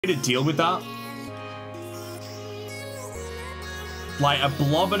to deal with that. Like a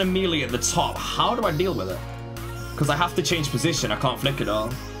blob and a melee at the top. How do I deal with it? Because I have to change position. I can't flick it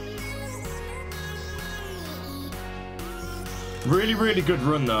all. Really, really good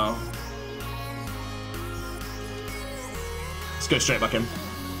run though. Let's go straight back in.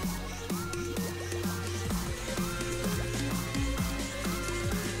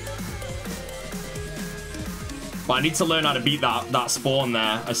 But I need to learn how to beat that spawn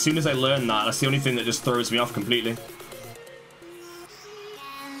there. As soon as I learn that, that's the only thing that just throws me off completely.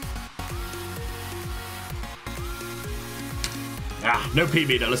 Ah, no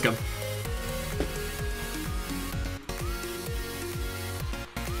PB though, let's go.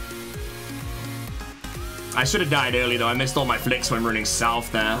 I should have died early though, I missed all my flicks when running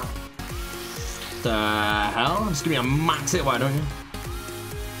south there. The hell? Just give me a max hit, why don't you?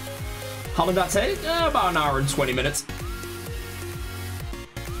 How long did that take? About an hour and 20 minutes.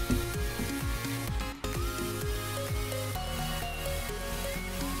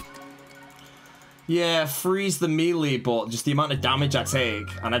 Yeah, freeze the melee, but just the amount of damage I take.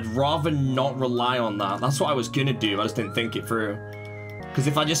 And I'd rather not rely on that. That's what I was gonna do, I just didn't think it through. Because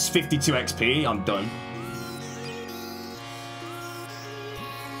if I just 52 XP, I'm done.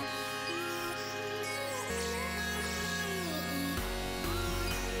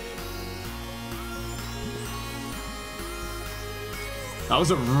 That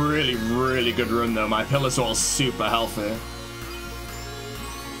was a really, really good run though. My pillars are all super healthy.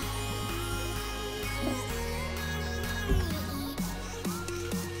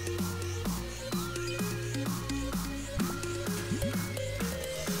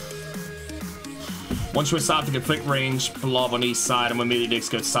 Once we're south, we can flick range, blob on east side, and when melee digs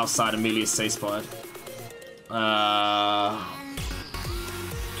go to south side, and melee is safe spotted.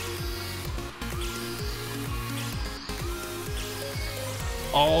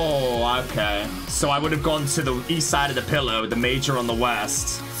 Oh, okay. So I would have gone to the east side of the pillar with the major on the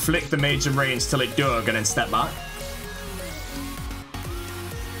west, flick the major range till it dug, and then step back.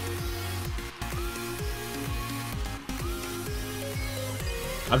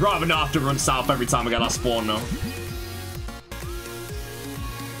 I'd rather not have to run south every time I get that spawn, though.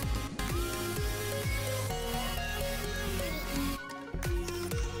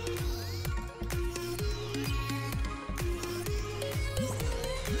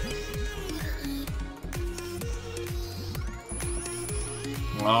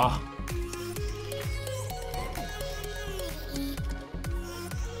 Oh.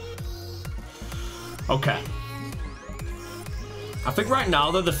 Okay. I think right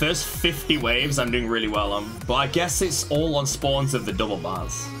now, though, the first 50 waves I'm doing really well on. But I guess it's all on spawns of the double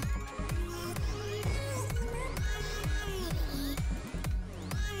bars.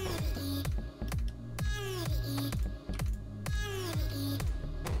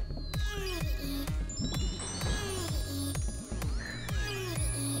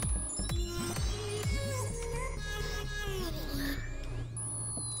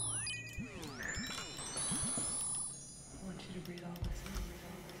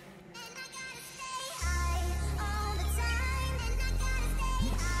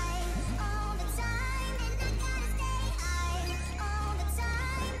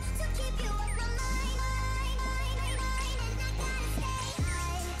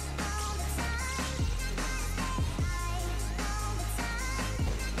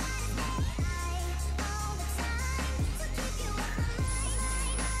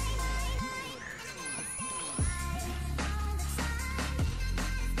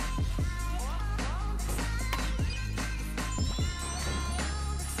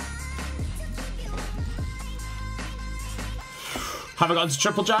 Have I gotten to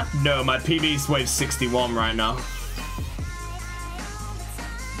triple jack? No, my PB's wave 61 right now.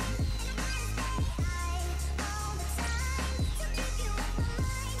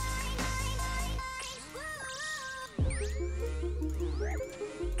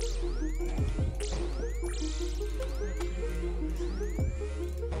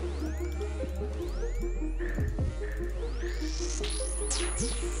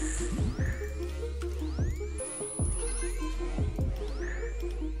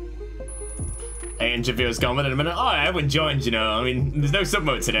 Viewers comment in a minute. Oh, everyone joined, you know. I mean, there's no sub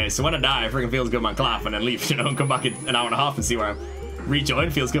mode today, so when I die, it freaking feels good, man, clap, and then leave, you know, and come back in an hour and a half and see where I'm.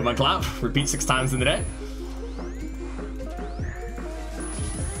 Rejoin, feels good, man, clap. Repeat 6 times in the day.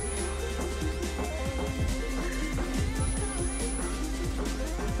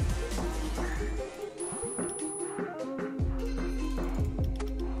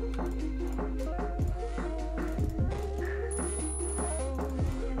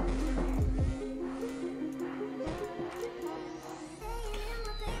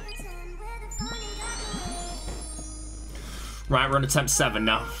 Right, we're on attempt 7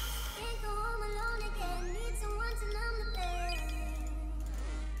 now.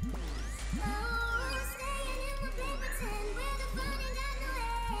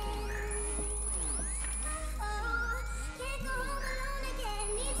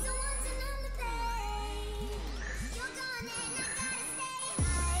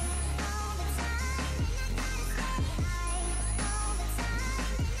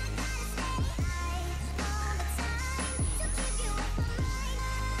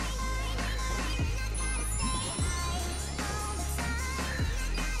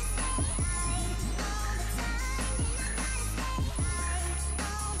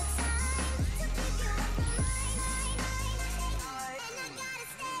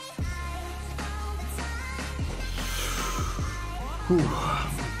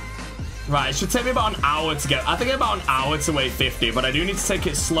 Right, it should take me about an hour to get... I think about an hour to weigh 50, but I do need to take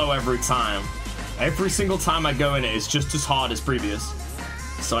it slow every time. Every single time I go in it, it's just as hard as previous.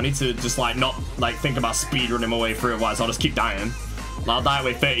 So I need to just, like, not, like, think about speedrunning my way through, otherwise I'll just keep dying. I'll die at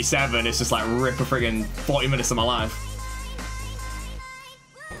weight 37, it's just, like, rip a friggin' 40 minutes of my life.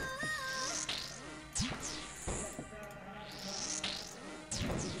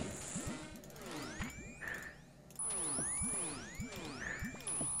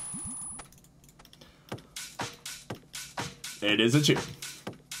 It is a chip.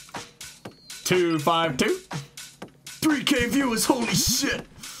 252. 3K viewers, holy shit.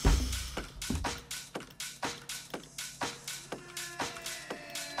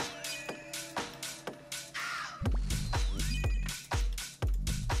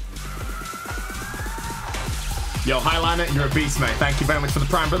 Yo, Highliner, you're a beast, mate. Thank you very much for the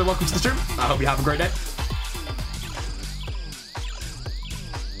Prime, brother. Welcome to the stream. I hope you have a great day.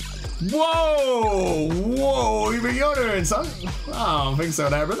 Whoa! Whoa! You been yodeling, son? I don't think so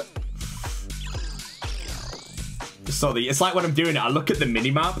there, brother. So it's like when I'm doing it, I look at the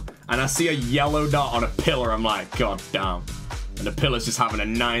minimap and I see a yellow dot on a pillar. I'm like, god damn. And the pillar's just having a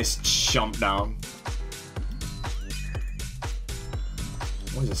nice chomp down.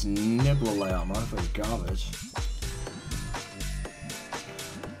 What is this nibbler layout, motherfucking garbage?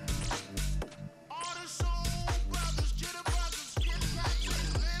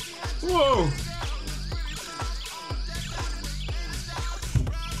 Whoa!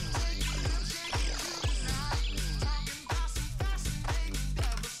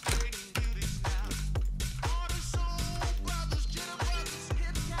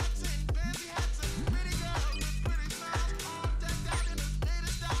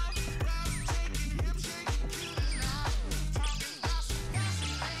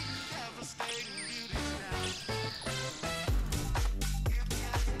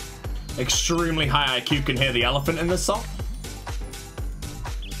 Extremely high IQ can hear the elephant in this song.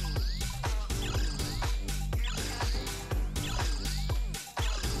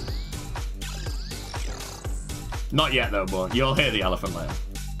 Not yet though, boy. You'll hear the elephant later.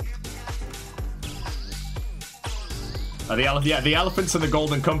 The elephants and the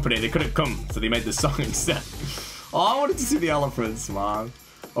Golden Company, they couldn't come, so they made this song instead. Oh, I wanted to see the elephants, man.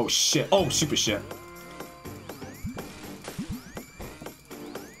 Oh shit. Oh, super shit.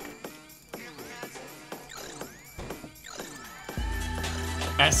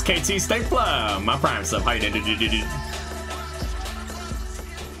 SKT Stapler, my prime sub. How you doing?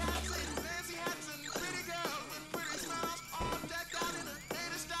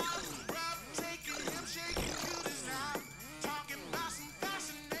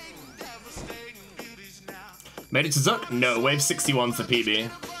 Made it to Zuck? No, wave 61's the PB.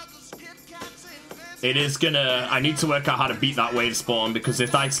 It is gonna... I need to work out how to beat that wave spawn, because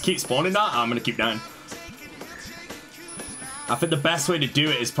if I keep spawning that, I'm gonna keep dying. I think the best way to do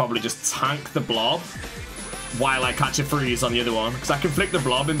it is probably just tank the blob while I catch a freeze on the other one. Because I can flick the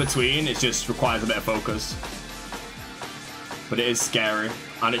blob in between, it just requires a bit of focus. But it is scary,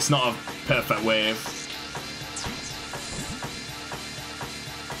 and it's not a perfect wave.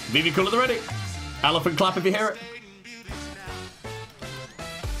 VV cool at the ready. Elephant clap if you hear it.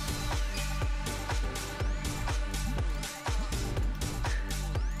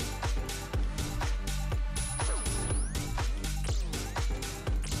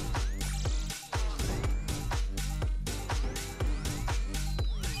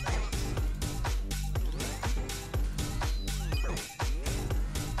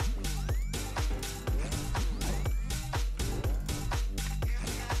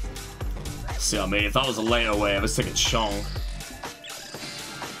 See, I mean, if that was a later wave, I was thinking Chong.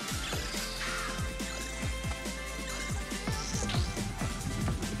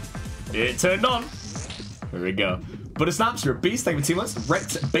 It turned on. There we go. Butter Snaps, you're a beast. Thank you for 2 months.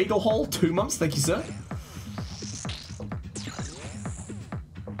 Wrecked Bagel Hole, 2 months. Thank you, sir.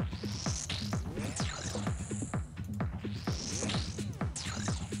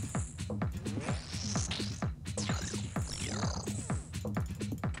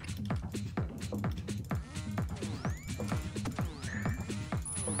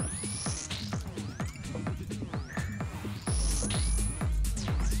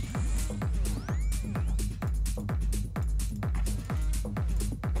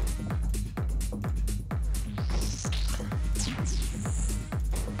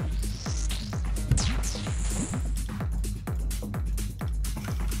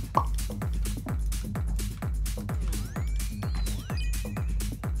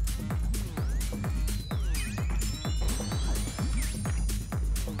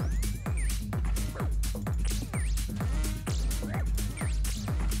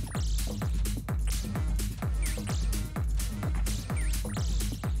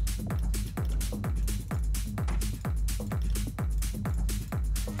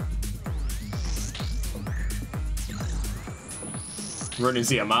 Running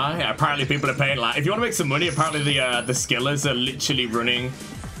ZMI. Yeah, apparently people are paying like, if you want to make some money, apparently the skillers are literally running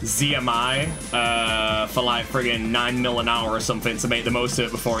ZMI for like friggin' 9 mil an hour or something to make the most of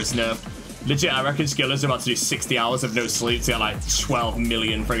it before it's nerfed. Legit, I reckon skillers are about to do 60 hours of no sleep to get like 12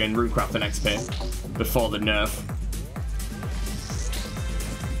 million friggin' runecrafting XP before the nerf.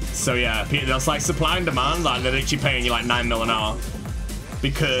 So yeah, that's like supply and demand. Like they're literally paying you like 9 mil an hour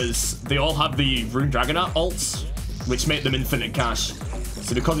because they all have the Rune Dragon alts, which make them infinite cash.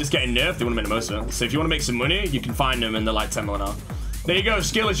 So because it's getting nerfed, they want to make the most of it. So if you want to make some money, you can find them and they're like 10 mil an hour. There you go,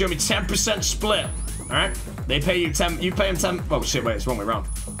 skillers, you owe me 10% split. Alright? They pay you 10, you pay them 10. Oh shit, wait, it's the wrong way around.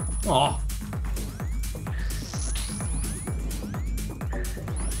 Oh.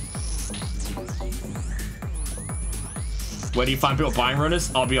 Where do you find people buying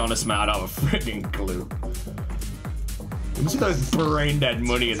runners? I'll be honest, man, I don't have a freaking clue. You see those brain dead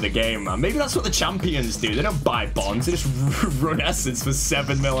money in the game, man. Maybe that's what the champions do. They don't buy bonds, they just run essence for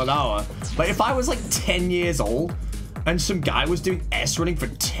 7 mil an hour. Like if I was like 10 years old and some guy was doing S running for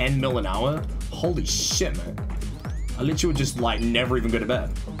 10 mil an hour, holy shit, man. I literally would just like never even go to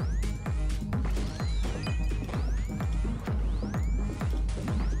bed.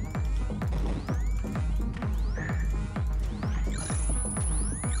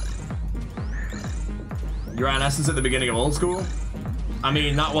 You ran essence at the beginning of old school? I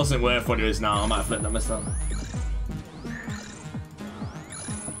mean, that wasn't worth what it is now. I might have flipped that, missed that.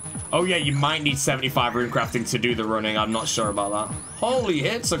 Oh yeah, you might need 75 runecrafting to do the running. I'm not sure about that. Holy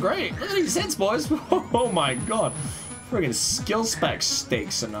hits are great. Look at these hits, boys. Oh my god. Friggin' skill spec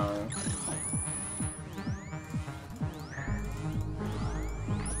stake scenario.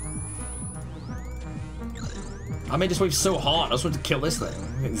 I made this wave so hard. I just wanted to kill this thing.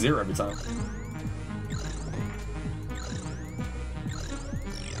 I'm getting 0 every time.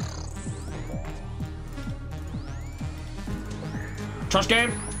 Trash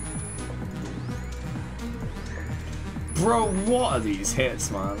game. Bro, what are these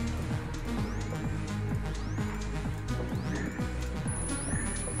hits, man?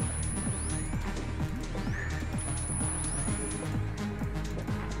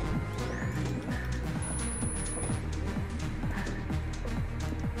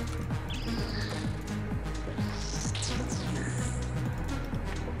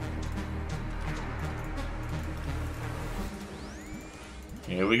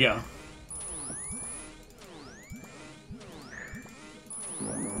 Here we go.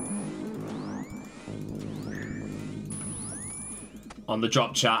 On the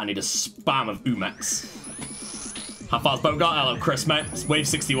drop chat, I need a spam of Umex. How far's boat got? Hello, Chris, mate. It's wave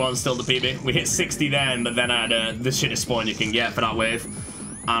 61, still the PB. We hit 60 then, but then I had the shittest spawn you can get for that wave.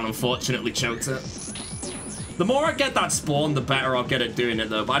 And unfortunately choked it. The more I get that spawn, the better I'll get at doing it,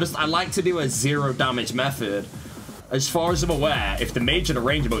 though. But I like to do a 0 damage method. As far as I'm aware, if the mage and the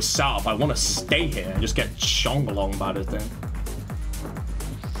ranger goes south, I want to stay here and just get chong along by the thing.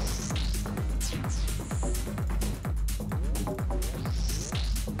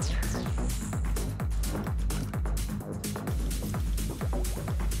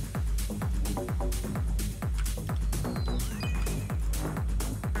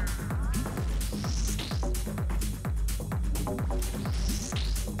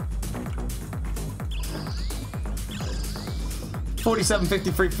 $47,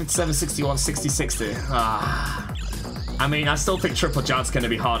 $53, $57, $61, $60, $60. Ah. I mean, I still think triple jad's going to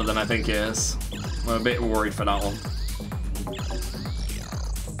be harder than I think it is. I'm a bit worried for that one.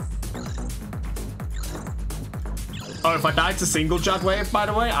 Oh, if I die to single jad wave, by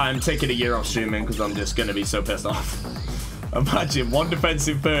the way, I'm taking a year off streaming because I'm just going to be so pissed off. Imagine one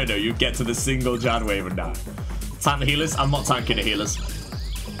defensive Inferno, you get to the single jad wave and die. Tank the healers? I'm not tanking the healers.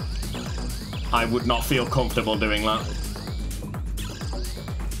 I would not feel comfortable doing that.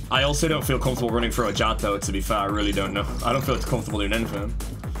 I also don't feel comfortable running through a jad though, to be fair. I really don't know. I don't feel comfortable doing anything.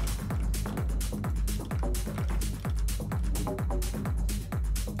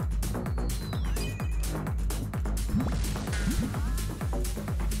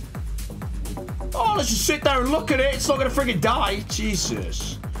 Oh, let's just sit there and look at it. It's not gonna friggin' die.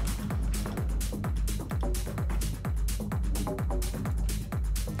 Jesus.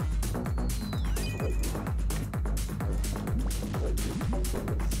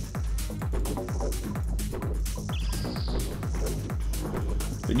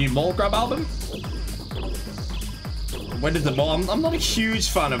 The new Mall Grab album? When did the Mall... I'm not a huge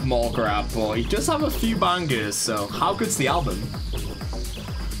fan of Mall Grab, but he does have a few bangers, so how good's the album?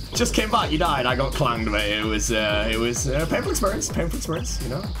 Just came back, you died, I got clanged, mate. It was a painful experience, you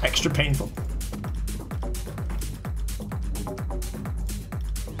know? Extra painful.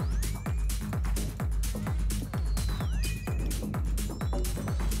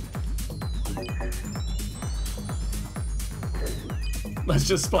 Let's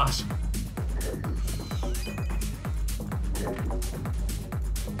just splash.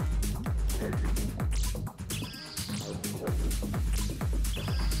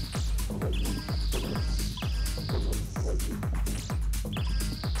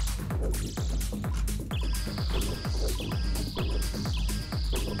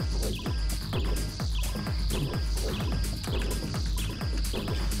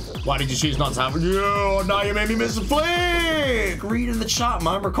 Why did you choose not to have it? Yo, now you made me miss a flick! Read in the chat,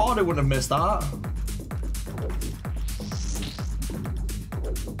 man. Ricardo wouldn't have missed that.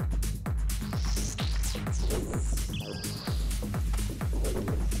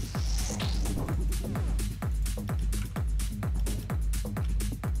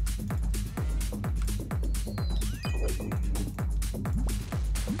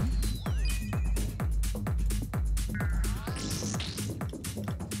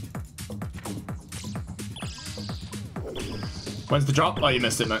 When's the drop? Oh, you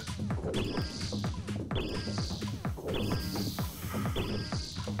missed it, mate.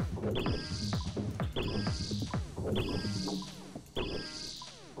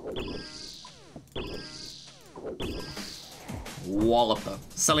 Walloper.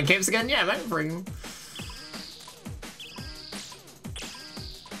 Selling capes again? Yeah, mate. Bring.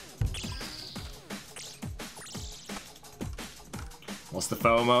 What's the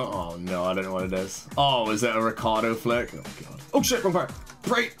FOMO? Oh no, I don't know what it is. Oh, is it a Ricardo flick? Oh god. Oh shit, wrong part.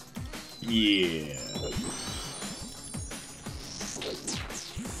 Great. Yeah.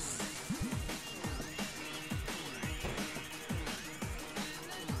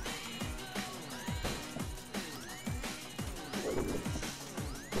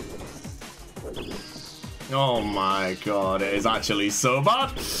 Oh my god, it is actually so bad.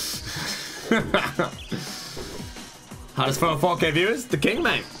 How does 4K viewers? The king,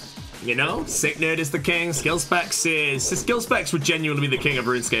 mate. You know, Sick Nerd is the king. Skill Specs would genuinely be the king of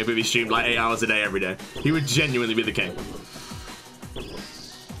RuneScape if he streamed like 8 hours a day every day. He would genuinely be the king.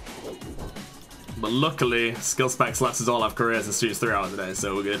 But luckily, Skill Specs lets us all have careers and streams 3 hours a day,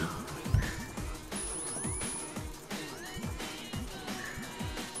 so we're good.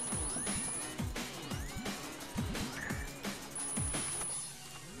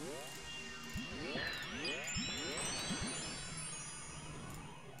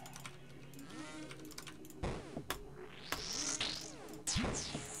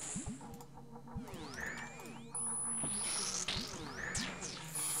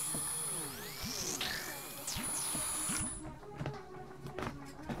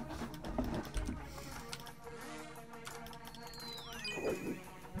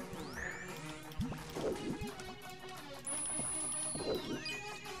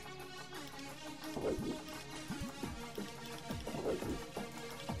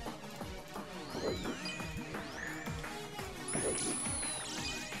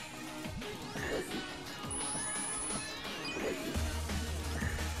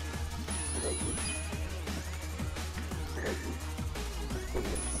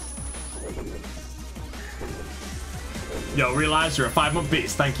 Yo, realize you're a 5-month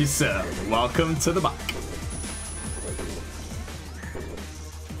beast. Thank you, sir. Welcome to the back.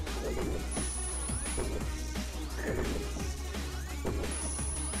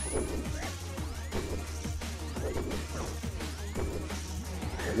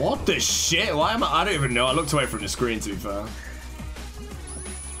 What the shit? Why am I don't even know. I looked away from the screen, to be fair.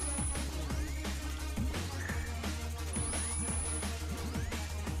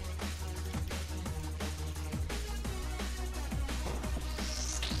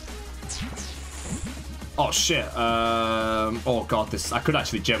 Oh shit, oh god, this, I could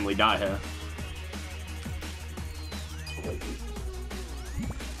actually generally die here.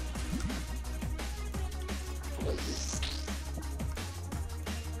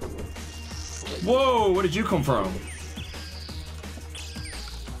 Whoa, where did you come from?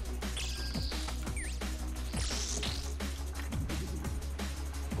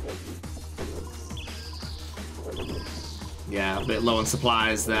 Yeah, a bit low on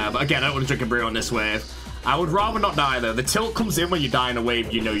supplies there, but again, I don't want to drink a brew on this wave. I would rather not die though. The tilt comes in when you die in a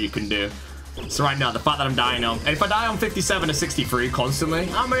wave you know you can do. So right now, the fact that I'm dying on, and if I die on 57 or 63 constantly,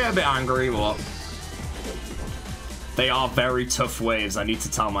 I may get a bit angry, but they are very tough waves. I need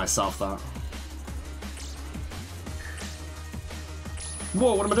to tell myself that.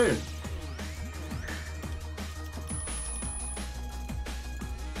 Whoa, what am I doing?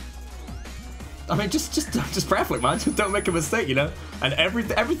 I mean, just prayer flick, man. Just don't make a mistake, you know? And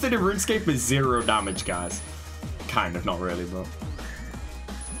everything in RuneScape is 0 damage, guys. Kind of, not really, but...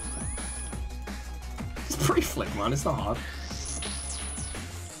 Just prayer flick, man. It's not hard.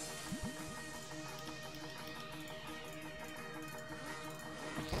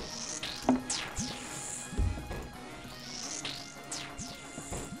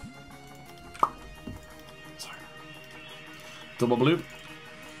 Double blue.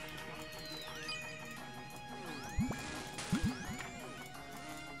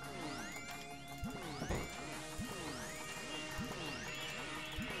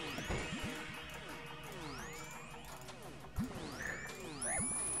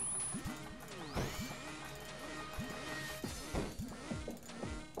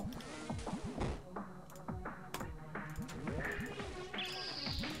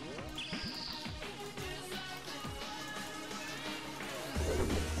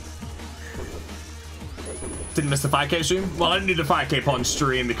 Didn't miss the fire cape stream? Well, I didn't do the fire cape on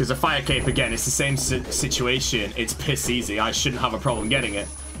stream because the fire cape, again, it's the same situation. It's piss easy. I shouldn't have a problem getting it.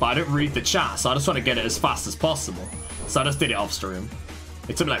 But I don't read the chat, so I just want to get it as fast as possible. So I just did it off stream.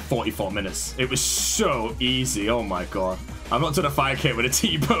 It took me like 44 minutes. It was so easy. Oh my god. I've not done a fire cape with a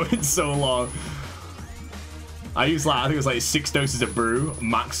T-bow in so long. I used like, I think it was like 6 doses of brew,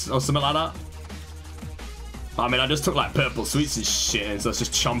 max, or something like that. I mean, I just took like purple sweets and shit, and so I was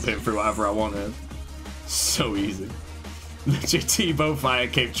just chomping through whatever I wanted. So easy. Legit T-bow, fire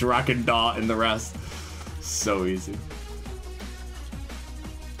cape, dragon dart, and the rest. So easy.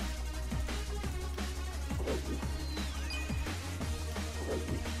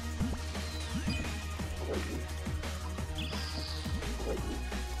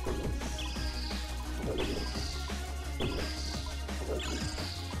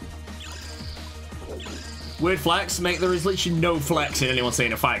 Weird flex, mate. There is literally no flex in anyone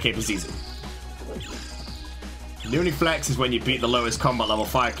saying a fire cape is easy. The only flex is when you beat the lowest combat level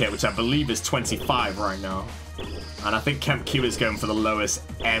fire cape, which I believe is 25 right now. And I think Kemp Q is going for the lowest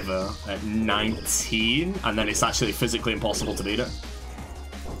ever at 19, and then it's actually physically impossible to beat it.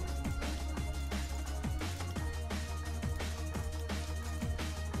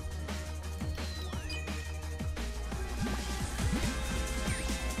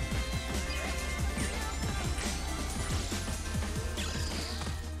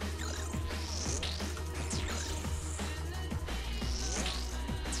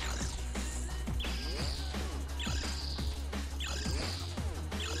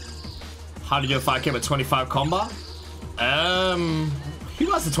 How do you do a fire cape at 25 combat?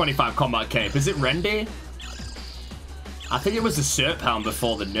 Who has the 25 combat cape? Is it Rendy? I think it was the Serp Helm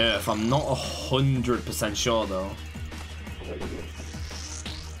before the nerf. I'm not 100% sure though.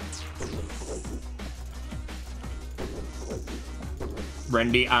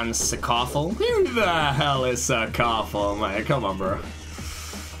 Rendy and Sakarthal? Who the hell is Sakarthal, mate? Come on, bro.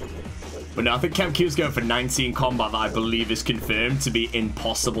 But no, I think Kemp Q's going for 19 combat that I believe is confirmed to be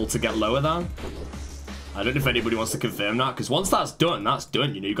impossible to get lower than. I don't know if anybody wants to confirm that, because once that's done,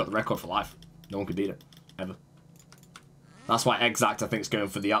 you know, you've got the record for life. No one can beat it, ever. That's why Exact, I think, is going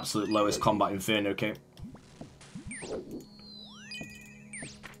for the absolute lowest combat Inferno cape.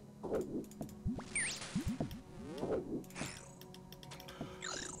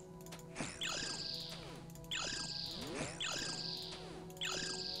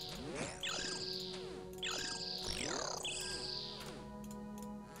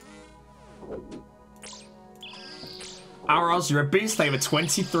 Aros, you're a beast. They have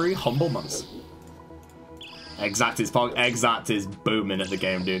 23 humble months. Exact is booming at the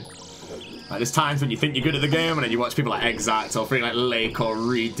game, dude. Like, there's times when you think you're good at the game, and then you watch people like Exact or freaking like Lake or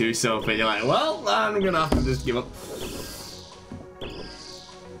Reed do something. You're like, well, I'm gonna have to just give up.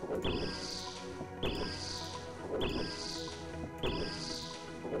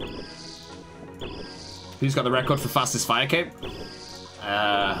 Who's got the record for fastest fire cape?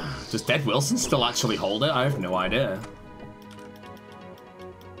 Does Dead Wilson still actually hold it? I have no idea.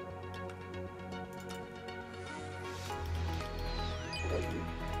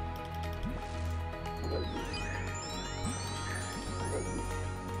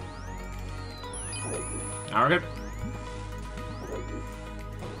 Arrogant.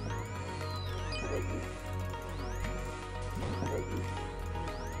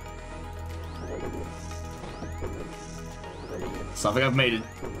 So I think I've made a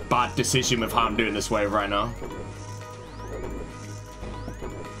bad decision with how I'm doing this wave right now.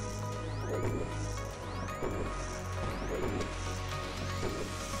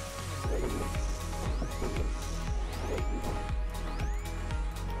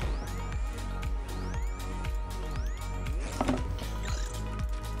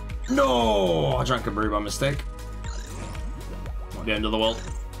 No! I drank a brew by mistake. Not the end of the world.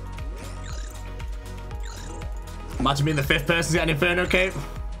 Imagine being the 5th person to get an Inferno cape.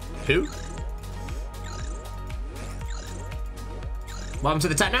 Who? Welcome to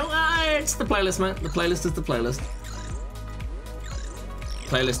the techno. It's the playlist, man. The playlist is the playlist.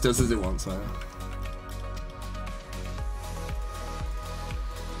 Playlist does as it wants, man.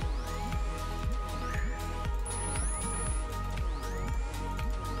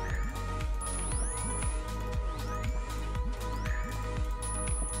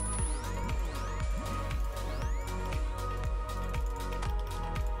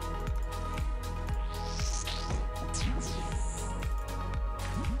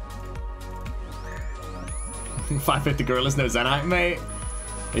 550 gorillas, no Zenite, mate.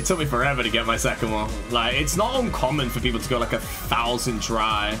 It took me forever to get my second one. Like, it's not uncommon for people to go like 1,000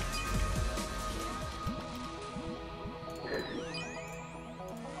 try.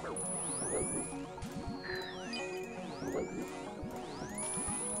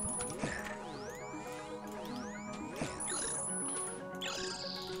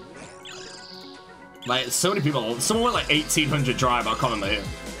 Like, so many people. Someone went like 1,800 drive. I'll comment here.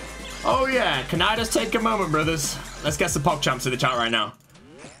 Oh yeah, can I just take a moment, brothers? Let's get some PogChamps in the chat right now.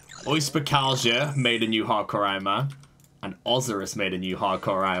 Oystercalgia made a new Hardcore Iron Man, and Ozarus made a new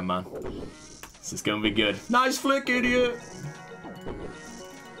Hardcore Iron Man. This is gonna be good. Nice flick, idiot.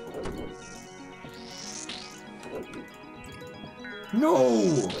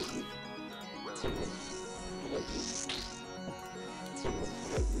 No.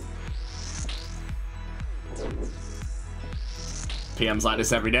 PM's like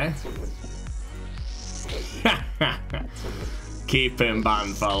this every day. Keep him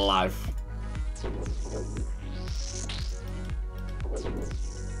banned for life.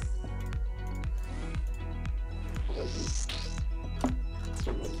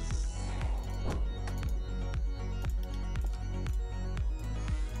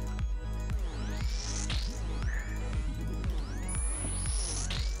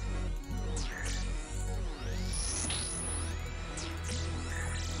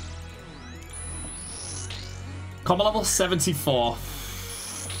 Combo level 74.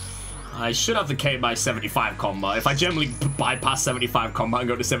 I should have the K by 75 combo. If I generally bypass 75 combo and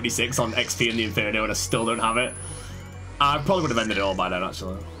go to 76 on XP in the Infernal and I still don't have it, I probably would have ended it all by then,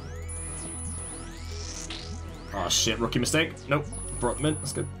 actually. Oh shit, rookie mistake. Nope, brought them in,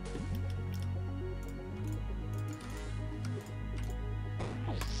 that's good.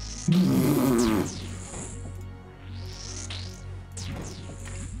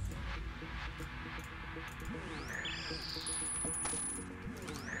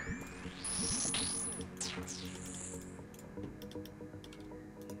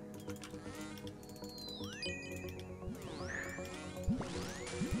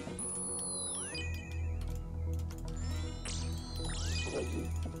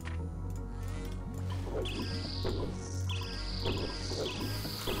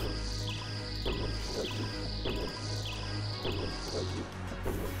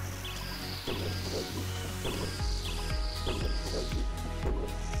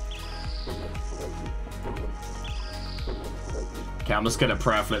 Okay, I'm just gonna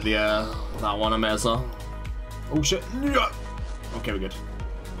prayer flip the that one. I may as well. Oh shit! Yeah. Okay, we're good.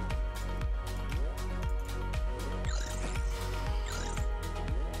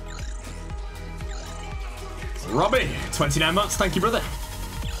 Robbie, 29 months. Thank you, brother.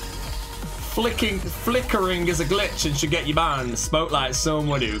 Flickering is a glitch and should get you banned. Spoke like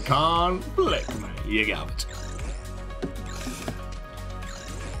someone who can't flick, mate. You got it.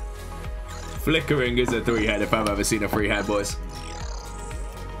 Flickering is a three-head if I've ever seen a three-head, boys.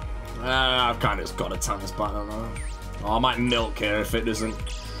 I've kind of got a tank, but I don't know. Oh, I might milk here if it doesn't.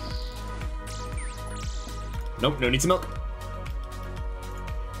 Nope, no need to milk.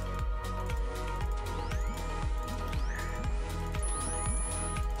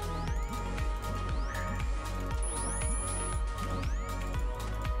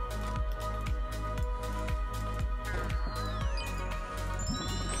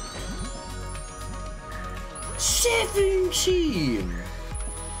 Seventeen.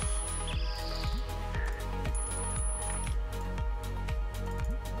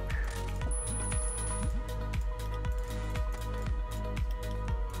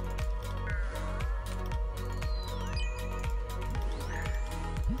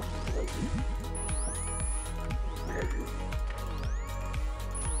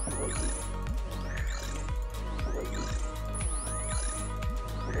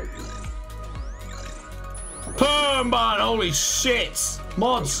 Man, holy shit!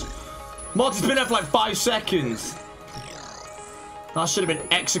 Mods! Mods has been there for like 5 seconds. That should have been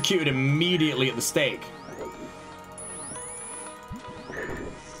executed immediately at the stake.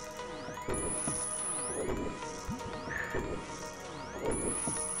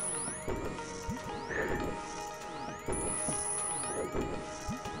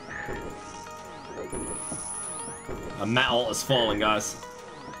 A metal is falling, guys.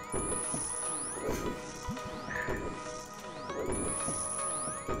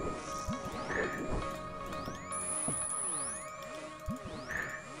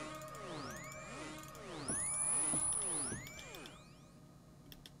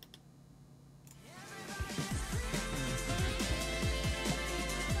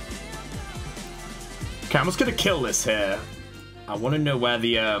 Okay, I'm just gonna kill this here. I want to know where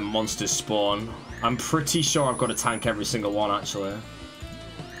the monsters spawn. I'm pretty sure I've got to tank every single one, actually.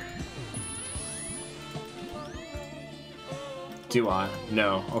 Do I?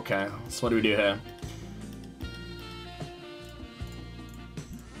 No. Okay. So what do we do here?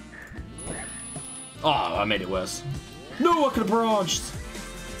 Oh, I made it worse. No, I could have barraged.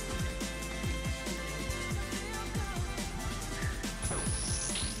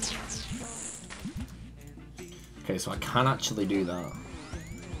 Okay, so I can actually do that.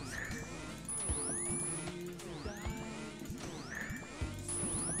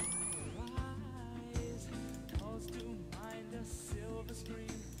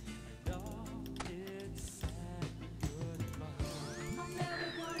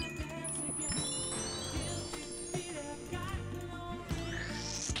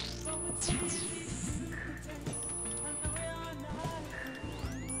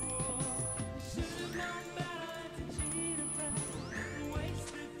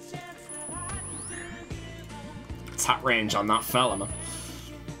 Attack range on that fella, man.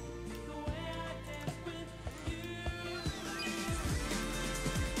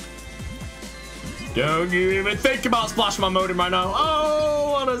 Don't you even think about splash my modem right now.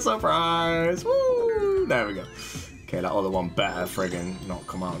 Oh, what a surprise. Woo! There we go. Okay, that other one better friggin' not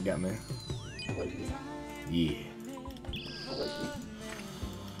come out and get me. Yeah.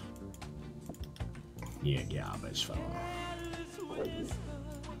 Yeah, garbage fella.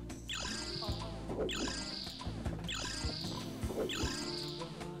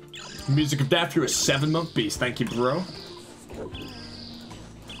 Music of Death, you're a 7-month beast. Thank you, bro.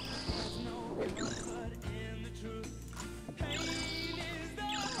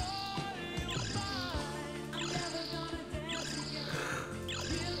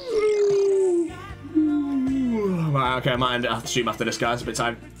 Okay, I might have to shoot him after this, guys. A bit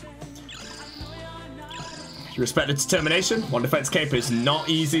tired. You respect the determination? One defense cape is not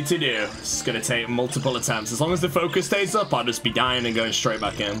easy to do. It's gonna take multiple attempts. As long as the focus stays up, I'll just be dying and going straight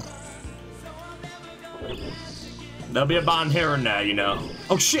back in. There'll be a ban here and there, you know.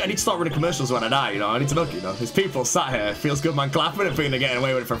 Oh shit, I need to start running commercials when I die, you know. I need to milk, you know. There's people sat here. Feels good, man, clapping and thinking they're getting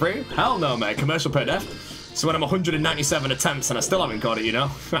away with it for free. Hell no, mate. Commercial per death. So when I'm 197 attempts and I still haven't got it, you know.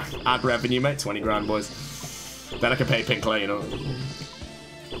 Ad revenue, mate. 20 grand, boys. Then I can pay Pinkler, you know.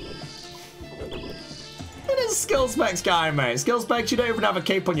 It is skill specs guy, mate. Skill specs, you don't even have a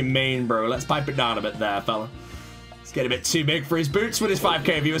cape on your main, bro. Let's pipe it down a bit there, fella. It's getting a bit too big for his boots with his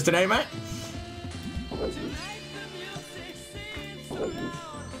 5k viewers today, mate.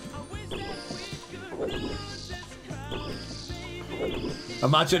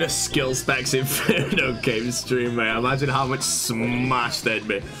 Imagine a skill specs Infernal game stream, mate. Imagine how much smash there'd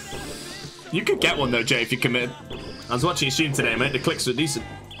be. You could get one though, Jay, if you commit. I was watching your stream today, mate. The clicks were decent.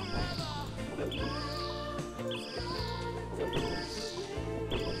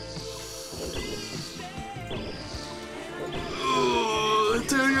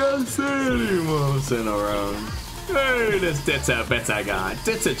 Around. Hey, this Ditto better guy.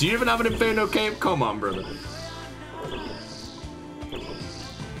 Ditto, do you even have an Infernal cape? Come on, brother.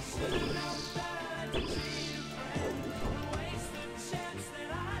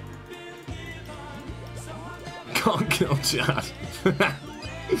 Can't kill Chad.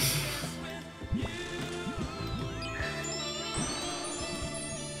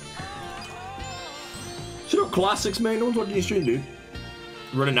 Shut up, classics, man. No one's watching your stream, dude.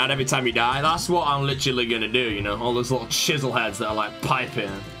 Running out every time you die. That's what I'm literally gonna do, you know? All those little chisel heads that are like piping.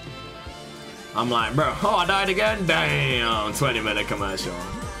 I'm like, bro, oh, I died again? Damn, 20-minute commercial.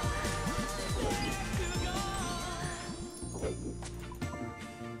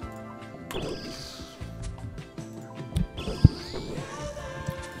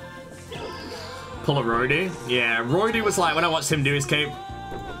 Pull a Roidy? Yeah, Roidy was like, when I watched him do his cape,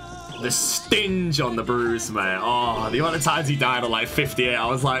 the stinge on the bruise, mate. Oh, the amount of times he died at like 58, I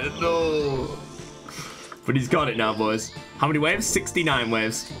was like, no. But he's got it now, boys. How many waves? 69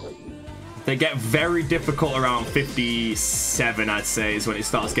 waves. They get very difficult around 57, I'd say, is when it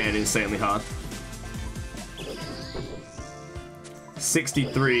starts getting insanely hard.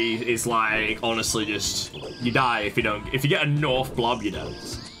 63 is like, honestly, just, you die if you don't, if you get a North blob, you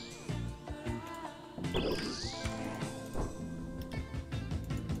don't.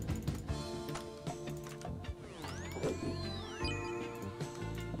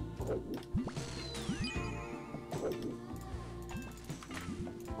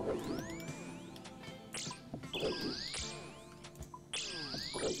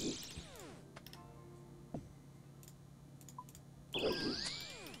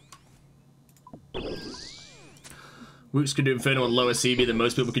 Woots can do Infernal on lower CB than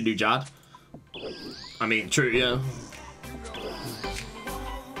most people can do Jad. I mean, true, yeah.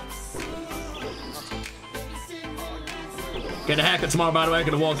 Get a haircut tomorrow, by the way.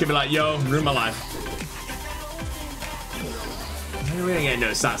 Gonna walk in and be like, yo, ruin my life. We ain't getting no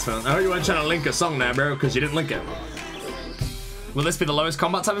stats for that. I heard you weren't trying to link a song there, bro, because you didn't link it. Will this be the lowest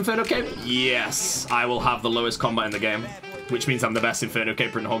combat time Inferno Cape? Yes, I will have the lowest combat in the game, which means I'm the best Inferno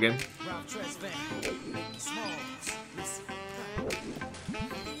Caper in the whole game.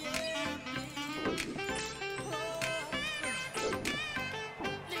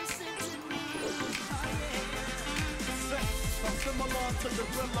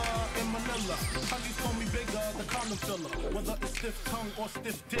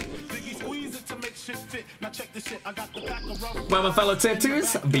 Well, my fellow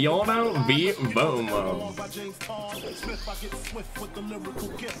tattoos, b0aty, b0aty.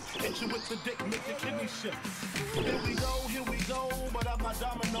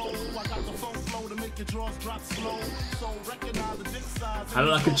 I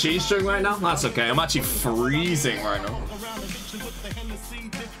look like a cheese string right now? That's okay, I'm actually freezing right now.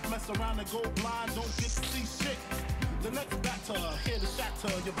 The next batter, here to shatter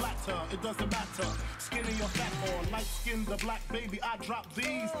your blatter, it doesn't matter. Skinny or fat or light skin, the black baby, I drop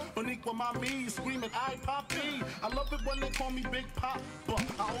these. Boniqua mommy, screaming, I poppy. I love it when they call me Big Pop, but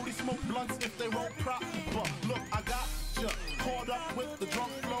I only smoke blunts if they roll prop. But look, I got ya caught up with the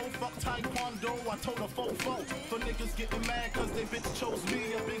drunk flow. Fuck taekwondo, I told a fofo. For niggas getting mad cause they bitch chose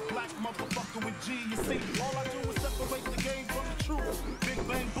me. A big black motherfucker with G. You see, all I do is separate the game from the truth. Big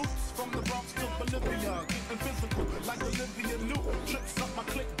bang boots from the Bronx to Bolivia. Getting physical like Olivia Newton. Tricks up my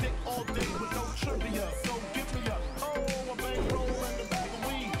click dick all day with no trivia. So give me a a bang roll and the bag of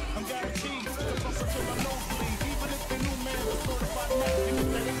weed. I'm guaranteed to fuck until my nose bleed. Even if the new man is certified nasty with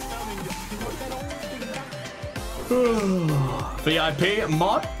that ain't down in you. You want that old VIP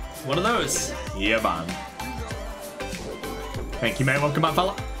mod? What are those? Yeah, man. Thank you, mate. Welcome back,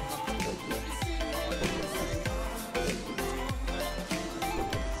 fella.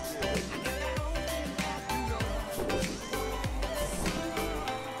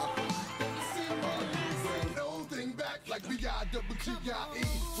 Like b0aty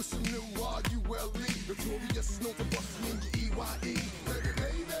with some new R-U-L-E. Notorious, known for busting in your E-Y-E. Baby,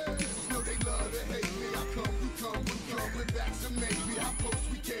 baby, you know they love to hate me. I come, we coming back to maybe. How close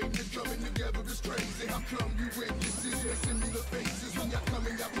we came to coming together is crazy. How come you witnesses missing me the faces? When y'all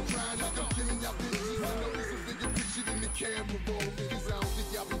coming, y'all be crying like I'm killing y'all bitches. I know there's a bigger picture than the camera roll. Because I don't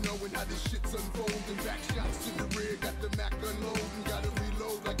think y'all be knowing how this shit's unfolding. Back shots to the rear, got the Mac unloading. Gotta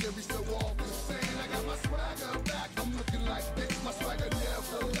reload like every so often. Saying I got my swagger back. I'm looking like this.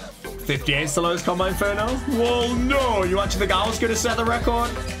 58's the lowest combo Inferno? Well, no, you actually think I was gonna set the record?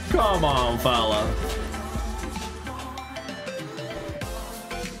 Come on, fella.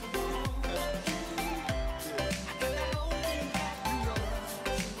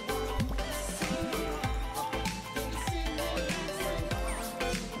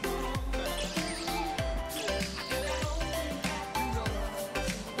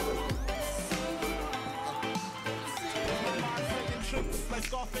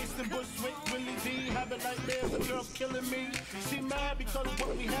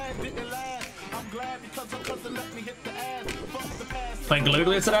 Playing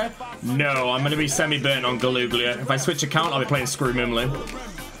Galuglia today? No, I'm going to be semi-burnt on Galuglia. If I switch account, I'll be playing Screw Mimley.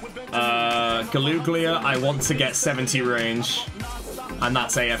 Galuglia, I want to get 70 range. And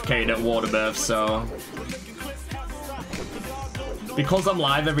that's AFK'd at Waterbirth, so... Because I'm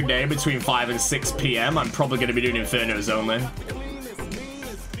live every day between 5 and 6 PM, I'm probably going to be doing Infernos only.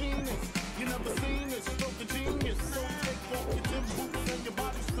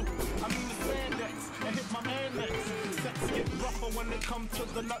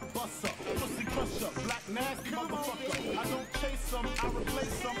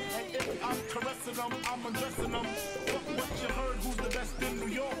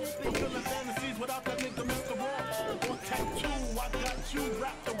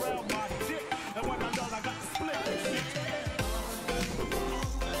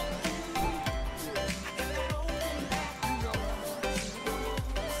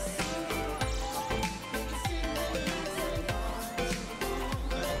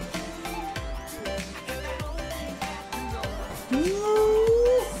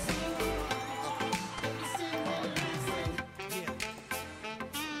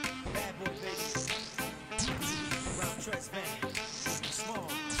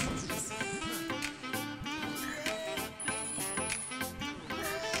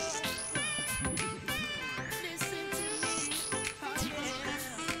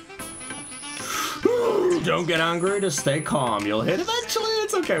 Don't get angry, just stay calm. You'll hit eventually.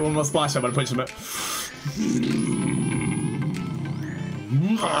 It's okay. One more splash. I'm gonna punch him out.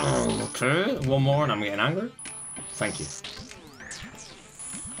 Okay, one more and I'm getting angry. Thank you.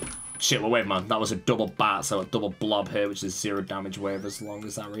 shit, well, wave, man. That was a double bat, so a double blob here, which is 0 damage wave as long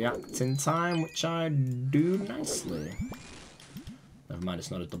as I react in time, which I do nicely. Never mind,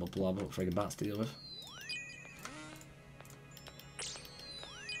 it's not a double blob, but friggin' bats to deal with.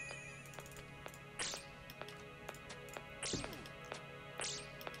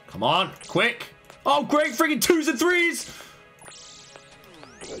 Come on, quick! Oh, great, friggin' 2s and 3s!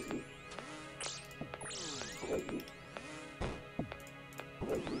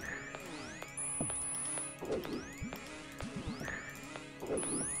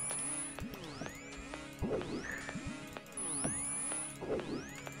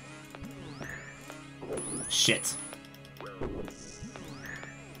 Shit.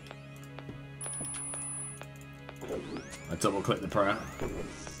 I double click the prayer.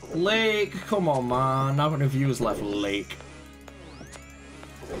 Lake, come on, man. How many views left, Lake?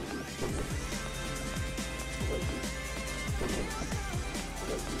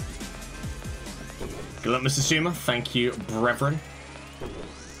 Good luck, Mr. Schumer. Thank you, brethren.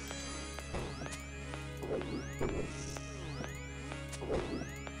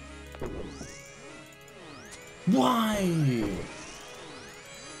 Why?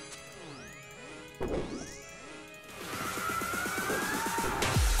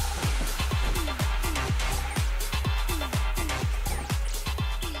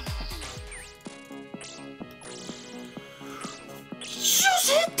 Just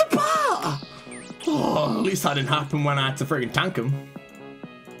hit the bar! Oh, at least that didn't happen when I had to friggin' tank him.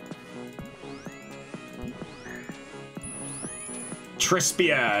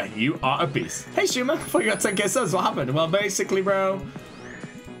 Trispia, you are a beast. Hey, Schumer, I thought you got 10k subs. What happened? Well, basically, bro,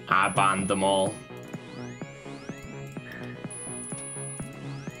 I banned them all.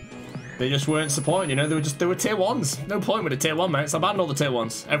 They just weren't supporting, you know. They were tier 1s. No point with a tier 1, mate. So I banned all the tier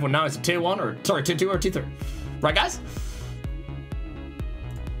 1s. Everyone now is a tier 1 or sorry, tier 2 or tier 3. Right, guys?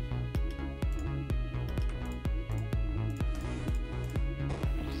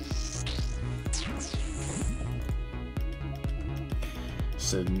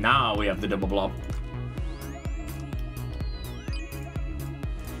 So now we have the double blob.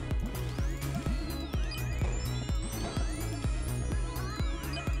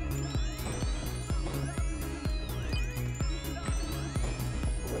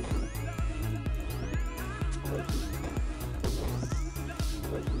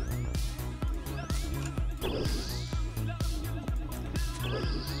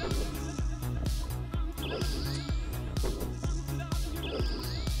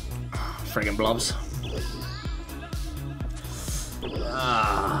 Friggin' blobs.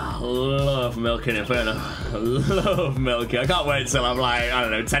 Ah, love milking Infernal. Love milking. I can't wait till I'm like, I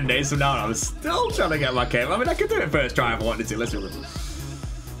don't know, 10 days from now and I'm still trying to get my cape. I mean, I could do it first try if I wanted to. Let's do it.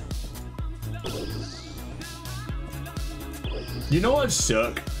 You know what'd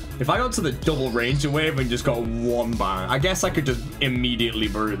suck? If I got to the double ranger wave and just got one bang, I guess I could just immediately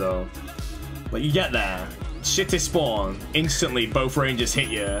brew though. Like, you get there. Shitty spawn, instantly both rangers hit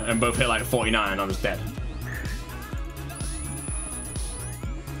you and both hit like 49, I'm just dead.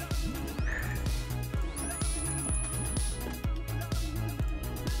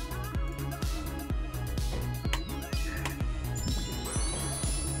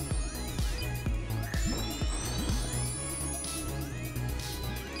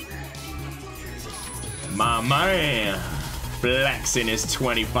 My man, flexing his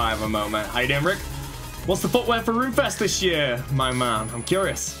 25 a moment. How you doing, Rick? What's the footwear for RuneFest this year, my man? I'm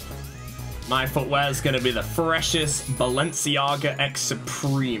curious. My footwear's gonna be the freshest Balenciaga X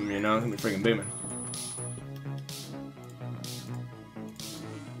Supreme, you know? It's gonna be freaking booming.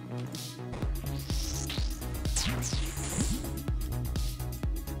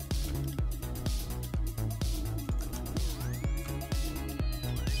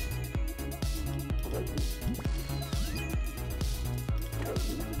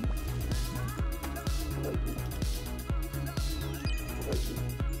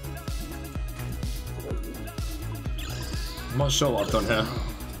 I'm not sure what I've done here.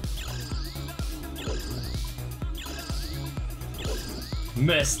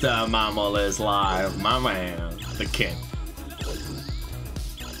 Mr. Mammal is live, my man, the king.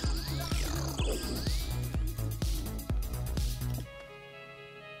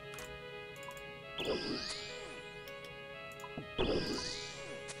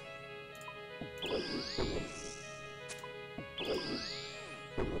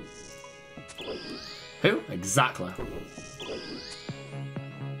 Who? Exactly.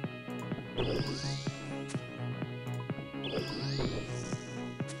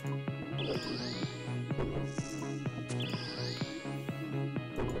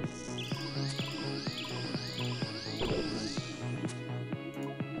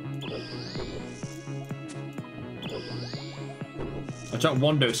 I've drank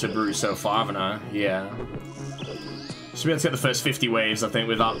 1 dose of brews so far, haven't I? Yeah. Should be able to get the first 50 waves, I think,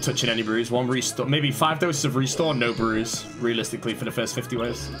 without touching any brews. 1 restore, maybe 5 doses of restore, no brews, realistically, for the first 50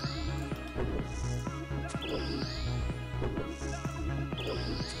 waves.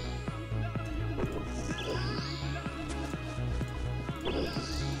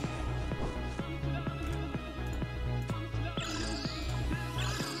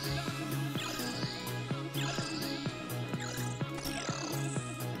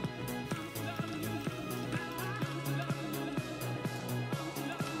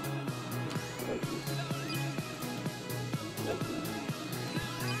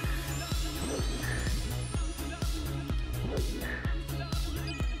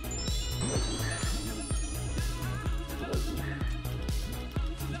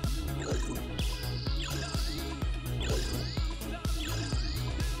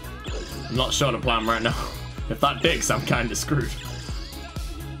 I'm not sure the plan right now. If that digs, I'm kinda screwed.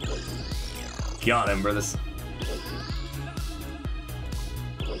 Got him, brothers.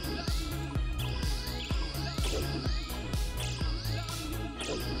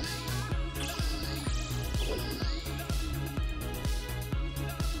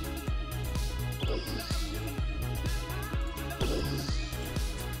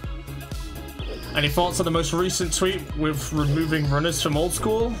 Any thoughts on the most recent tweet with removing runners from old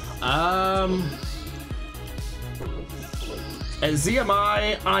school? At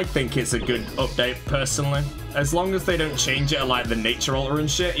ZMI, I think it's a good update, personally. As long as they don't change it at, like, the nature altar and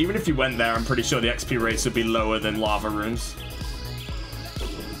shit. Even if you went there, I'm pretty sure the XP rates would be lower than lava runes.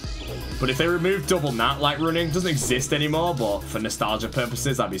 But if they remove double nat-like running, it doesn't exist anymore, but for nostalgia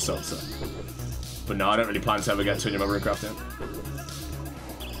purposes, that'd be so. But no, I don't really plan to ever get 200 mil runecraft yet.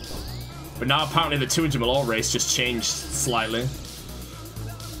 But now apparently the 200 mil all race just changed slightly.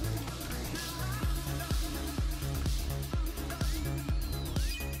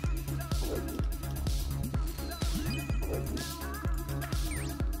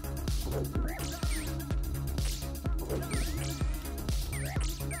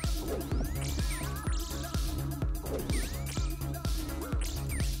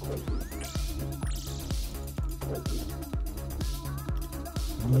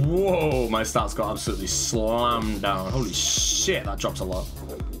 Whoa, my stats got absolutely slammed down. Holy shit, that drops a lot.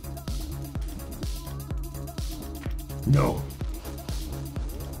 No.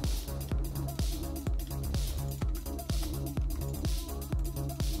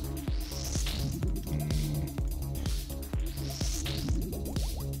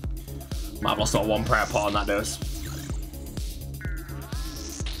 Might have lost that 1 prayer pot on that dose.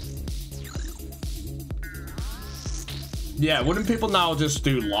 Yeah, wouldn't people now just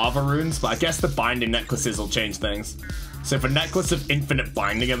do lava runes? But I guess the binding necklaces will change things. So if a necklace of infinite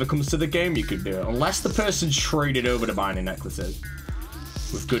binding ever comes to the game, you could do it. Unless the person traded over the binding necklaces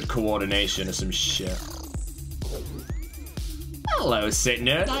with good coordination or some shit. Hello, Sit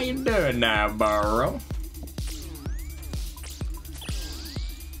Nerd. How you doing now, bro?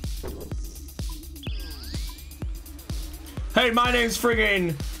 Hey, my name's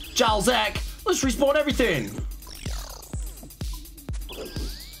friggin' Jalzek. Let's respawn everything.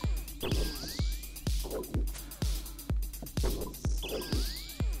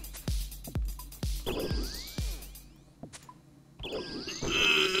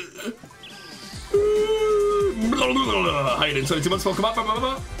 How you doing, 22 months? Welcome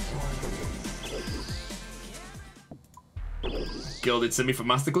up. Gilded semi for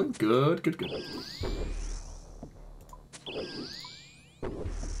Master Glue. Good.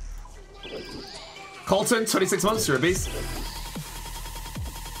 Colton, 26 months. You're a beast.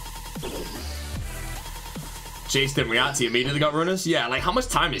 Chase didn't react to you, immediately got runners. Yeah, like how much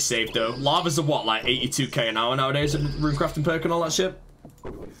time is saved though? Lavas are what, like 82k an hour nowadays in runecrafting perk and all that shit?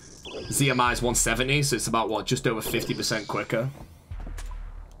 ZMI is 170, so it's about what, just over 50% quicker.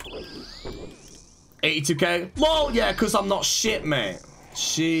 82k? Lol, yeah, because I'm not shit, mate.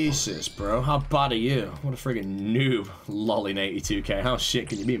 Jesus, bro, how bad are you? What a friggin' noob lolling 82k. How shit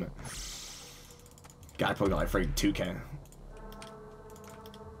can you be, man? Guy probably got like friggin' 2k.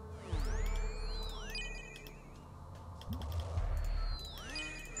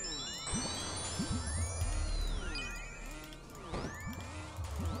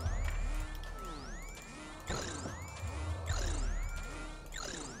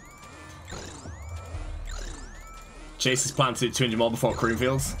 Chase is planning to do 200 more before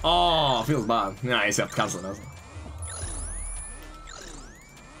Creamfields. Oh, feels bad. Nah, he's have to cancel it now.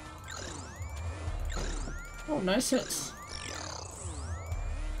 Oh, nice hits.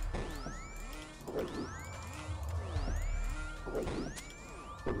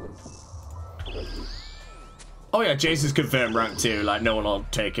 Oh yeah, Jason's confirmed rank 2, like no one will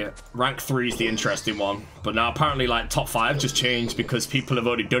take it. Rank 3 is the interesting one. But now apparently like top 5 just changed because people have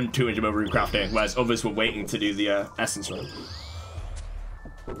already done 200 mil rune crafting, whereas others were waiting to do the essence run.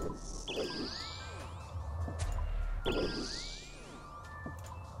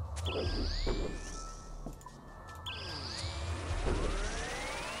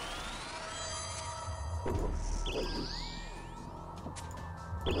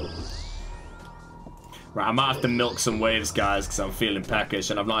 Right, I might have to milk some waves, guys, because I'm feeling peckish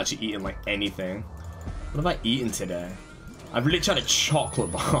and I've not actually eaten, like, anything. What have I eaten today? I've literally had a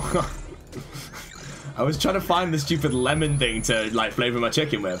chocolate bar. I was trying to find the stupid lemon thing to, like, flavor my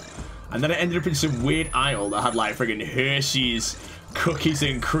chicken with. And then I ended up in some weird aisle that had, like, friggin' Hershey's cookies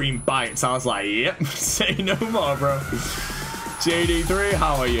and cream bites. I was like, yep, say no more, bro. JD3,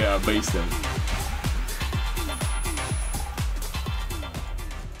 how are you, beastin'?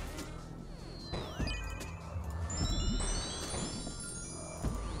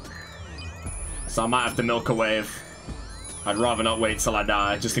 So I might have to milk a wave. I'd rather not wait till I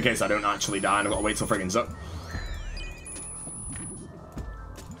die, just in case I don't actually die and I've got to wait till friggin' Zuck.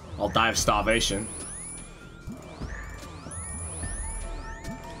 I'll die of starvation.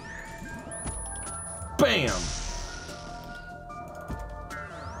 Bam!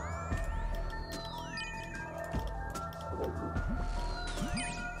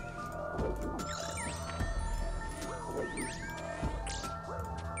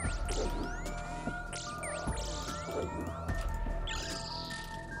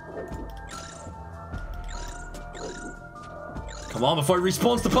 Come on, before it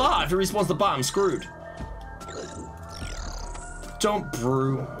respawns the bot. If it respawns the bot, I'm screwed. Don't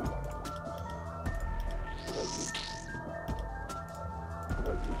brew.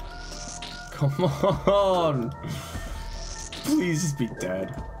 Come on. Please just be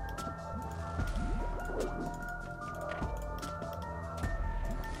dead.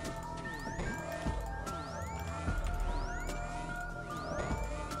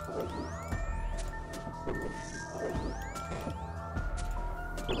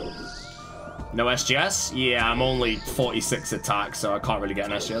 No SGS? Yeah, I'm only 46 attack, so I can't really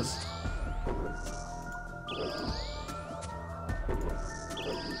get an SGS.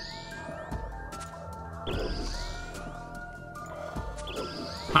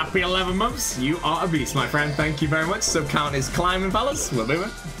 Happy 11 months. You are a beast, my friend. Thank you very much. Sub count is climbing, fellas. We're moving.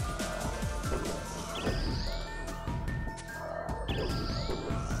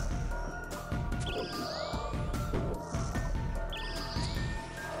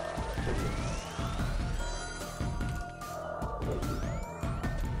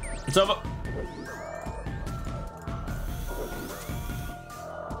 It's over.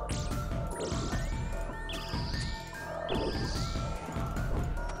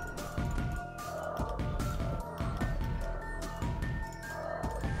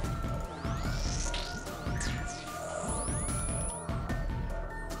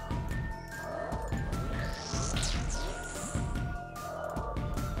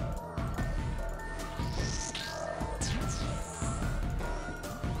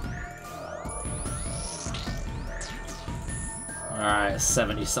 Alright,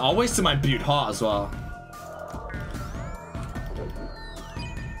 70. So I'll waste my b0aty heart as well.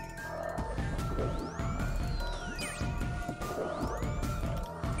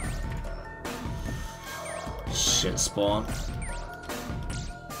 Shit spawn.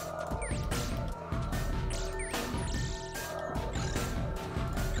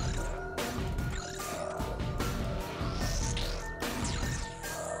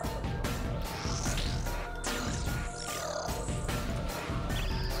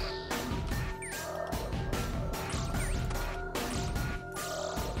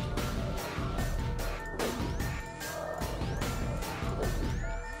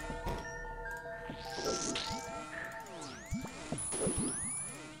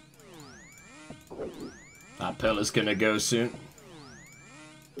 That pillar's gonna go soon.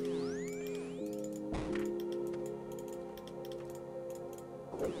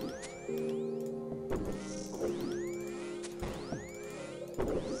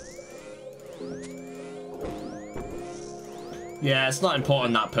 Yeah, it's not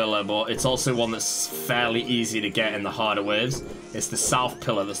important, that pillar, but it's also one that's fairly easy to get in the harder waves. It's the south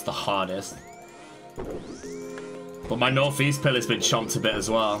pillar that's the hardest. But my northeast pillar's been chomped a bit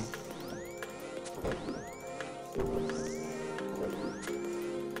as well.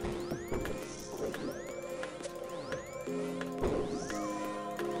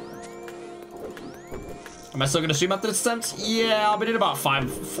 Am I still gonna stream after this attempt? Yeah, I'll be doing about 4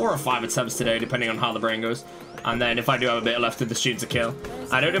 or 5 attempts today, depending on how the brain goes. And then if I do have a bit left of the stream to kill.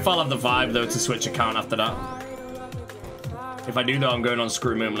 I don't know if I'll have the vibe though to switch account after that. If I do though, I'm going on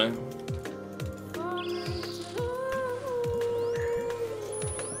Screw Mimley.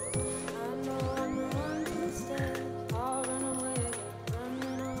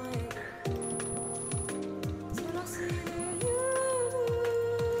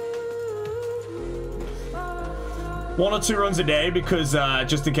 One or two runs a day because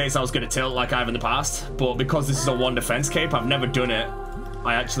just in case I was going to tilt like I have in the past. But because this is a one defense cape, I've never done it.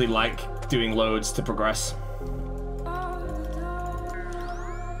 I actually like doing loads to progress.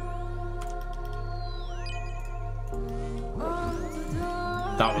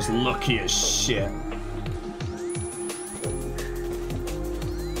 That was lucky as shit.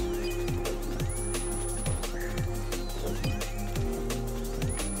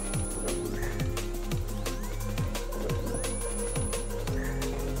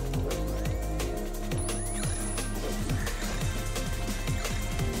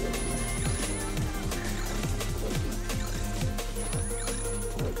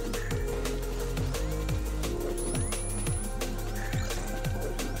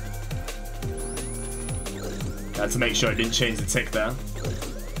 To make sure I didn't change the tick there.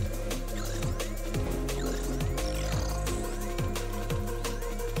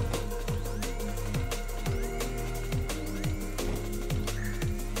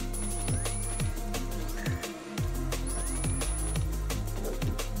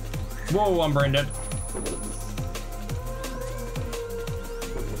 Whoa, I'm brain dead.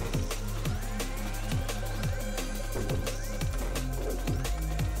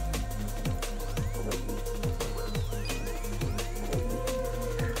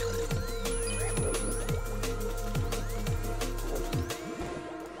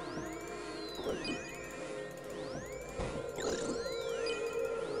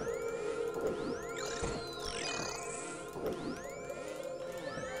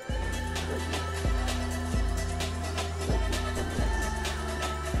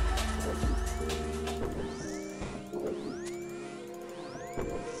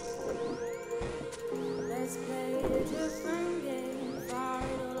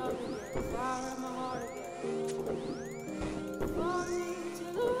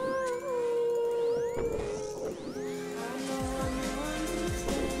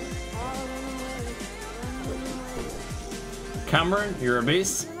 Cameron, you're a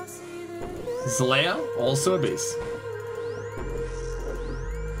beast. Zlea, also a beast.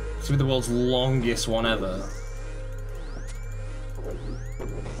 This will be the world's longest one ever.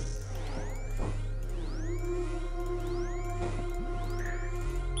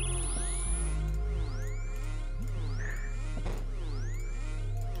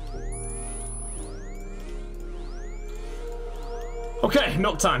 Okay,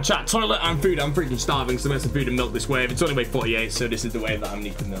 milk time. Chat, toilet and food. I'm freaking starving, so I'm gonna some food and milk this wave. It's only wave 48, so this is the wave that I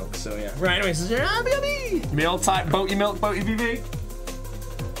need to milk. So yeah. Right, anyways, meal type, b0aty milk, b0aty VV.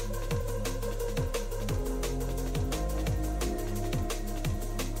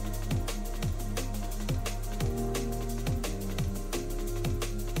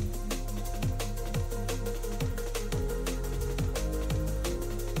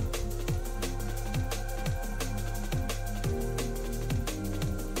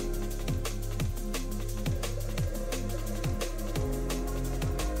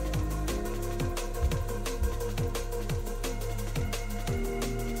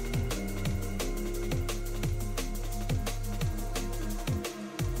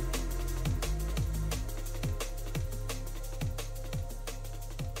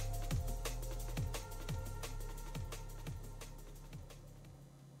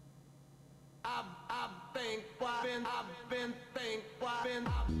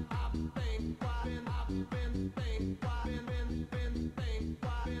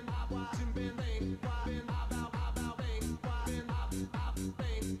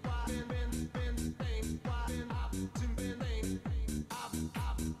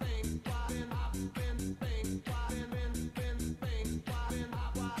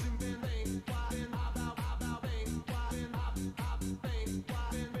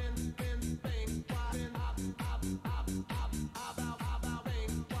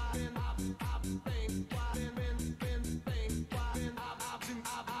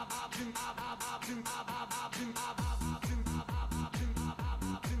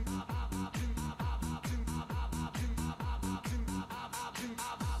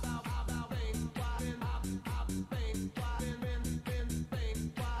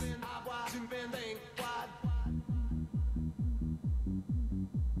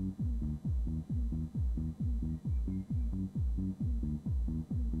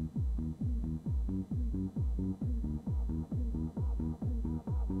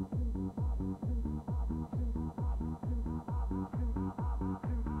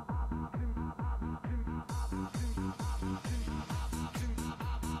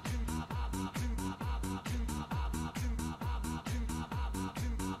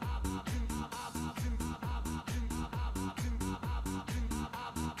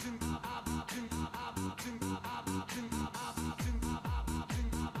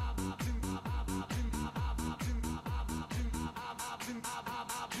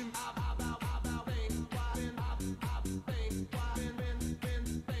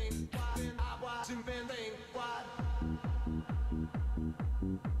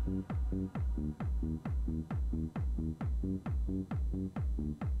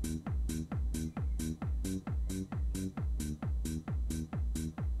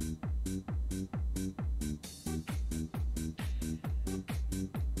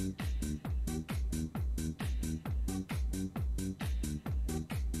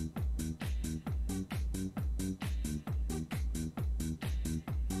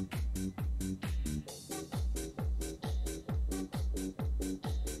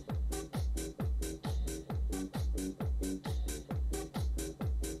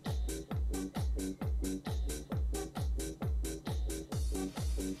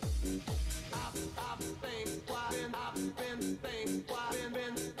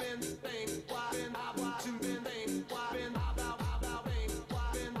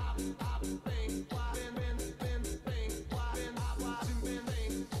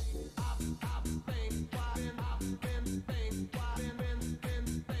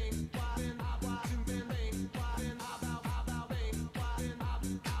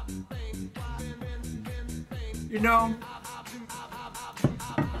 You know,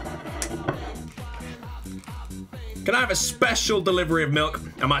 can I have a special delivery of milk?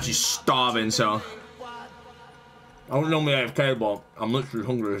 I'm actually starving, so I don't normally have cable. I'm literally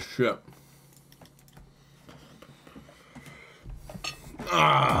hungry as shit.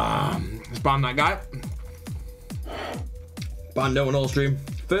 Let's ban that guy. Ban no one all stream.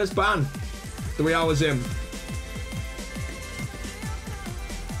 First ban. 3 hours in.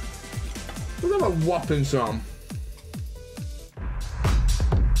 Let's have a whopping song.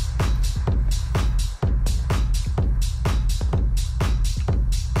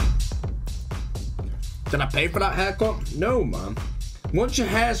 Did I pay for that haircut? No, man. Once your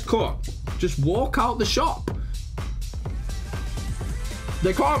hair's cut, just walk out the shop.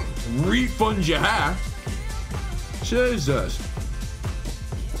 They can't refund your hair. Jesus.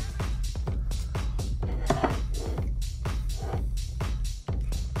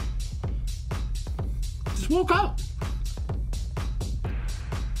 Just walk out.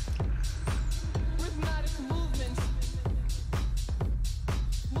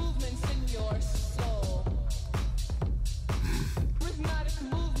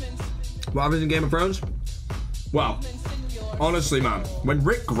 What happens in Game of Thrones? Well, honestly, man, when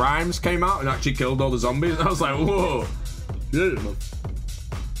Rick Grimes came out and actually killed all the zombies, I was like, whoa. Yeah, man.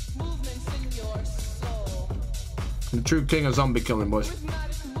 The true king of zombie killing, boys.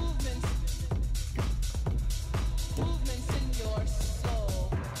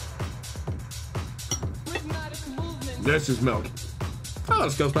 This is milk. Oh,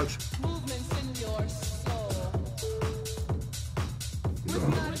 let's go, folks.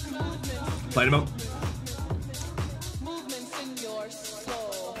 Play them up.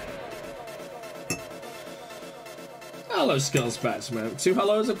 Hello, skills bats, man. 2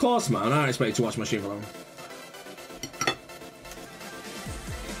 hellos, of course, man. I don't expect you to watch my stream for long.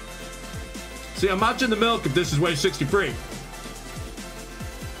 See, imagine the milk if this is weight 63.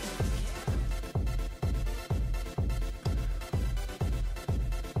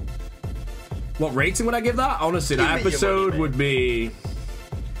 What rating would I give that? Honestly, that episode would be...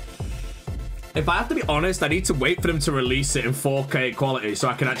 If I have to be honest, I need to wait for them to release it in 4K quality so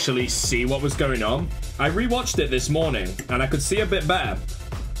I can actually see what was going on. I rewatched it this morning and I could see a bit better,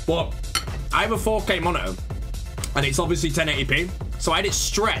 but I have a 4K monitor and it's obviously 1080p, so I had it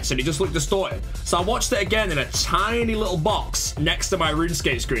stretched and it just looked distorted. So I watched it again in a tiny little box next to my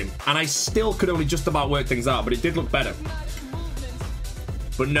RuneScape screen and I still could only just about work things out, but it did look better.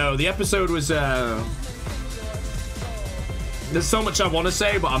 But no, the episode was... There's so much I want to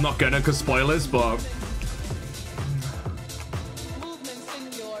say, but I'm not gonna because spoilers, but...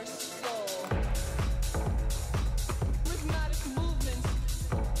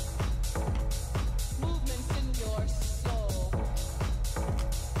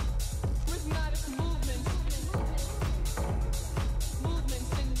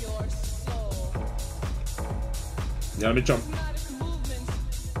 Yeah, let me jump.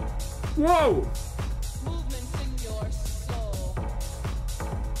 Whoa!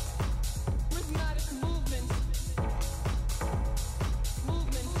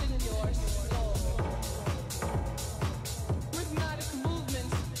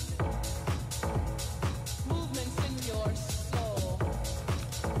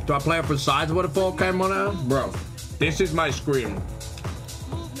 Do I play up for sides with a 4K monitor? Bro, this is my screen.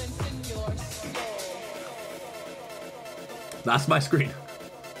 That's my screen.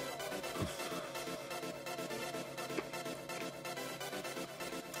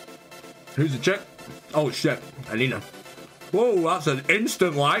 Who's the chick? Oh shit, Alina. Whoa, that's an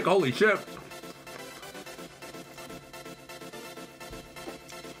instant like. Holy shit.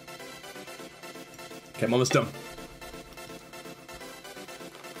 Okay, I'm almost done.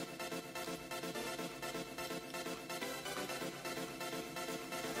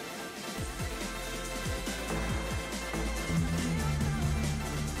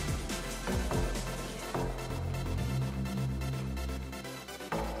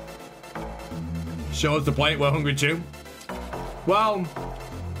 Show us the plate, we're hungry too. Well,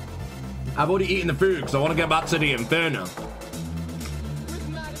 I've already eaten the food because I want to get back to the Infernal.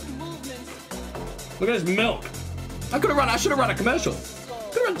 Look at this milk. I should have run a commercial.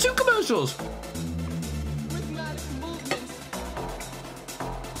 Could have run 2 commercials.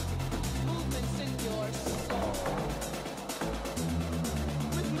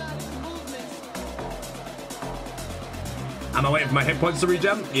 Am I waiting for my hit points to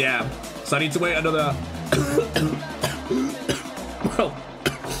regen? Yeah. So I need to wait another... well,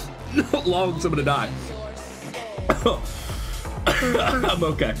 not long, so I'm gonna die. I'm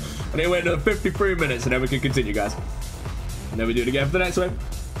okay. I need to wait another 53 minutes and then we can continue, guys. And then we do it again for the next wave.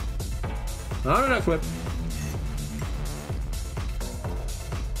 On the next wave.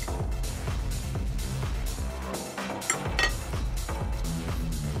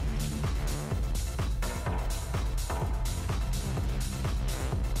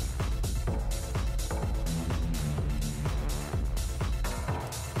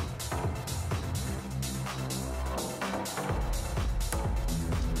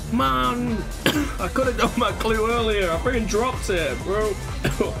 Man, I could have done my clue earlier. I freaking dropped it, bro.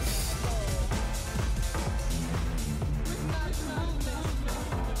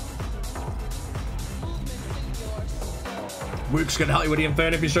 Luke's gonna help you with the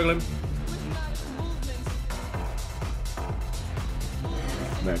Infernal if you're struggling.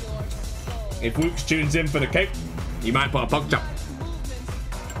 Man. If Luke's tunes in for the cake, you might put a pug jump.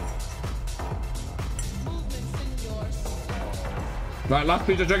 Right, last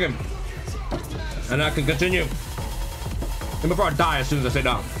piece of chicken. And I can continue. And before I die as soon as I sit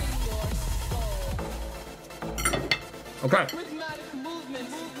down. Okay.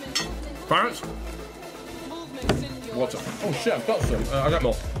 Parents? Water. Oh shit, I've got some. I got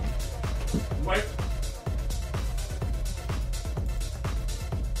more. Wait.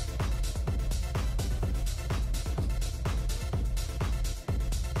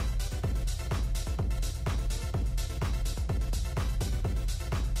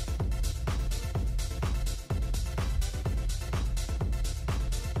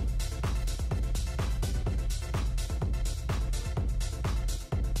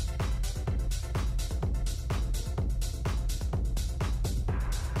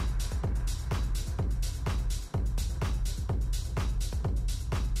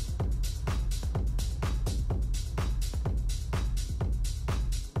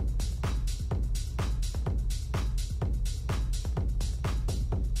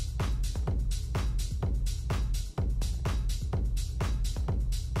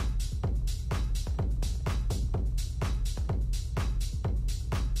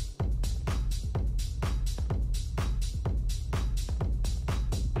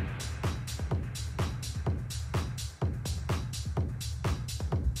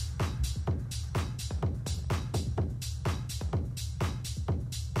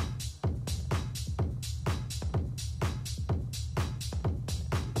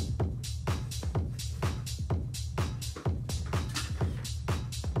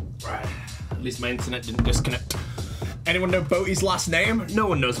 At least my internet didn't disconnect. Anyone know b0aty's last name? No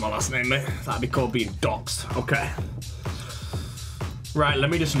one knows my last name, mate. That'd be called being doxed. Okay. Right,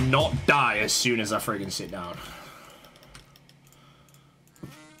 let me just not die as soon as I friggin' sit down.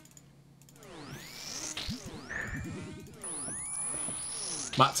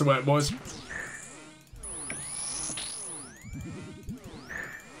 Back to work, boys.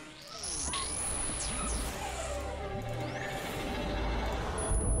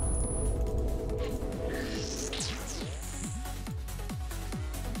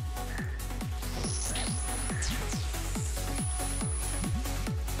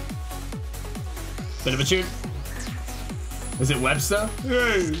 Bit of a tune. Is it Webster?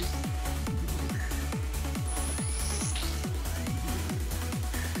 Hey.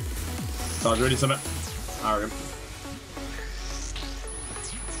 So I was ready to submit. Alright.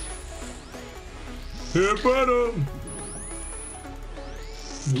 Hit bottom.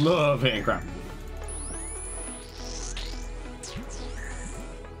 Love hitting crap.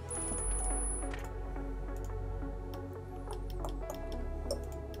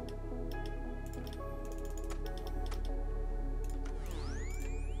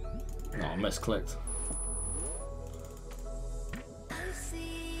 Oh, misclicked.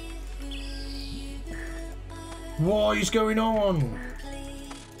 What is going on?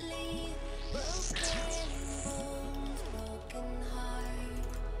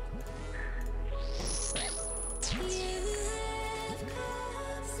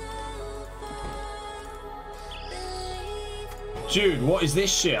 Dude, what is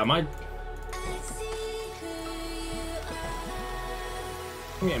this shit? Am I...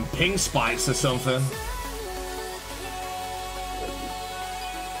 I'm getting ping spikes or something.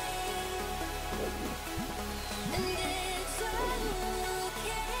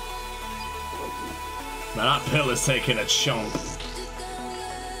 Man, that pill is taking a chunk.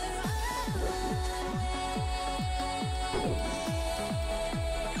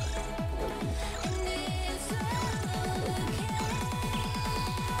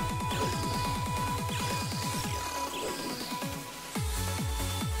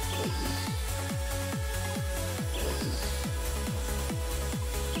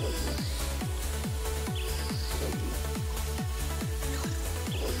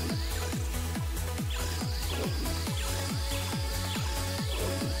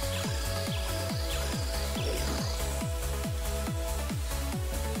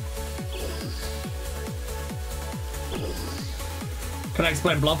 Can I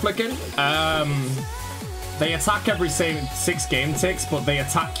explain blood flicking? They attack every 6 game ticks, but they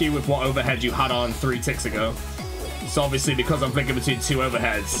attack you with what overhead you had on 3 ticks ago. So obviously, because I'm flicking between 2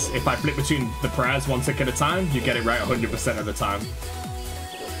 overheads, if I flick between the prayers 1 tick at a time, you get it right 100% of the time.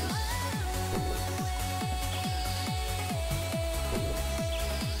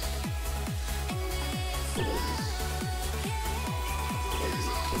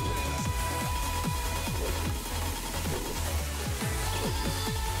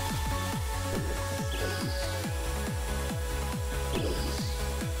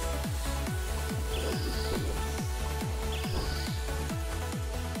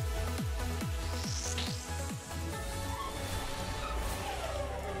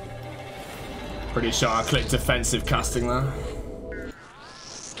 Pretty sure I clicked defensive casting there.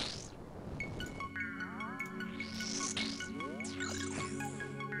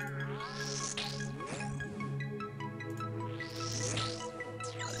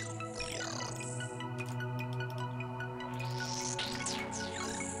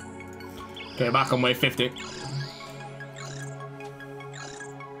 Okay, back on wave 50.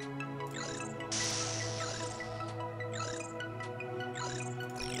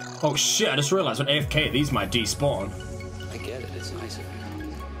 Oh shit, I just realized when AFK, these might despawn. I get it, it's nice of you.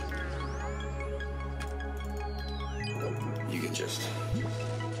 You can just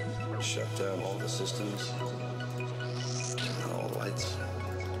shut down all the systems, turn on all the lights.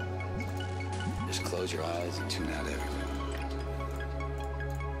 Just close your eyes and tune out everything.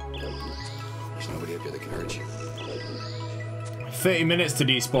 There's nobody up here that can hurt you. 30 minutes to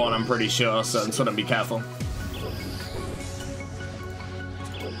despawn, I'm pretty sure, so I'm gonna be careful.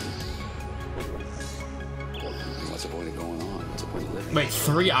 Wait,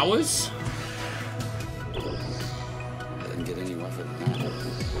 3 hours? I didn't get any rougher than that.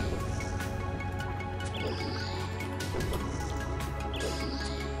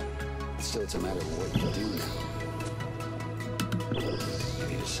 Still, it's a matter of what you do now. If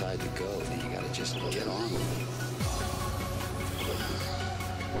you decide to go, then you gotta just get on with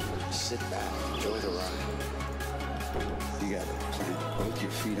it. Sit back, enjoy the ride. You gotta plant both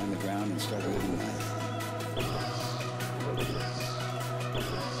your feet on the ground and start living life.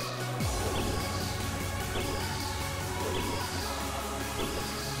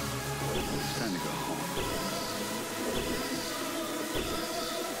 It's time to go home.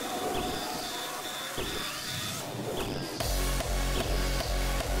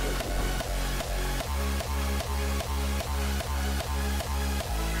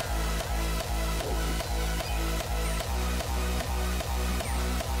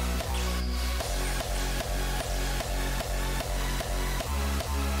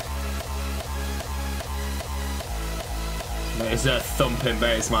 It's a thumping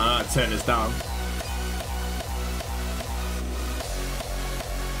bass, man. I turn this down.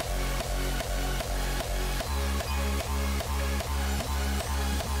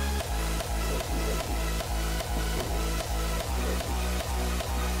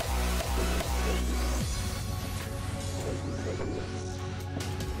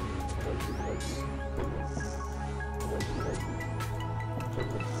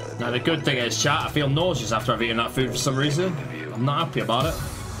 Now the good thing is, chat, I feel nauseous after I've eaten that food for some reason. I'm not happy about it.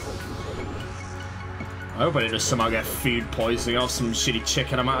 I hope I didn't just somehow get food poisoning off some shitty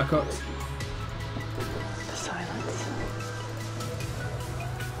chicken I might have cooked. The silence.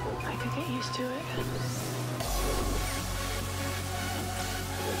 I could get used to it.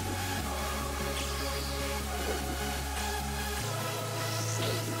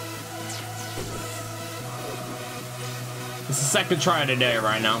 It's the second try of the day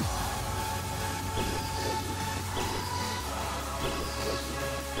right now.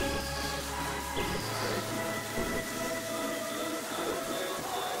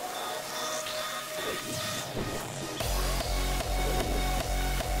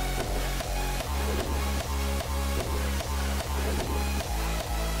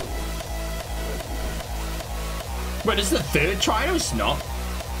 Wait, this is the third try? No, it's not.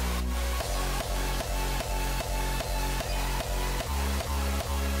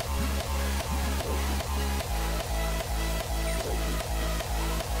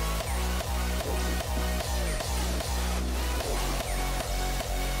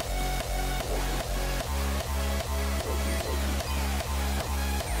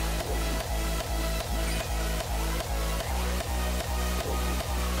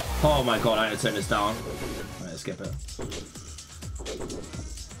 Oh my god, I need to turn this down. Right, skip it.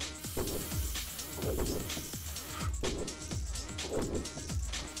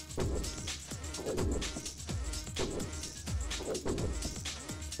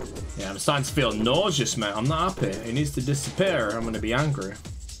 Yeah, I'm starting to feel nauseous, mate. I'm not happy. It needs to disappear. I'm gonna be angry.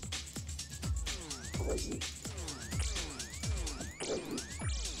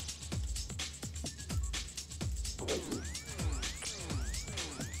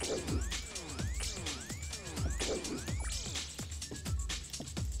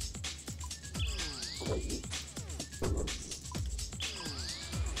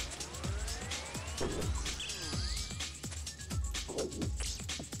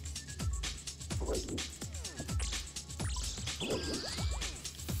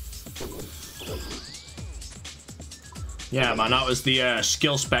 Yeah, man, that was the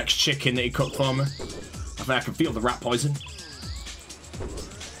skill specs chicken that he cooked for me. I think I can feel the rat poison.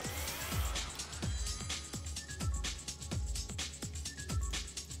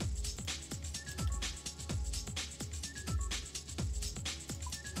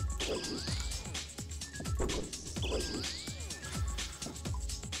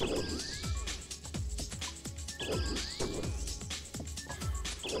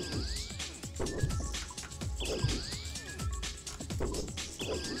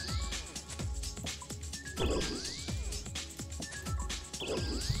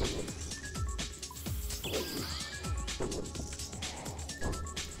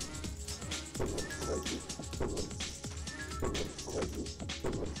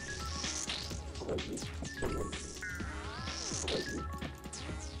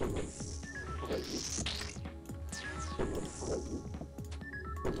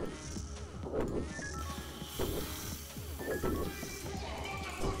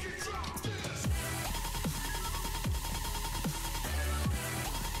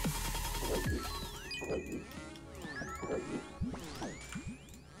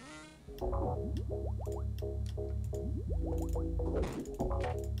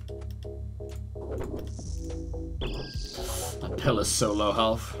 That pillar's so low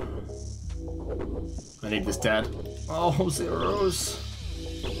health. I need this dead. Oh, zeros.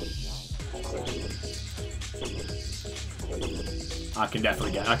 I can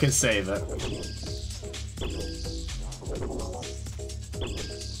definitely I can save it.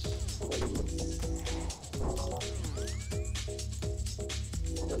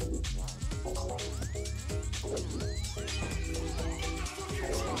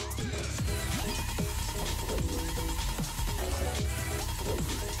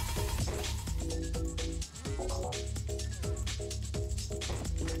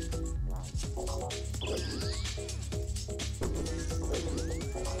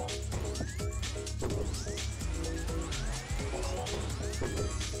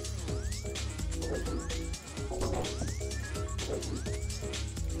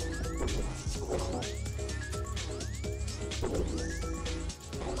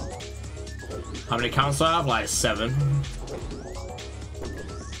 How many counts do I have? Like 7.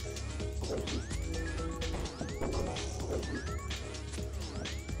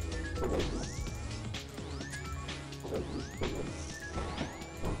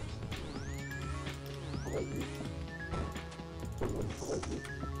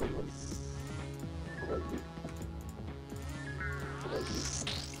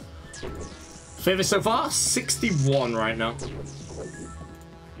 Favorite so far? 61 right now.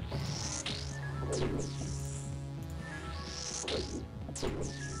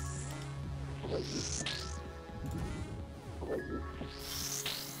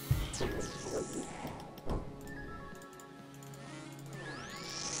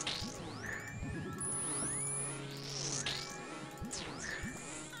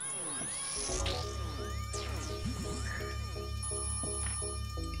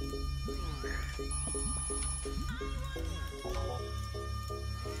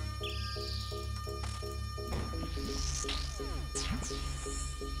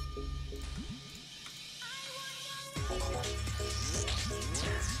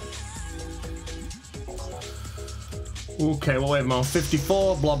 Okay, what wave am I on?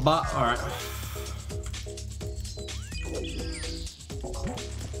 54, bloodbath. Alright.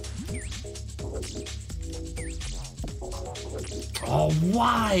 Oh,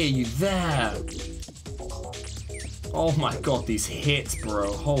 why are you there? Oh my god, these hits,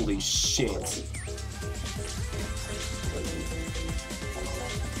 bro. Holy shit.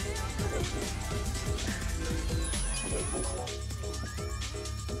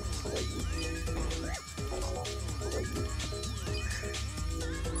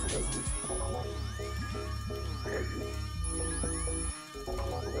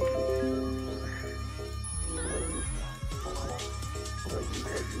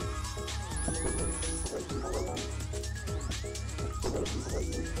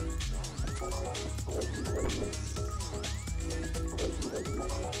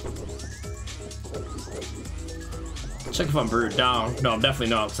 Check if I'm brewed down. No, I'm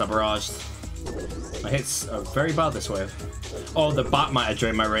definitely not because I barraged. My hits are very bad this wave. Oh, the bat might have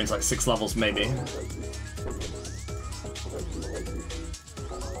drained my range like 6 levels, maybe.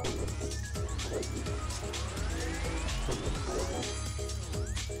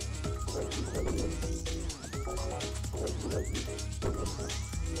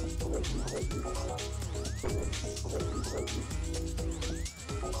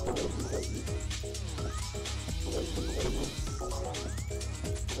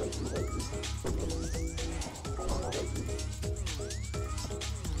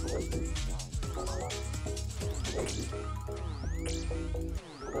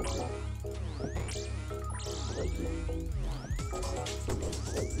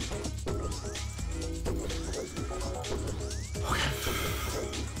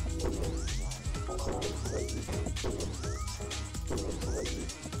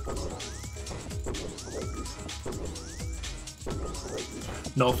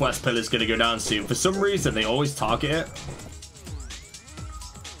 Northwest Pillar's gonna go down soon. For some reason, they always target it.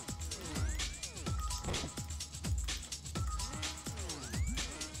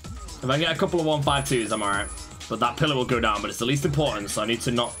 If I get a couple of 152s, I'm alright. But that pillar will go down, but it's the least important, so I need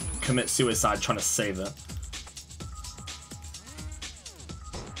to not commit suicide trying to save it.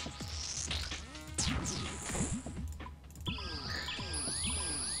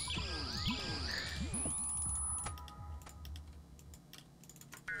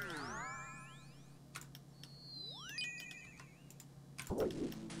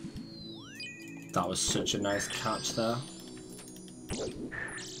 That was such a nice catch there.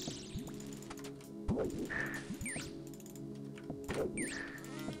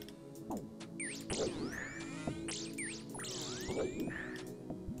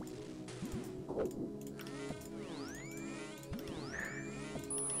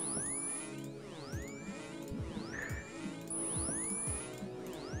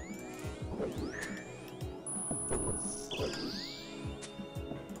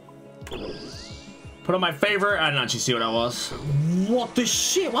 Put on my favorite. I didn't actually see what that was. What the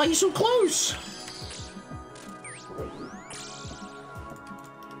shit? Why are you so close?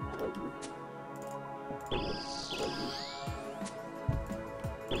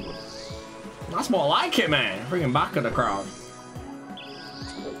 That's more like it, man. Bring him back in the crowd.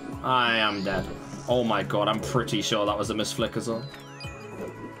 I am dead. Oh my god, I'm pretty sure that was a misflick as well.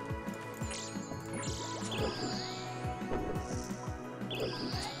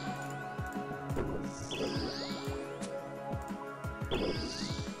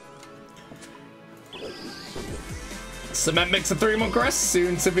 Cement Mixer 3-month crest,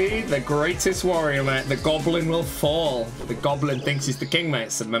 soon to be the greatest warrior, mate. The goblin will fall. The goblin thinks he's the king,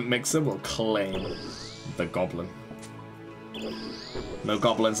 mate. Cement Mixer will claim the goblin. No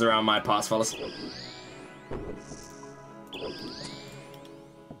goblins around my parts, fellas.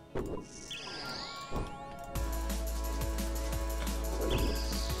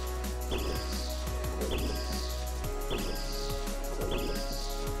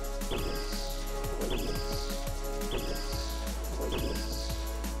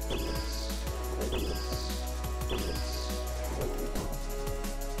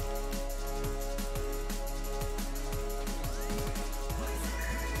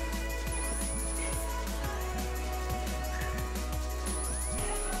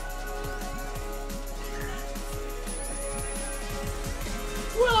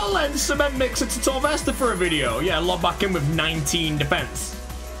 Cement Mixer to Torvesta for a video. Yeah, log back in with 19 defense.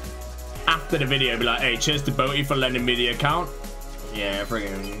 After the video, be like, hey, cheers to b0aty for lending me the account. Yeah,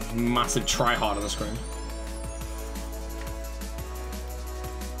 friggin' massive tryhard on the screen.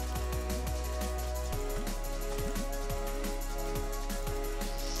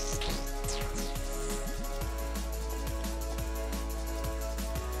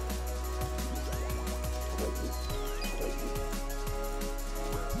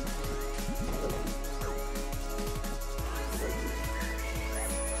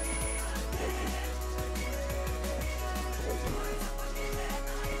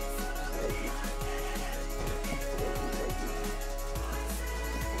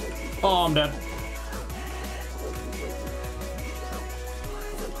 Oh, I'm dead.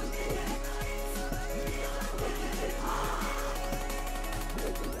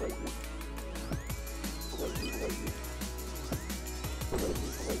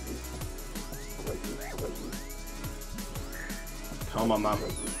 Come on, man.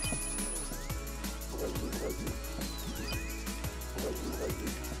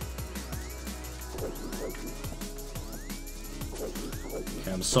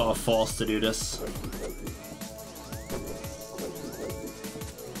 Okay, I'm sort of forced to do this. I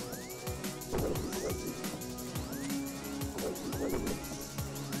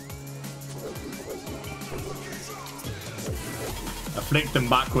flicked them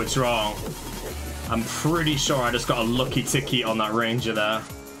backwards wrong. I'm pretty sure I just got a lucky ticket on that ranger there.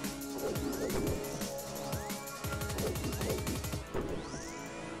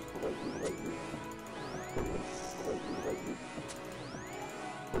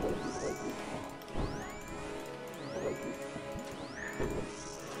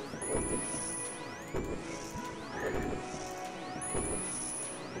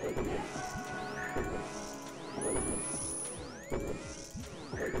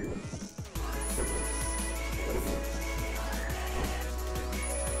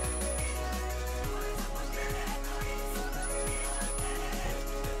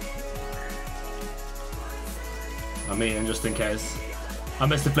 I'm eating just in case. I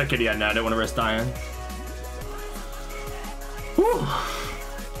missed the flick at the end now, I don't want to risk dying. Whew.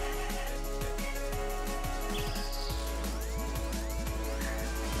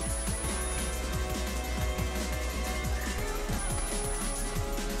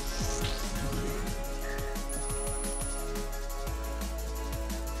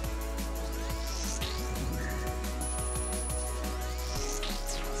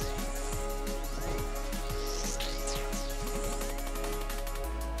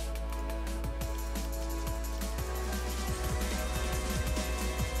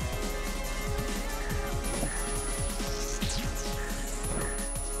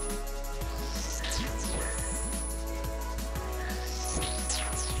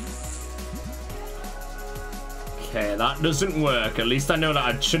 Okay, that doesn't work. At least I know that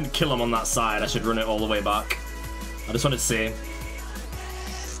I shouldn't kill him on that side. I should run it all the way back. I just wanted to see.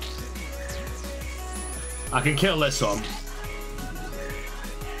 I can kill this one.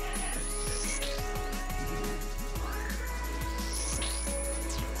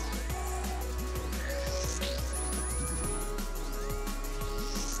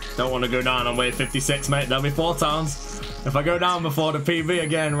 Don't want to go down on wave 56, mate. That'll be 4 towns. If I go down before the PV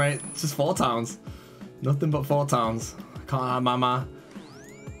again, right, it's just 4 towns. Nothing but 4 towns. Can't have mama.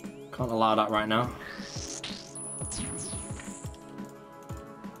 Can't allow that right now.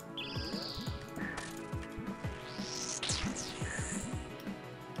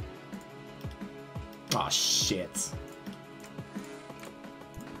 Oh shit.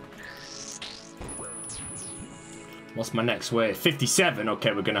 What's my next wave? 57.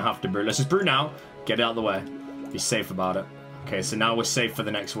 Okay, we're gonna have to brew. Let's just brew now. Get it out of the way. Be safe about it. Okay, so now we're safe for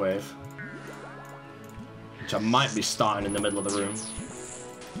the next wave. Which I might be starting in the middle of the room.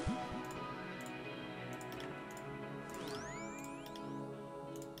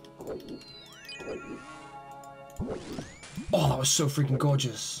 Oh, that was so freaking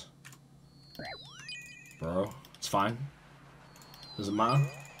gorgeous. Bro, it's fine. Doesn't matter.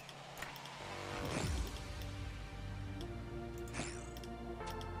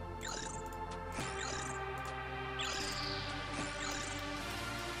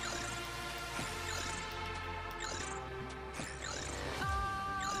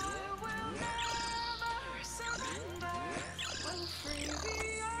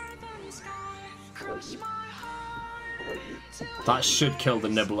 That should kill the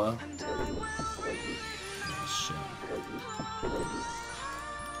nibbler. Oh, shit.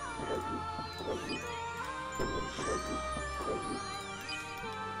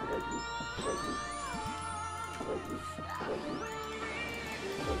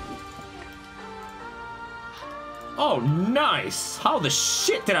 Oh, nice! How the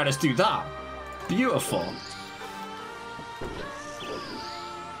shit did I just do that? Beautiful.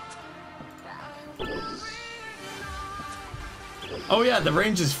 Oh yeah, the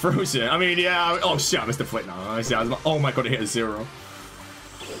range is frozen. I mean, yeah. Oh shit, I missed the flick now. Oh my god, it hit a 0.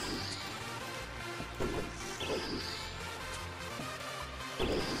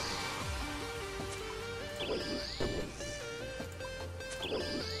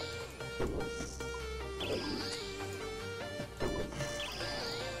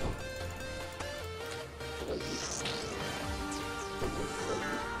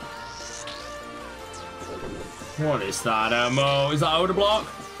 What is that ammo? Is that outer block?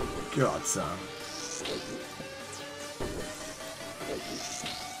 God, son.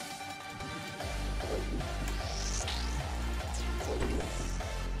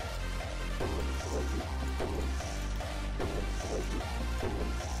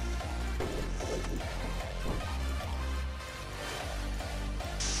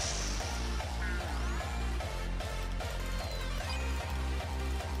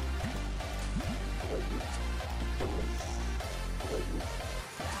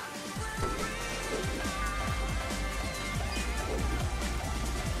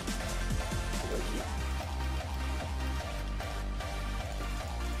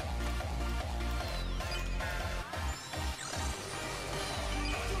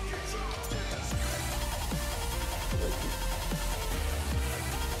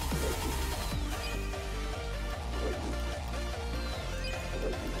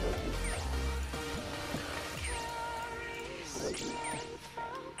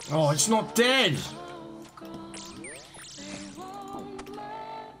 Oh, it's not dead.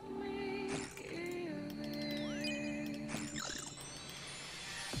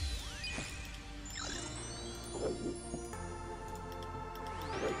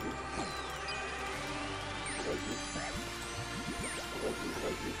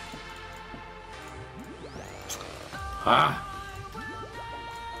 Ah.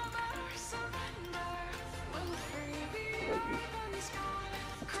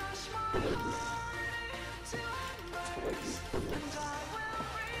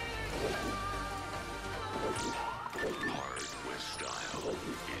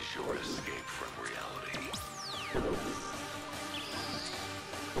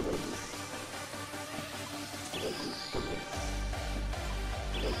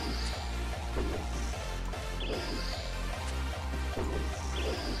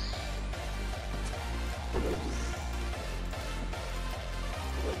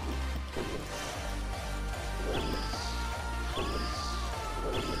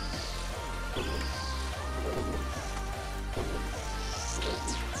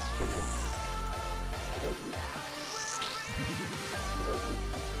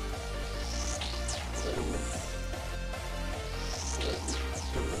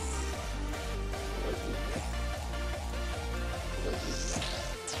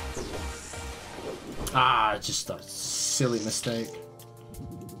 Ah, just a silly mistake.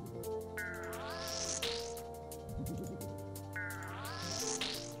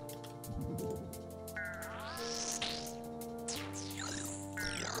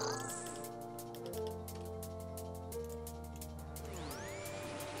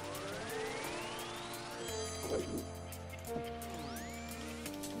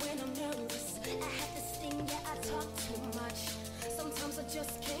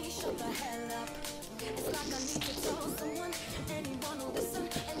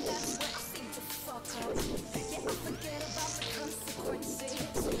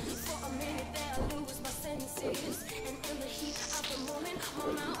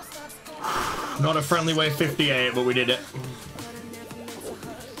 Not a friendly way 58, but we did it.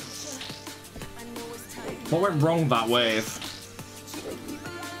 What went wrong that wave?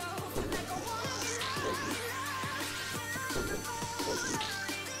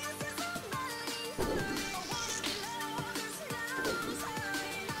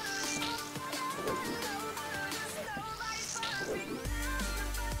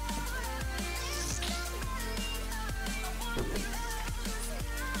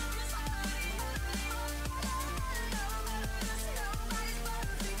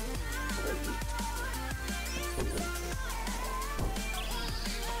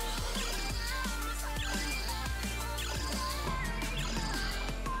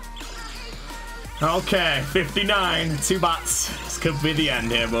 Okay, 59, 2 bats. This could be the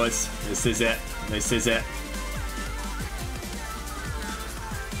end here, boys. This is it. This is it.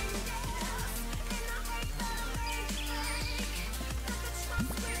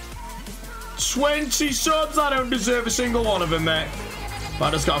 $20 subs. I don't deserve a single one of them, mate. But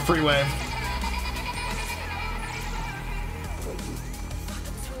I just got a free wave.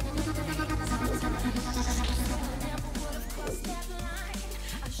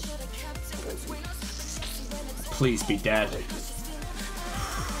 Please be dead.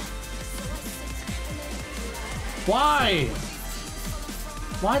 Why?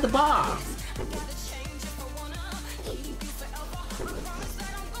 Why the bar?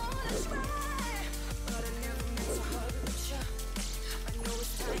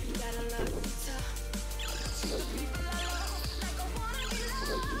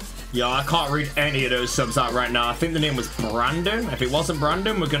 Yo, I can't read any of those subs out right now. I think the name was Brandon. If it wasn't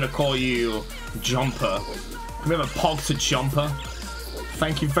Brandon, we're gonna call you Jumper. Can we have a pog to Jumper?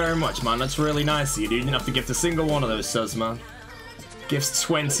 thank you very much, man. That's really nice of you, dude. You didn't have to gift a single one of those subs, man. Gifts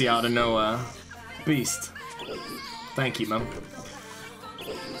 20 out of nowhere. Beast. Thank you, man.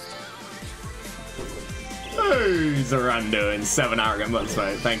 Hey, Zorando and 7 arrogant months,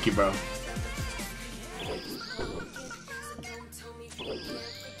 mate. Thank you, bro.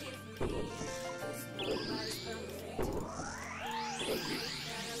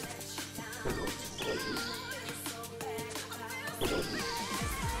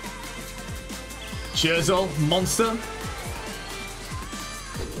 Cheersel, monster.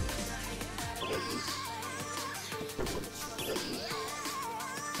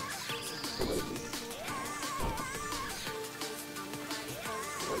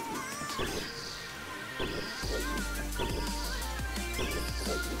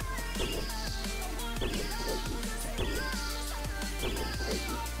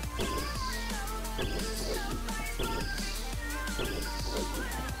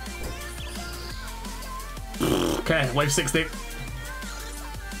 Okay, wave 60.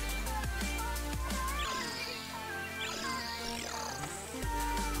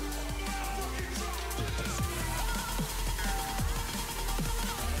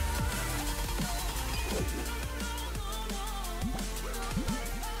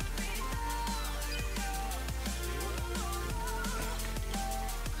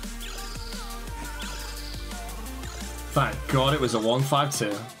 Thank God it was a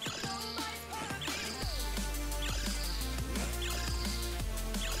 152.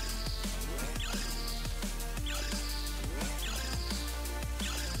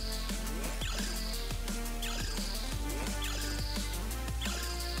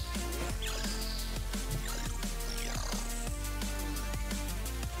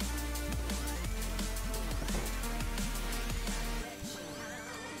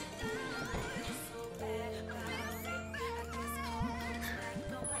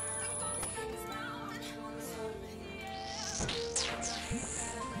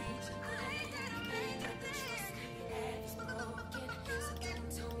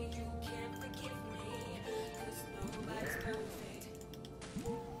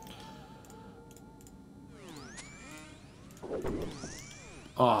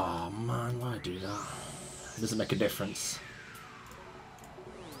 Oh man, why do that? It doesn't make a difference.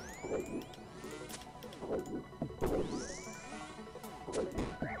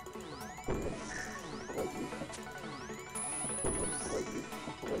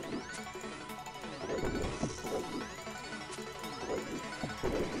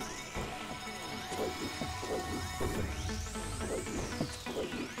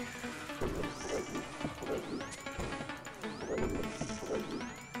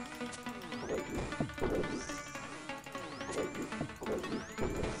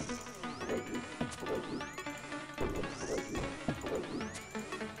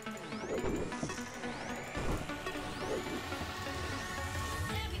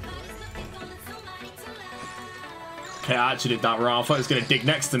 Okay, I actually did that wrong. I thought it was going to dig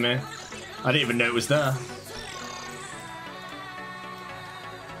next to me. I didn't even know it was there.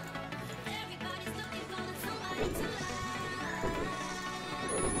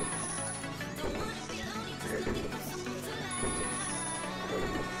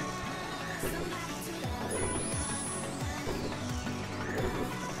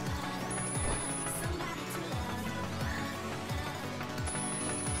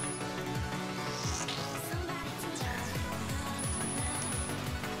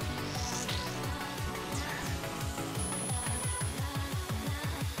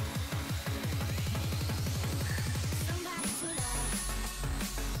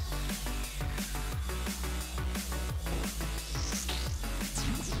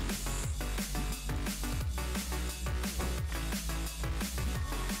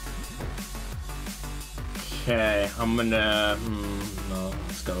 Okay, I'm gonna... no,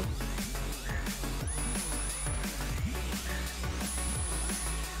 let's go.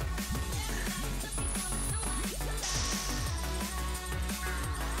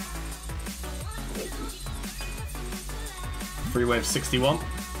 Free wave 61.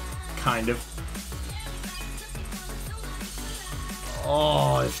 Kind of.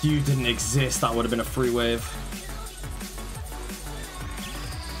 Oh, if you didn't exist, that would have been a free wave.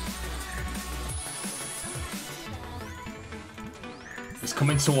 It's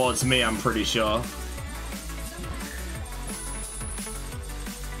coming towards me, I'm pretty sure.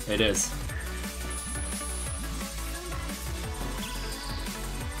 It is.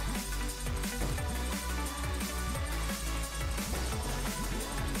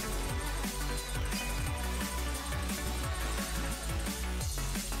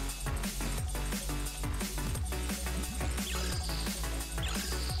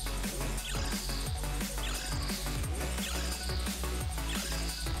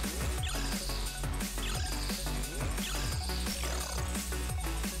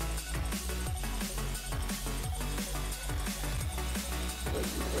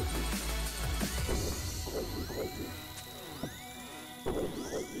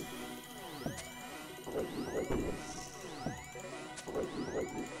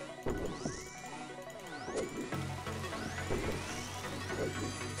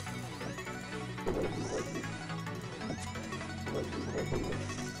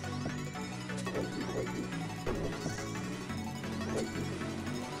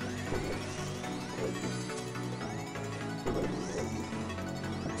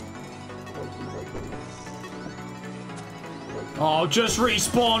 Oh, just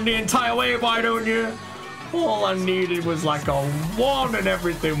respawn the entire wave, why don't you? All I needed was like a 1 and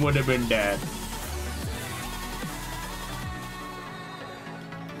everything would have been dead.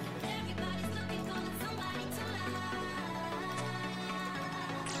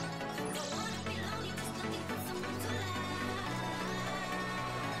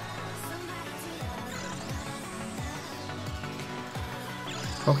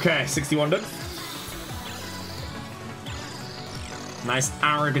 Okay, 61 done. Nice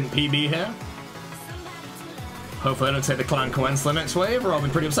arrogant PB here. Hopefully I don't take the Clan Coens the next wave, or I'll be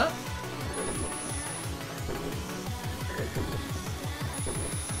pretty upset.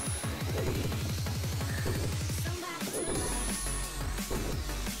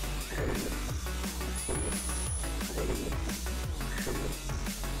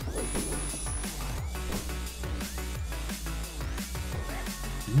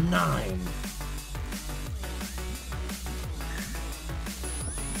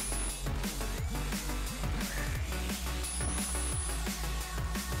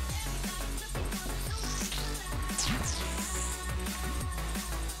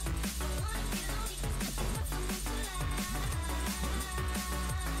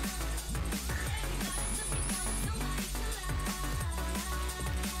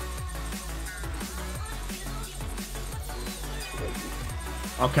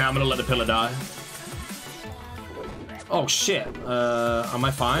 Okay, I'm gonna let the pillar die. Oh shit, am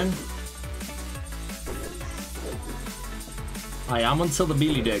I fine? I am until the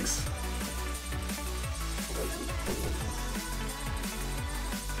b0aty digs.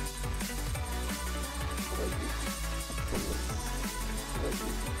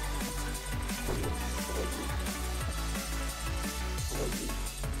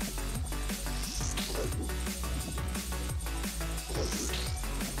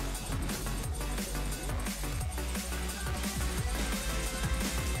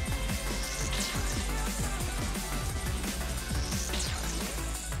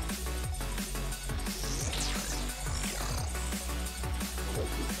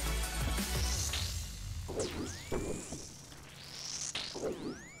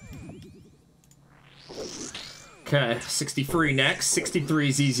 Okay, 63 next. 63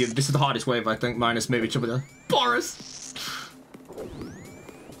 is easier. This is the hardest wave, I think, minus maybe Chubba. Boris!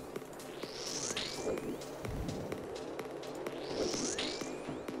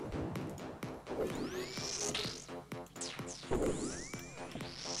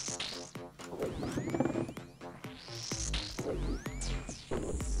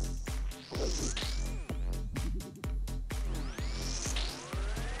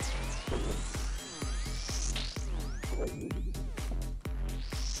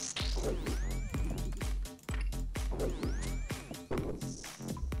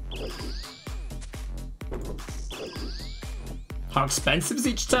 How expensive is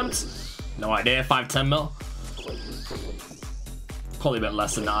each attempt? No idea, 5-10 mil. Probably a bit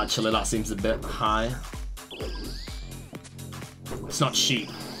less than that actually, that seems a bit high. It's not cheap.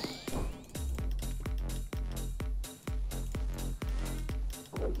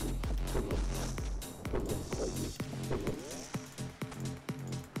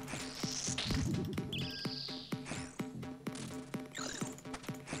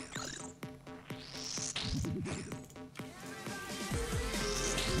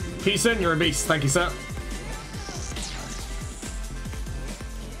 Peace in, you're a beast. Thank you, sir.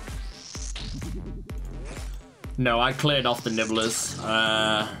 No, I cleared off the nibblers.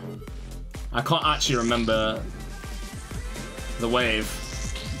 I can't actually remember the wave.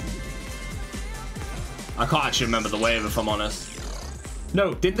 I can't actually remember the wave, if I'm honest.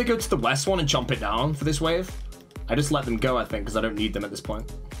 No, did they go to the west one and jump it down for this wave? I just let them go, I think, because I don't need them at this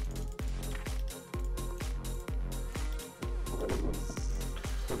point.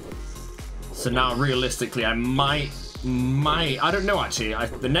 So now, realistically, I might, I don't know actually.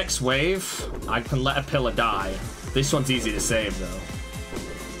 The next wave, I can let a pillar die. This one's easy to save though.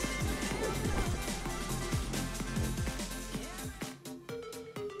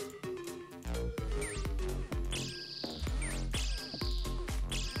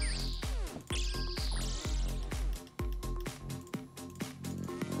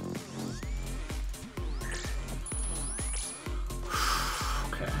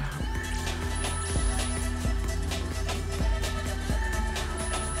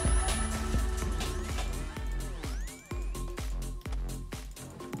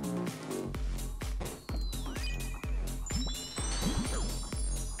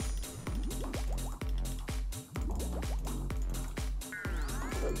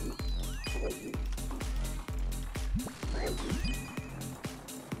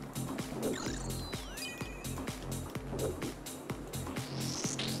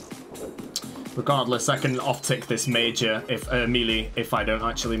 Regardless, I can off-tick this major if melee if I don't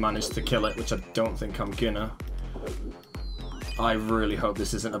actually manage to kill it, which I don't think I'm gonna. I really hope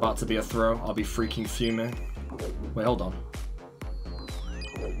this isn't about to be a throw. I'll be freaking fuming. Wait, hold on.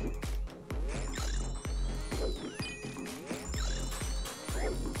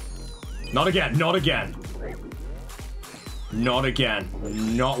 Not again, not again. Not again.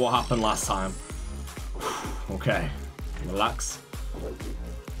 Not what happened last time. Okay, relax.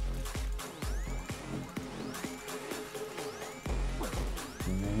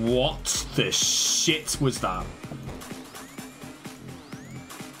 What the shit was that?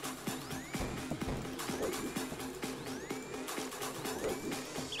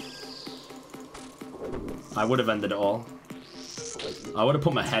 I would have ended it all. I would have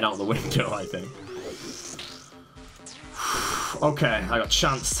put my head out the window, I think. Okay, I got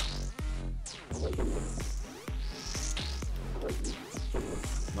chanced.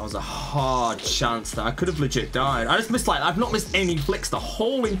 That was a hard chance that I could have legit died. I just missed, like, I've not missed any flicks the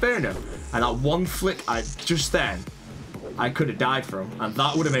whole Inferno. And that one flick, just then, I could have died from. And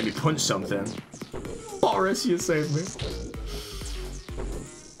that would have made me punch something. Boris, you saved me.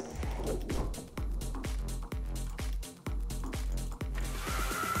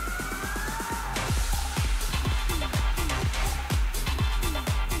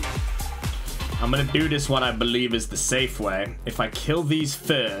 I'm gonna do this what I believe is the safe way. If I kill these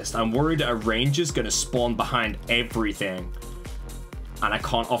first, I'm worried that a ranger's gonna spawn behind everything. And I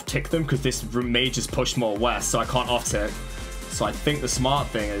can't off-tick them because this mage is pushed more west, so I can't off-tick. So I think the smart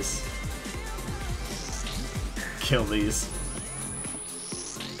thing is kill these.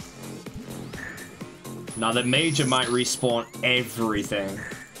 Now the major might respawn everything,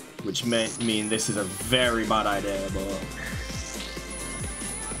 which may mean this is a very bad idea, but...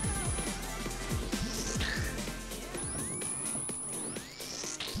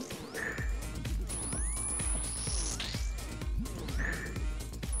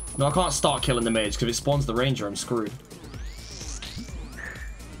 No, I can't start killing the mage, because if it spawns the ranger, I'm screwed.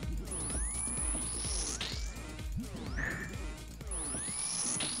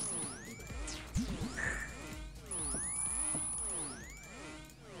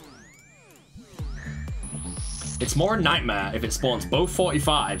 It's more a nightmare if it spawns both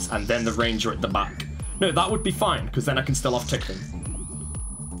 45s and then the ranger at the back. No, that would be fine, because then I can still off-tick them.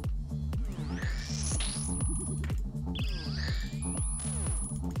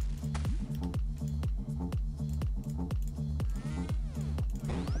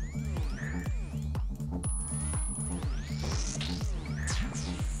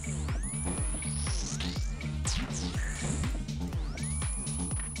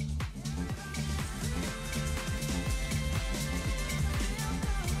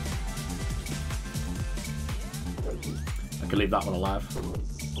 I could leave that one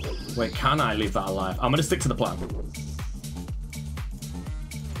alive. Wait, can I leave that alive? I'm gonna stick to the plan.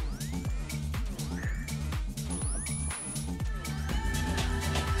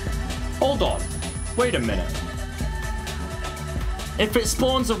 Hold on. Wait a minute. If it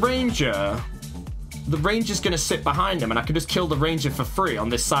spawns a ranger, the ranger's gonna sit behind him and I can just kill the ranger for free on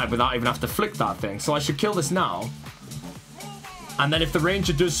this side without even have to flick that thing. So I should kill this now. And then if the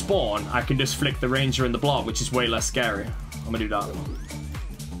ranger does spawn, I can just flick the ranger in the blob, which is way less scary. I'm gonna do that.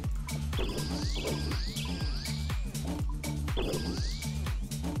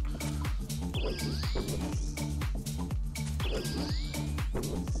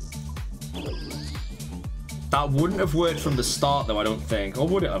 That wouldn't have worked from the start, though, I don't think. Or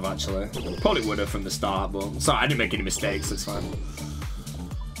would it have, actually? Probably would have from the start, but... Sorry, I didn't make any mistakes, it's fine.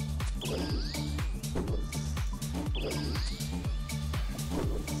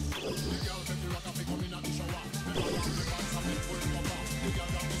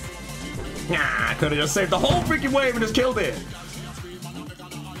 Nah, I could have just saved the whole freaking wave and just killed it.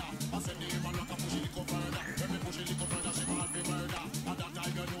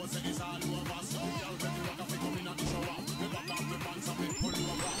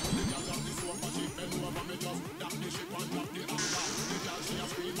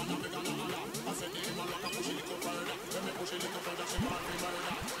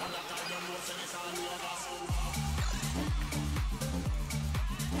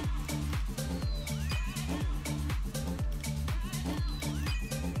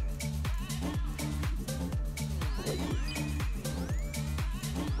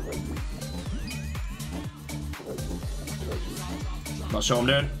 Not sure what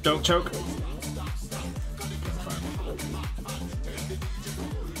I'm doing. Don't choke.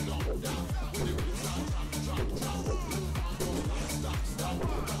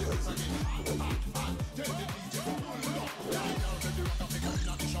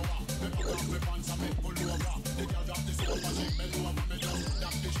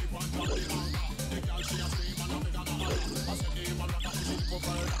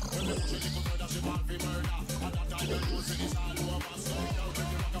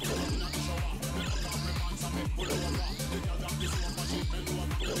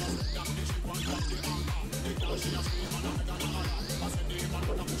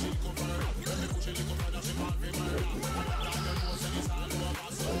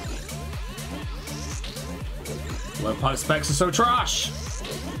 Low pipe specs are so trash.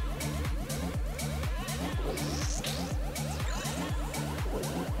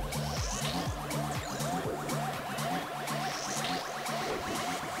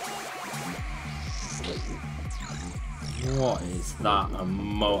 What is that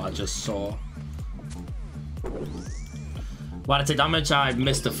emote I just saw? Why did I take damage? I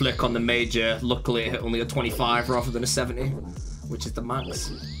missed a flick on the major. Luckily, it hit only a 25 rather than a 70, which is the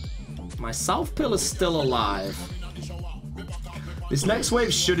max. My south pill is still alive. This next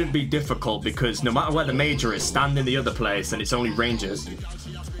wave shouldn't be difficult because no matter where the major is, stand in the other place and it's only rangers.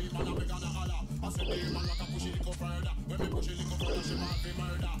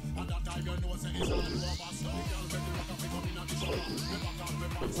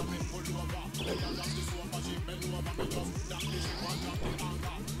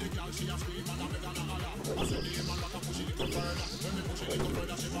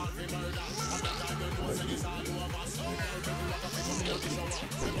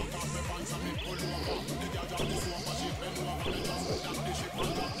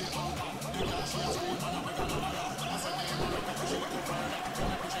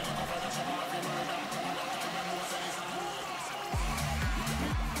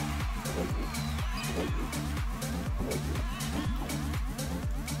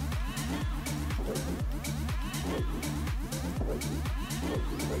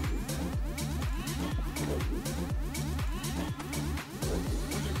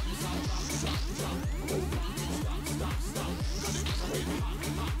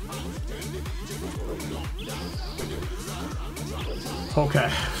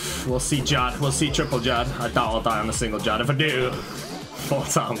 Okay, we'll see Jad. We'll see triple Jad. I doubt I'll die on a single Jad. If I do, full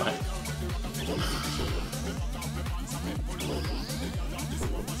time, mate.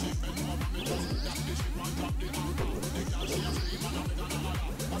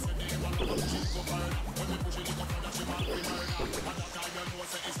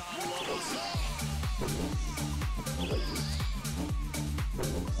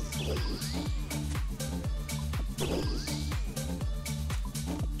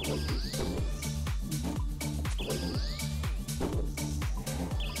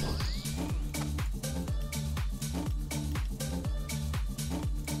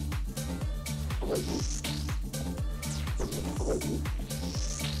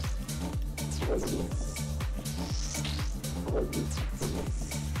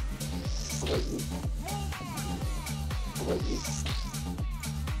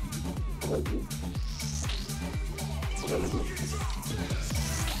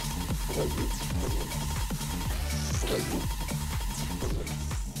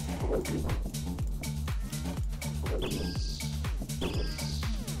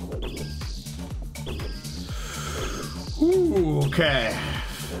 Ooh, okay.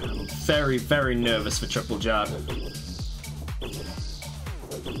 I'm very, very nervous for triple Jad.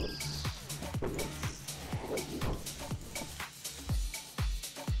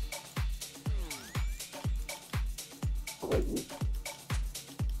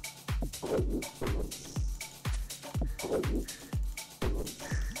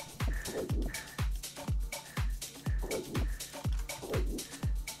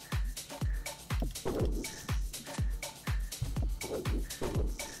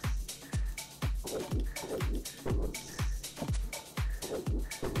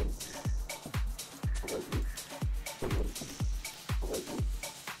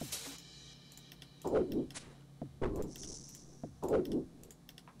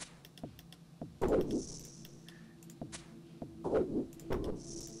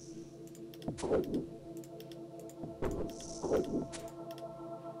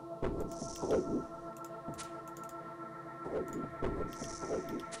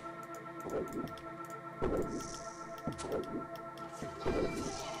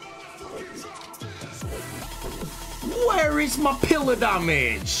 Where is my pillar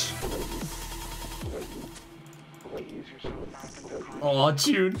damage? Oh,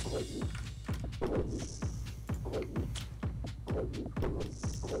 June.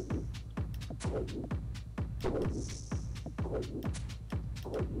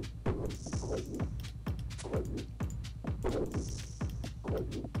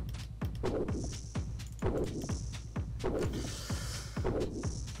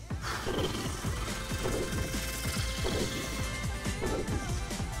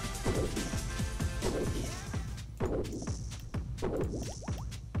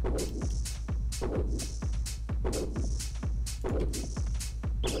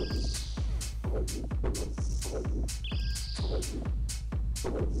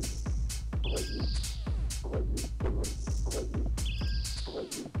 Alright.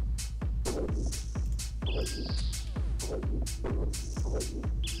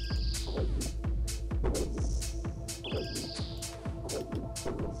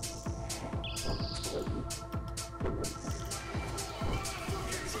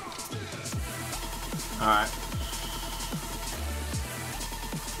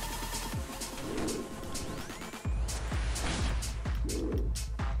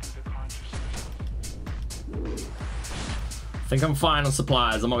 I think I'm fine on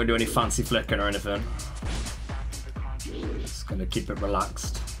supplies. I'm not gonna do any fancy flicking or anything. Just gonna keep it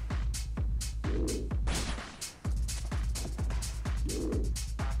relaxed.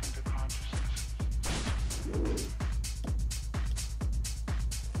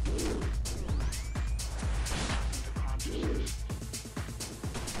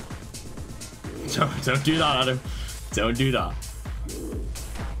 Don't do that, Adam. Don't do that.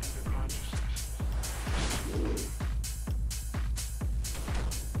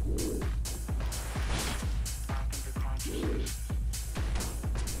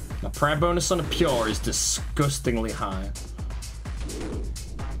 My prayer bonus on a pure is disgustingly high.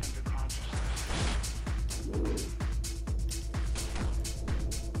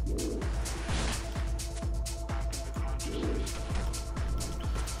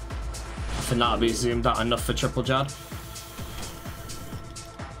 I think that'll be zoomed out enough for triple jab.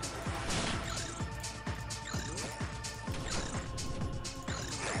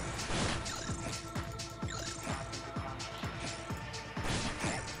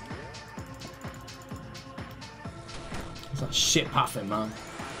 It's like shit pathing, man.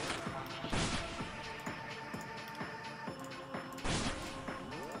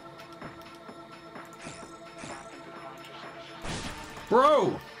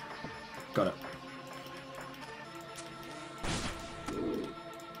 Bro! Got it.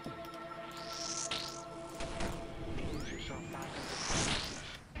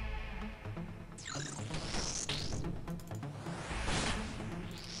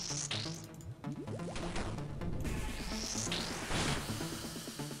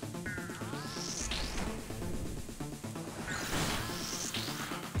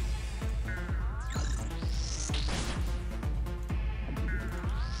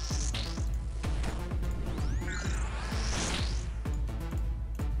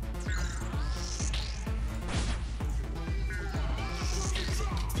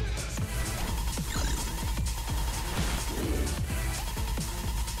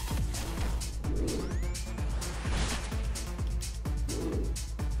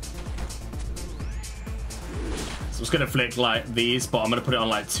 I'm just gonna flick like these, but I'm gonna put it on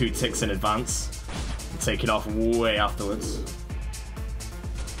like 2 ticks in advance and take it off way afterwards.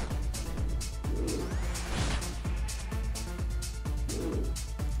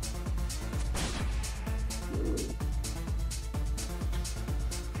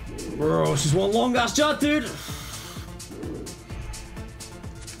 Bro, she's one long ass shot, dude.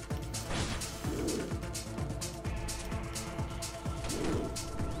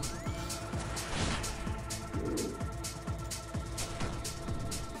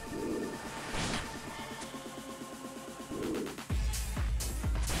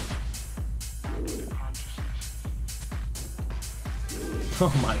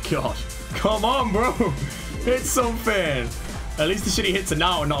 Oh my god. Come on, bro. Hit something. At least the shitty hits are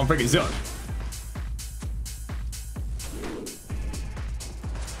now and not on friggin' zone.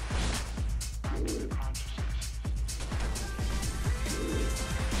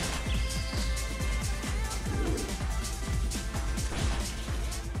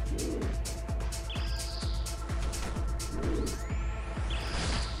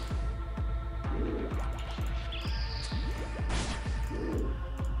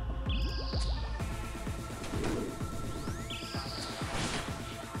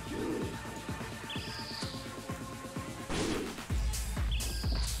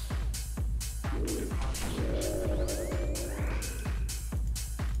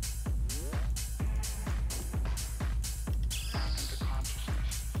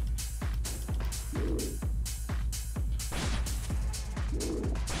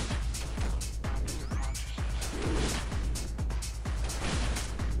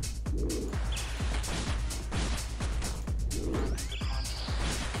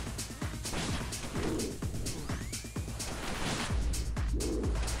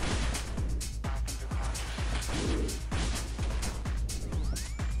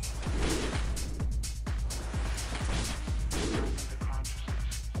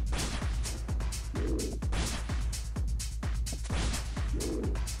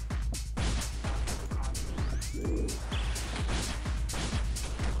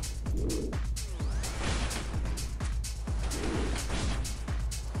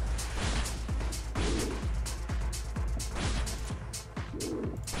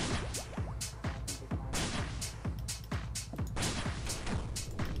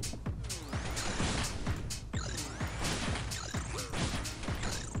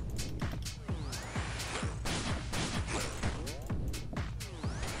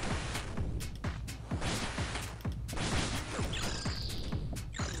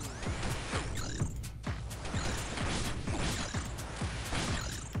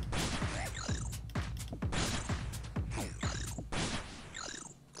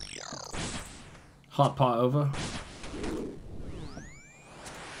 Hard part over.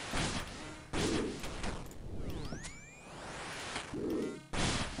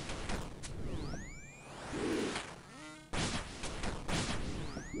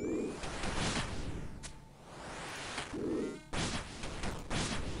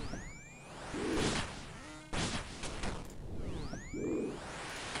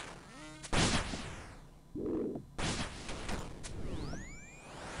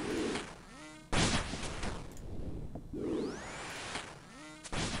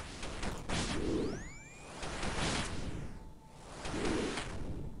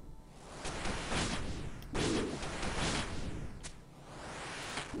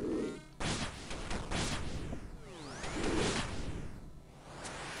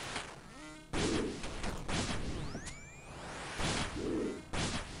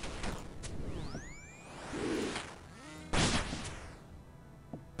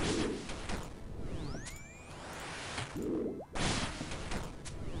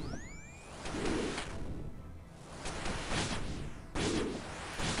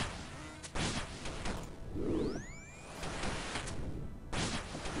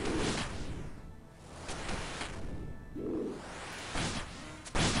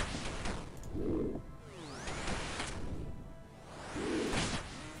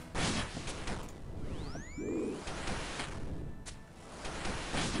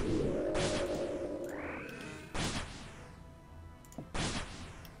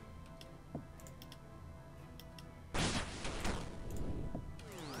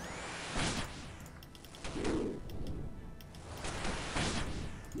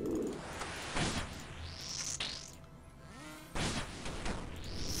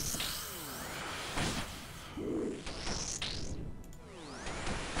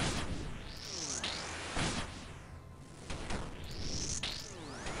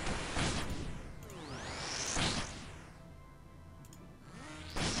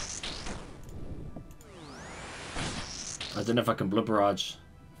 I don't know if I can blood barrage.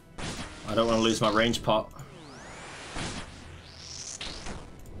 I don't want to lose my range pot.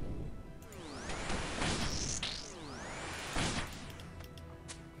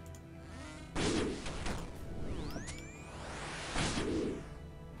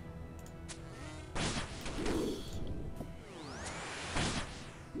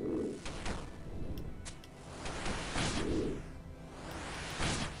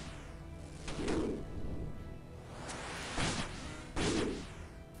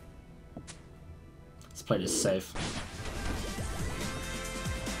 Play this safe.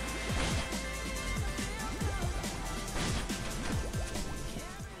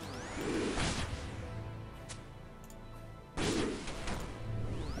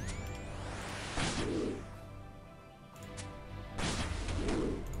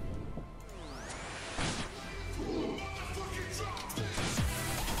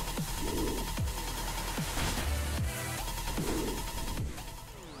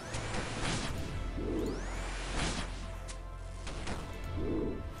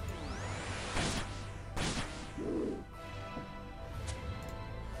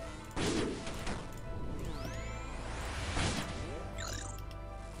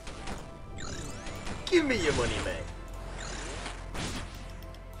 Give me your money, man.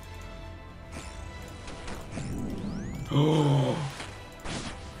 Oh.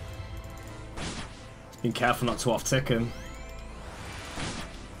 Being careful not to off-tick him.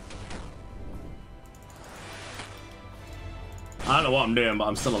 I don't know what I'm doing, but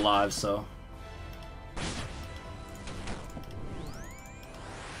I'm still alive, so.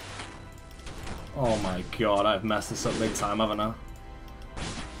 Oh my god, I've messed this up big time, haven't I?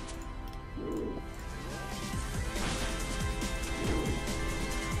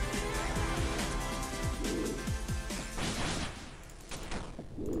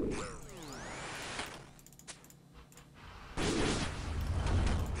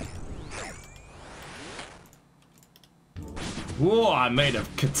 Whoa, I made a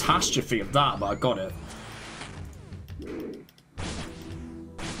catastrophe of that, but I got it.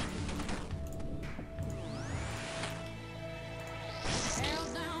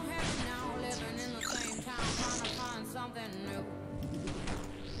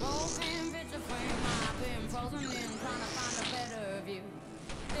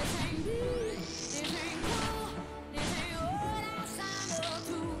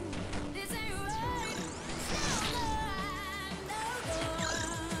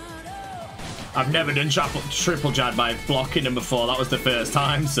 I've never done triple jab by blocking him before. That was the first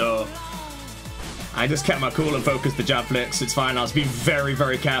time, so I just kept my cool and focused the jab flicks. It's fine. I was being very,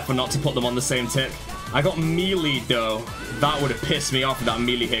 very careful not to put them on the same tick. I got melee though. That would have pissed me off if that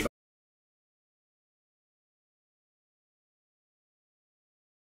melee hit.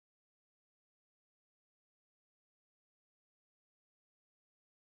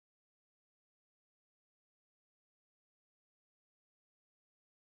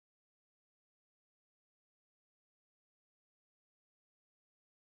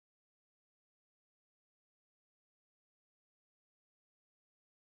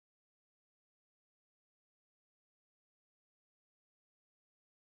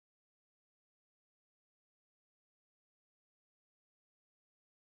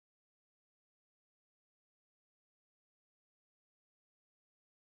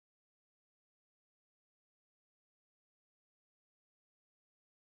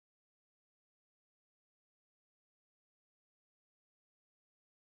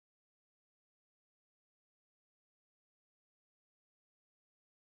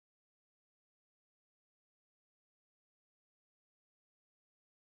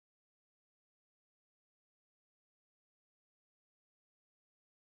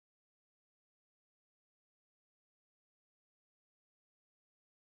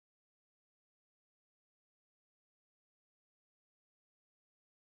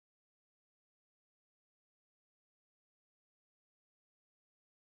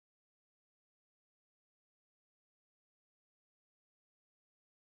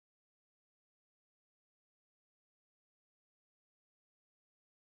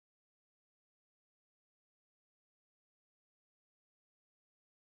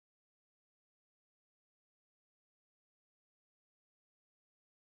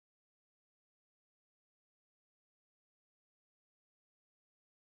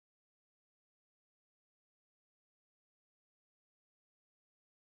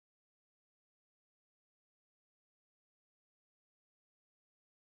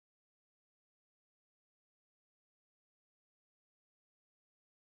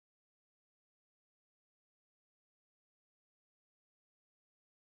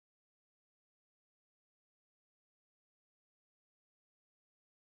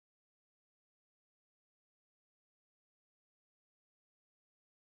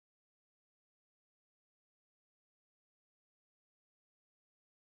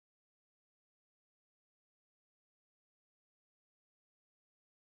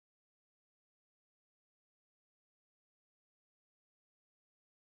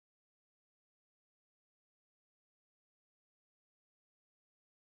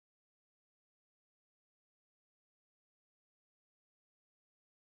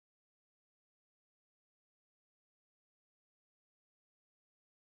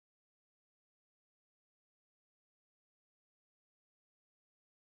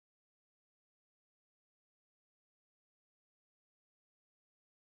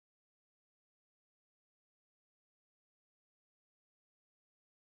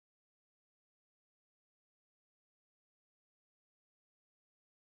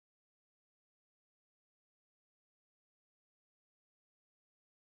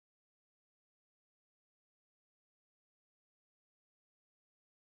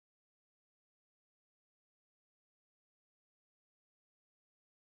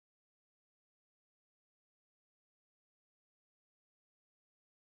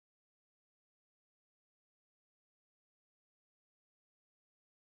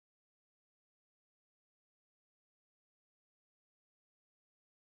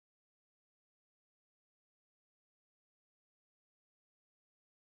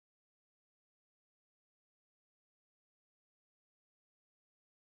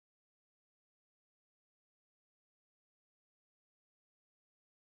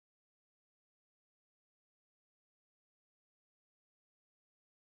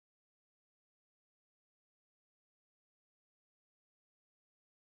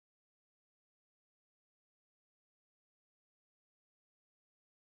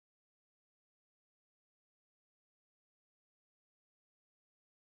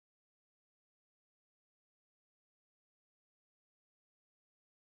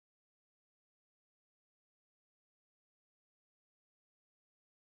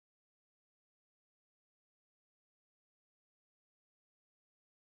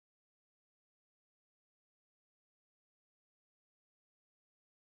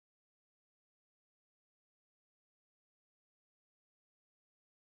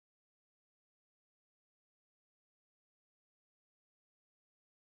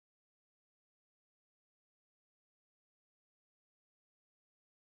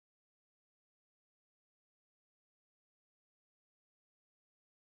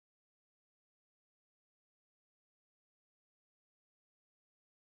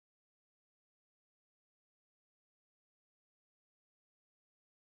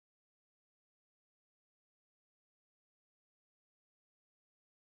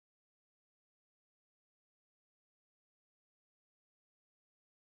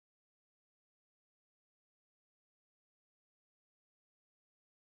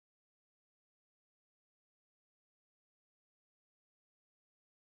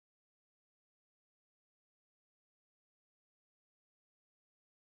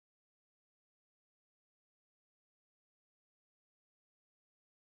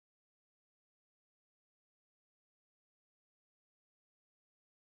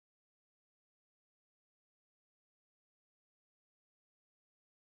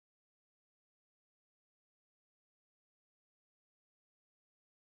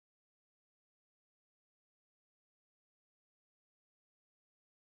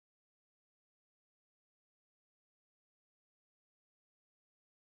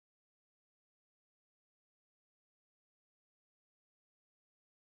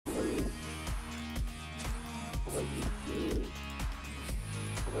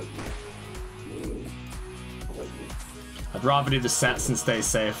 I'd rather do the sets and stay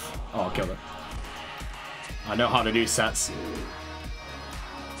safe. Oh, I'll kill it. I know how to do sets.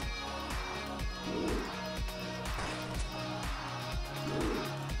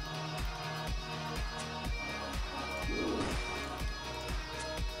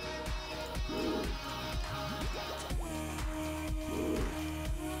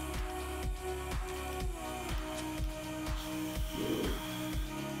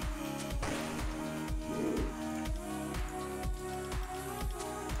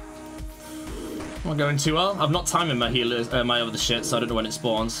 Not going too well. I'm not timing my healers, my other shit, so I don't know when it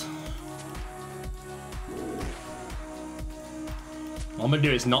spawns. What I'm gonna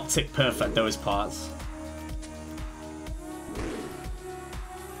do is not tick perfect those parts.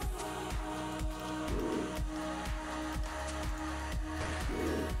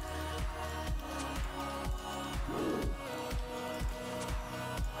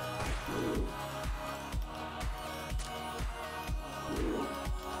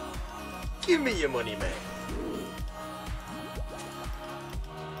 Give me your money, man.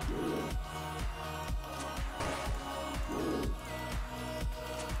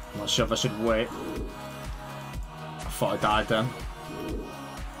 I'm not sure if I should wait. I thought I died then.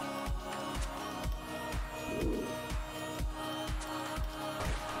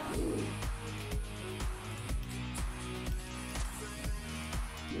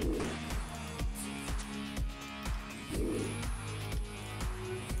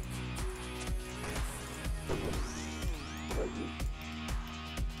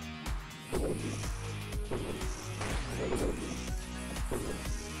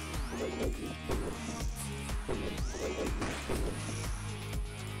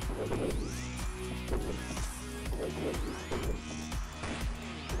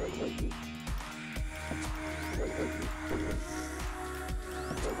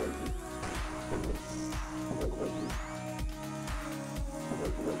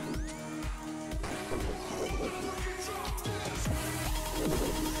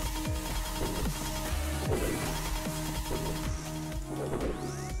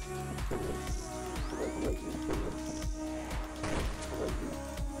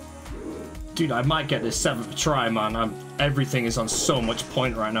 Dude, I might get this 7th try, man. Everything is on so much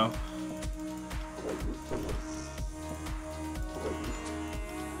point right now.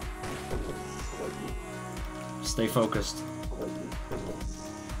 Stay focused.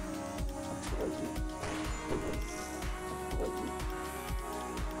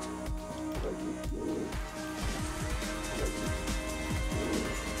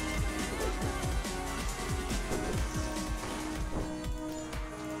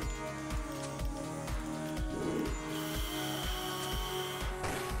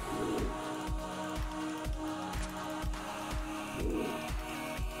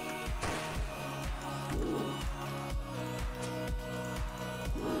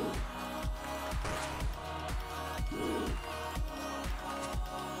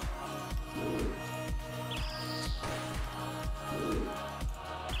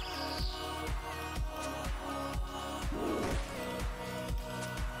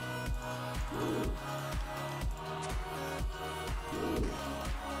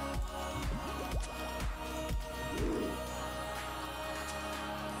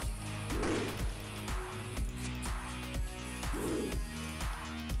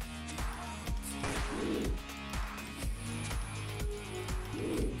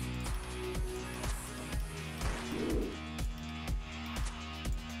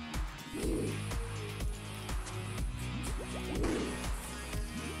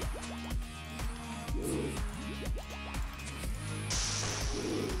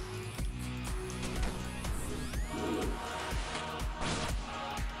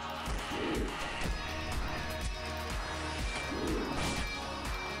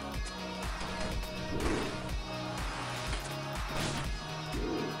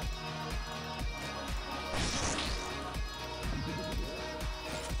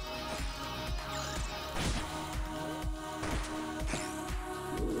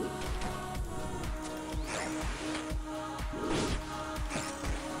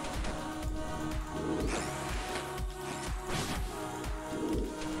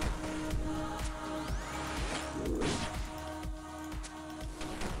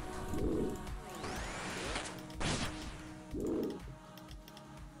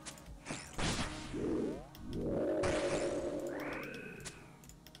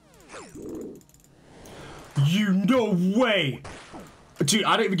 You no way! Dude,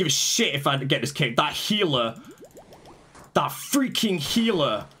 I don't even give a shit if I get this kick. That healer. That freaking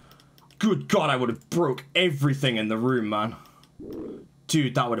healer. Good God, I would have broke everything in the room, man.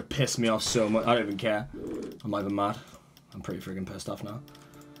 Dude, that would have pissed me off so much. I don't even care. I'm not even mad. I'm pretty freaking pissed off now.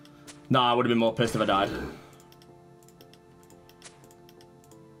 Nah, I would have been more pissed if I died.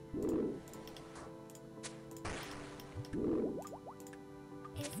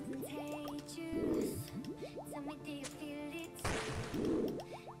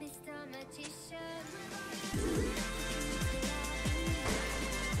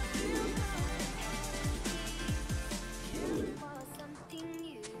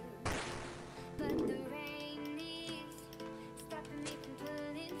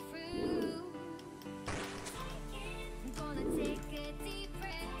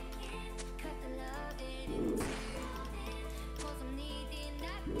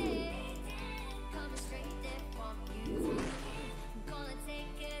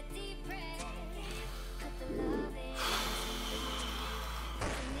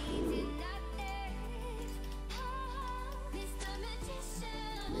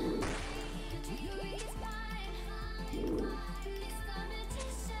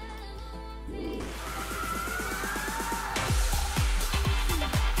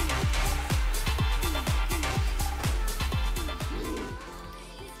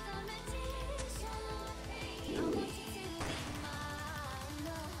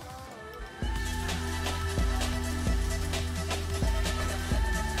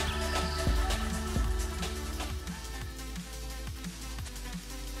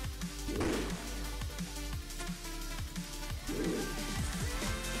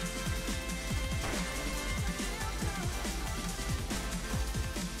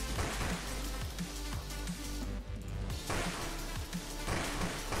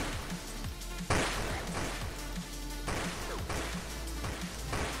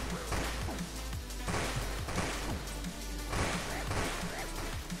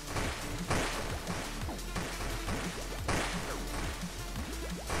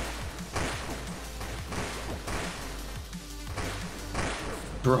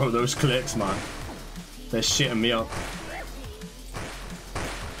 Bro, those clicks, man. They're shitting me up.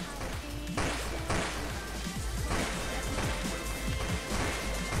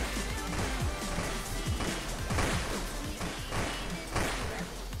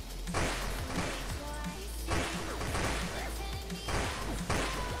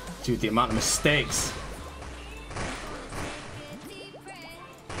 Dude, the amount of mistakes.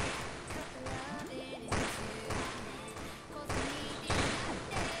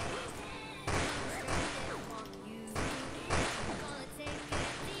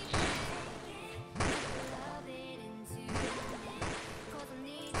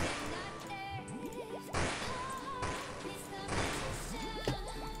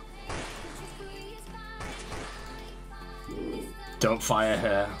 Don't fire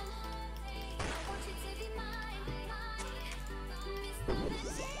her.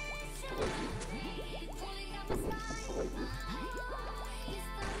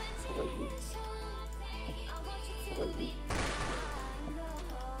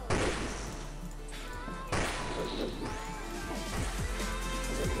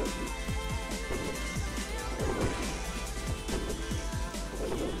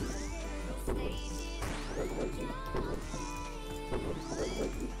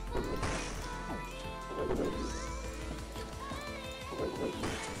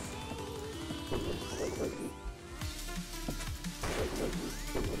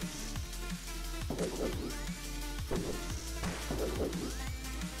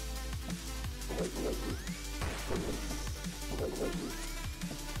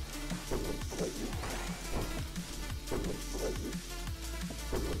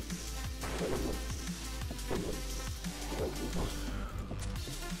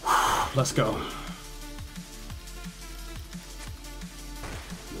 Let's go.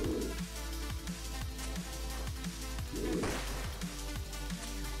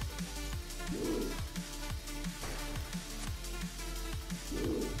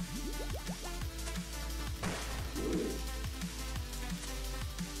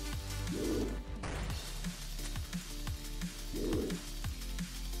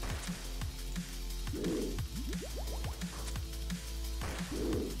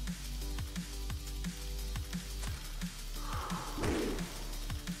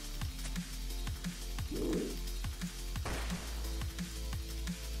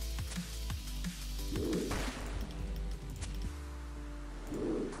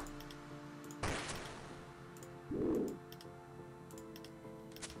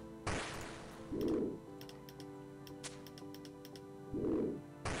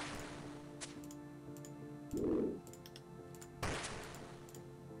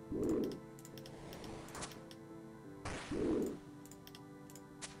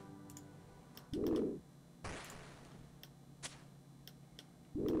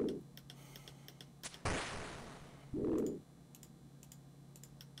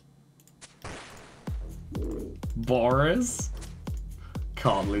 Boris.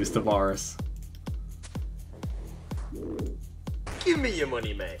 Can't lose to Boris. Give me your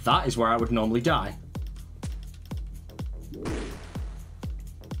money, man. That is where I would normally die.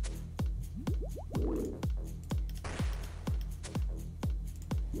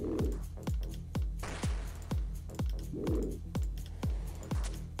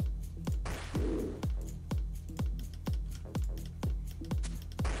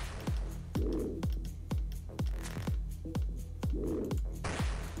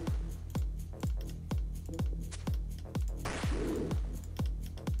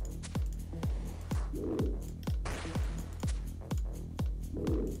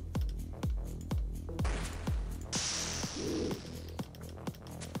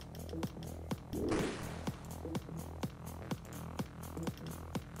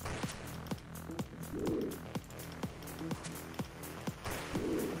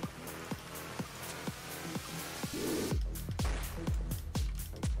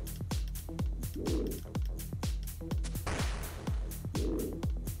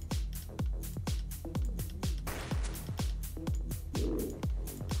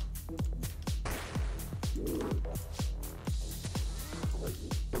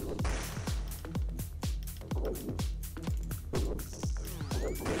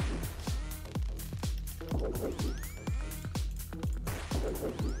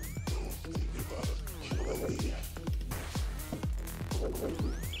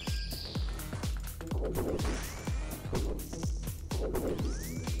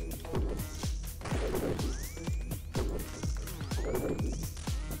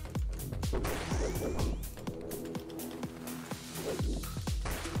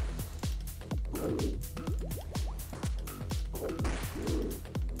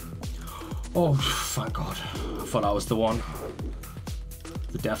 Oh, thank God. I thought that was the one.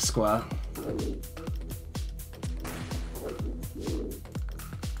 The death square.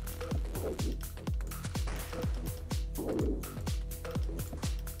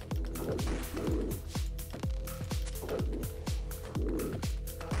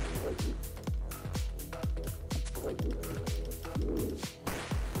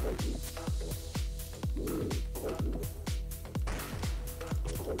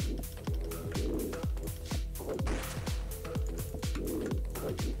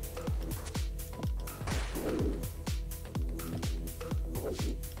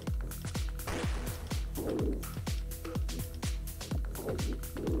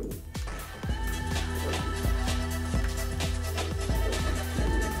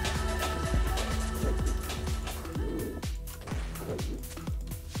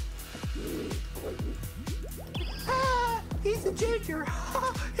 He's a ginger.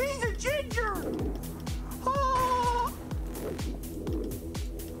 He's a ginger. Ah.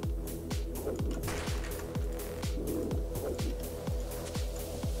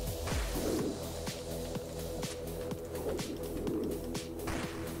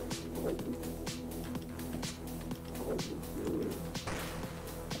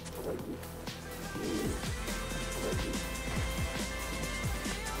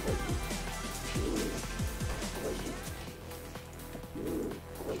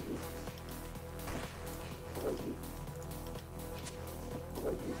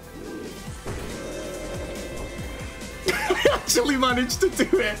 Actually managed to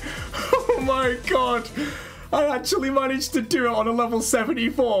do it. Oh my God. I actually managed to do it on a level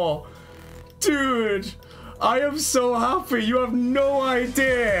 74. Dude, I am so happy. You have no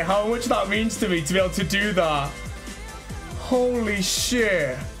idea how much that means to me to be able to do that. Holy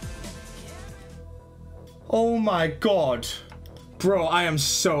shit. Oh my God. Bro, I am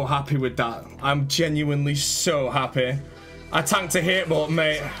so happy with that. I'm genuinely so happy. I tanked a hit, but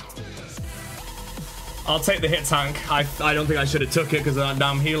mate, I'll take the hit tank. I don't think I should have took it because of that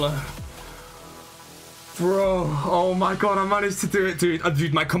damn healer. Bro, oh my God, I managed to do it, dude.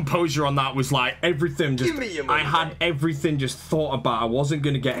 Dude, my composure on that was like everything just... Give me your money, I had man. everything just thought about. I wasn't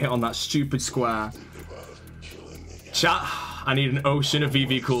going to get hit on that stupid square. Chat, I need an ocean of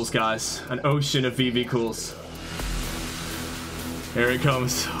VV cools, guys. An ocean of VV cools. Here it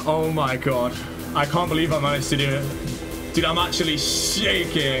comes. Oh my God. I can't believe I managed to do it. Dude, I'm actually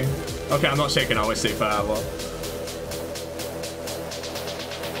shaking. Okay, I'm not shaking, I always say fair, but...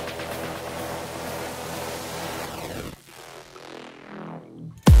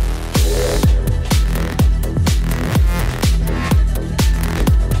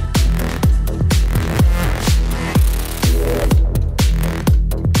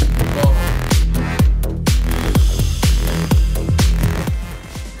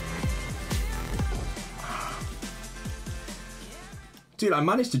 Dude, I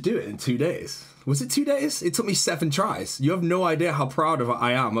managed to do it in 2 days. Was it 2 days? It took me 7 tries. You have no idea how proud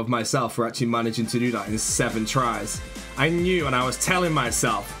I am of myself for actually managing to do that in 7 tries. I knew, and I was telling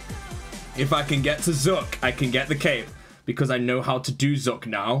myself, if I can get to Zook, I can get the cape. Because I know how to do Zook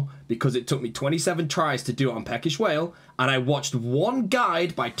now. Because it took me 27 tries to do it on Peckish Whale. And I watched one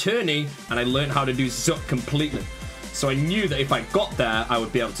guide by Turney, and I learned how to do Zook completely. So I knew that if I got there, I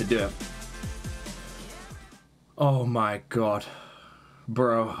would be able to do it. Oh my god.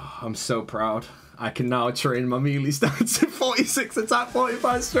 Bro, I'm so proud. I can now train my melee stance to 46 attack,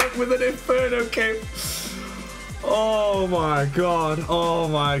 45 stroke with an Inferno cape. Oh my god. Oh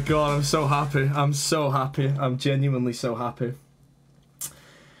my god. I'm so happy. I'm so happy. I'm genuinely so happy.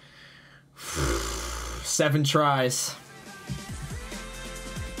 7 tries.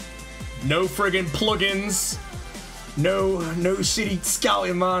 No friggin' plugins. No shitty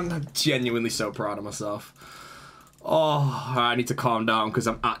scouting, man. I'm genuinely so proud of myself. Oh, I need to calm down because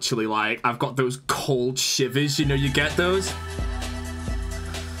I'm actually like, I've got those cold shivers, you know, you get those?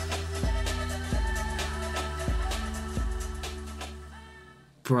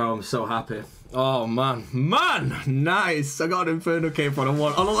 Bro, I'm so happy. Oh, man. Man! Nice! I got an Infernal cape on a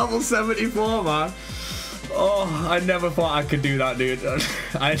level 74, man. Oh, I never thought I could do that, dude.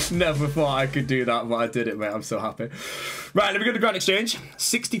 I never thought I could do that, but I did it, mate. I'm so happy. Right, let me go to Grand Exchange.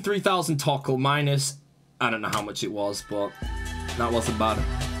 63,000 Tockle minus... I don't know how much it was, but that wasn't bad.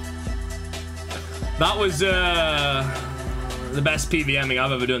 That was the best PVMing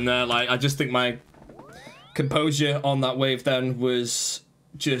I've ever done there. Like, I just think my composure on that wave then was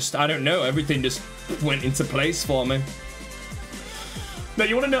just, I don't know, everything just went into place for me. No,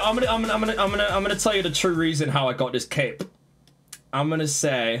 you want to know? I'm gonna tell you the true reason how I got this cape. I'm gonna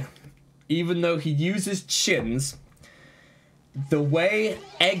say, even though he uses chins, the way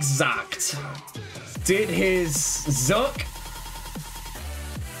Exact did his Zook,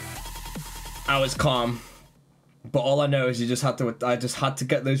 I was calm. But all I know is I just had to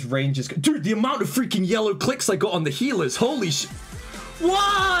get those ranges. Dude, the amount of freaking yellow clicks I got on the healers, holy sh...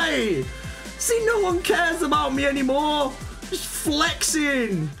 Why? See, no one cares about me anymore. Just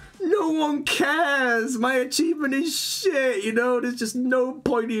flexing. No one cares. My achievement is shit, you know? There's just no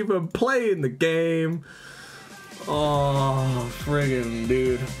point even playing the game. Oh, friggin'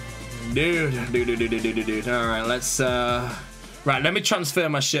 dude. Dude. Alright, let's, right, let me transfer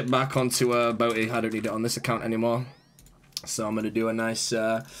my shit back onto, b0aty. I don't need it on this account anymore. So I'm gonna do a nice,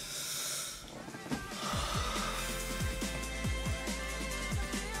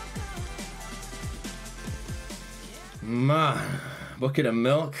 man, bucket of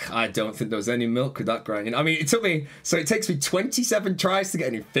milk. I don't think there was any milk with that grinding. I mean, it took me, so it takes me 27 tries to get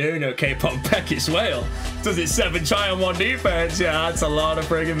an Inferno cape on Peckish Whale. Does it 7 try on 1 defense? Yeah, that's a lot of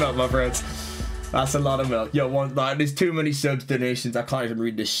friggin' milk, my friends. That's a lot of milk. Yo, like, there's too many subs donations. I can't even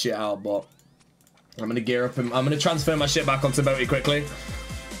read this shit out, but I'm gonna gear up and I'm gonna transfer my shit back onto b0aty quickly.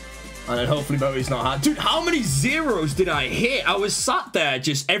 And then hopefully b0aty's not hard. Dude, how many zeros did I hit? I was sat there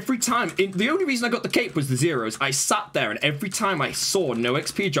just every time. The only reason I got the cape was the zeros. I sat there and every time I saw no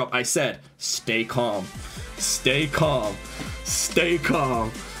XP drop, I said, stay calm. Stay calm. Stay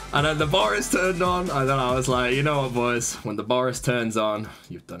calm. And then the Boris turned on, and then I was like, you know what, boys? When the Boris turns on,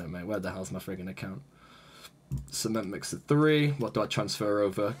 you've done it, mate. Where the hell's my friggin' account? Cement Mixer 3. What do I transfer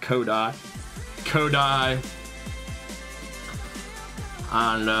over? Kodai.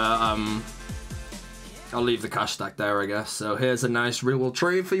 And I'll leave the cash stack there, I guess. So here's a nice real world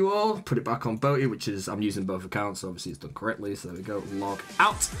trade for you all. Put it back on b0aty, which is, I'm using both accounts, so obviously it's done correctly. So there we go, log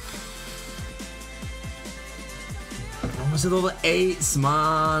out. What was it, all the 8s,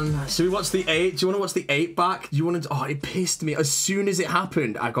 man? Should we watch the 8? Do you want to watch the 8 back? Do you want to? Oh, it pissed me. As soon as it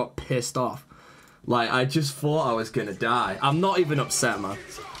happened, I got pissed off. Like, I just thought I was gonna die. I'm not even upset, man.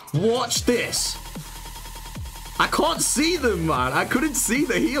 Watch this. I can't see them, man. I couldn't see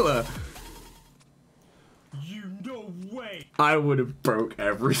the healer. You no way. I would have broke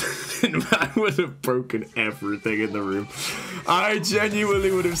everything. I would have broken everything in the room. I genuinely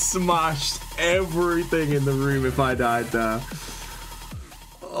would have smashed everything in the room if I died there.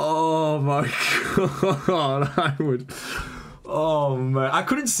 Oh my god. I would. Oh man. I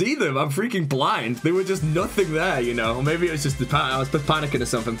couldn't see them. I'm freaking blind. There were just nothing there, you know. Or maybe it was just the I was just panicking or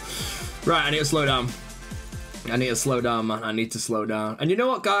something. Right, I need to slow down. I need to slow down, man. I need to slow down. And you know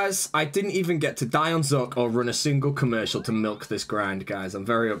what, guys? I didn't even get to die on Zook or run a single commercial to milk this grind, guys. I'm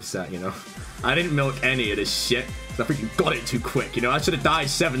very upset, you know. I didn't milk any of this shit. I freaking got it too quick, you know. I should have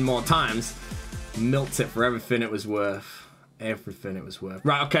died 7 more times. Milked it for everything it was worth. Everything it was worth.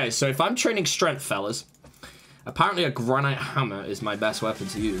 Right, okay. So if I'm training strength, fellas, apparently a granite hammer is my best weapon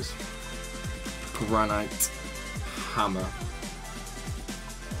to use. Granite hammer.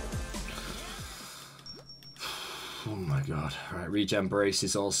 god. Right, regen brace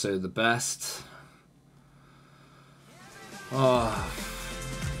is also the best. Oh.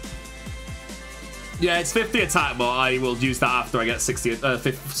 Yeah, it's 50 attack, but I will use that after I get 60.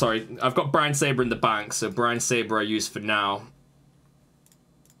 50, sorry, I've got Brine Saber in the bank, so Brine Saber I use for now.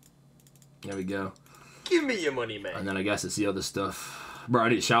 There we go. Give me your money, man. And then I guess it's the other stuff. Bro, I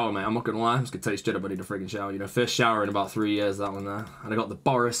need a shower, mate. I'm not gonna lie. I'm just gonna tell you straight up, I need a freaking shower. You know, first shower in about 3 years, that one there. And I got the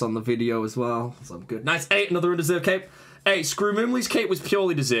Boris on the video as well, so I'm good. Nice. 8, another undeserved cape. 8, Screw Mumley's cape was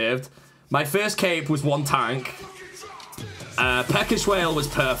purely deserved. My first cape was 1 tank. Peckish Whale was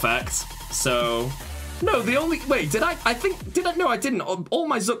perfect. So, no, the only, wait, did I no, I didn't. All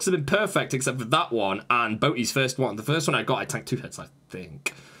my Zooks have been perfect except for that one and b0aty's first one. The first one I got, I tanked 2 hits, I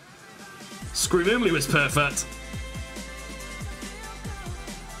think. Screw Mumley was perfect.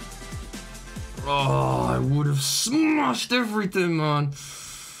 Oh, I would have smashed everything, man.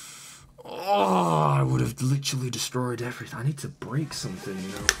 Oh, I would have literally destroyed everything. I need to break something, you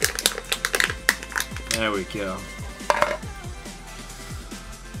know. There we go.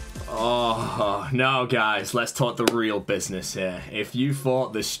 Oh, now guys, let's talk the real business here. If you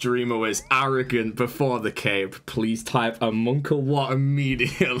thought the streamer was arrogant before the cape, please type a monka what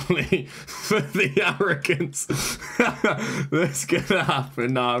immediately for the arrogance. That's gonna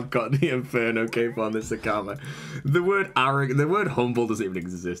happen now. I've got the Inferno cape on this account, man. The word arrogant, the word humble doesn't even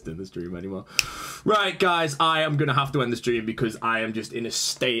exist in the stream anymore. Right, guys, I am gonna have to end the stream because I am just in a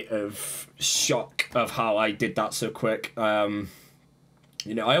state of shock of how I did that so quick.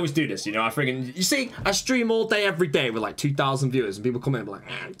 You know, I always do this, you know, you see, I stream all day, every day with like 2,000 viewers and people come in and be like,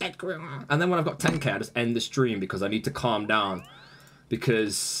 and then when I've got 10K, I just end the stream because I need to calm down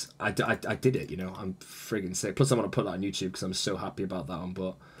because I did it, you know, I'm friggin' sick. Plus I want to put that on YouTube because I'm so happy about that one,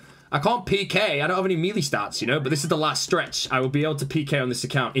 but I can't PK, I don't have any melee stats, you know, but this is the last stretch. I will be able to PK on this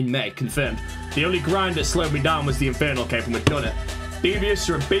account in May, confirmed. The only grind that slowed me down was the Infernal cape and we've done it. Devious,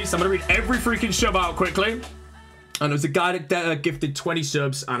 you're a beast. I'm going to read every freaking sub out quickly. And there was a guy that gifted 20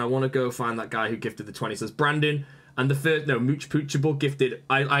 subs, and I want to go find that guy who gifted the 20 subs. Brandon, and the first, no, Mooch Poochable gifted.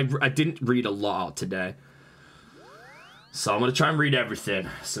 I didn't read a lot out today. So I'm going to try and read everything.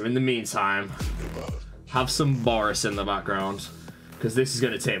 So in the meantime, have some Boris in the background, because this is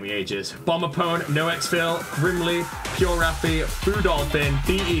going to take me ages. Bomberpone, No Exfil, Grimly, Pure Rappy, Foodolphin,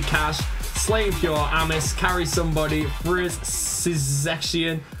 B0aty Cash, Slaying Pure, Amis, Carry Somebody, Frizz,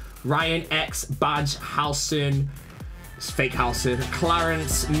 Sizection, Ryan X, Badge, Halson, Fake Halson,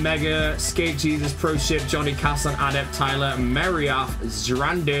 Clarence, Mega, Skate Jesus, Pro Ship, Johnny Casson, Adept, Tyler, Meriath,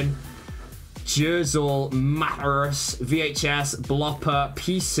 Zrandon, Jerzel, Matarus, VHS, Blopper,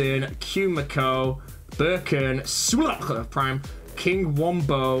 Peason, Kumiko, Birkin, Swilak Prime, King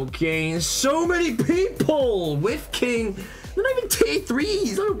Wombo, Gain, so many people with King. They're not even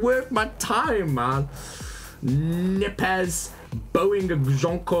T3s, they're worth my time, man. Nipez, Boeing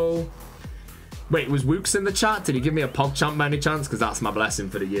Zonko. Wait, was Wooks in the chat? Did he give me a PogChamp by any chance? Because that's my blessing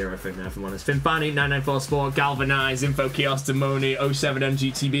for the year, I think, if I'm honest. Finfani, 9944, Galvanize, Info Kiosk, Demoni,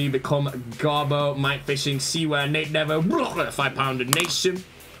 07MGTB, Become Garbo, Mike Fishing, Seaware, Nate Never, 5 Pounder Nation,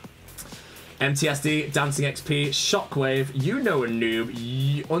 MTSD, Dancing XP, Shockwave, You Know a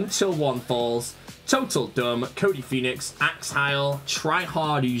Noob, Until One Falls, Total Dumb, Cody Phoenix, Axe Heil, Try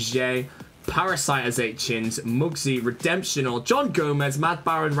Hard UJ, Parasite as 8 Chins, Mugsy, Redemptional, John Gomez, Mad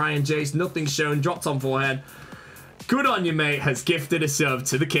Baron, Ryan Jace, Nothing Shown, Dropped on Forehead. Good on you, mate, has gifted a sub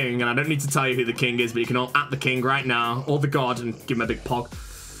to the king, and I don't need to tell you who the king is, but you can all at the king right now, or the god, and give him a big pog.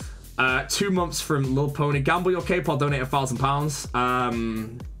 2 months from Lil Pony. Gamble your cape, I'll donate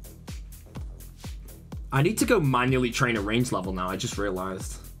 £1,000. I need to go manually train a range level now, I just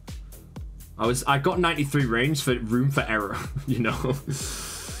realized. I got 93 range for room for error, you know.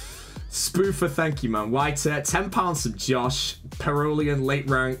 Spoofer, thank you, man. Whiter, £10 from Josh. Perolian, late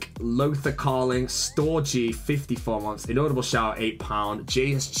rank. Lothar Carling. Storgy, 54 months. Inaudible Shout, £8.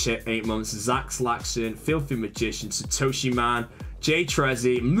 JS Chip, 8 months. Zax Laxon. Filthy Magician. Satoshi Man. J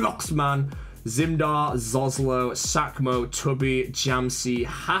Trezzy. Moxman. Zimdar. Zoslo. Sakmo. Tubby. Jamsey.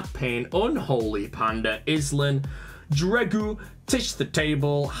 Happen. Unholy Panda. Islan. Dregu. Tish the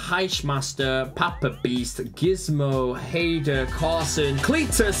Table, Heichmaster, Papa Beast, Gizmo, Hader, Carson,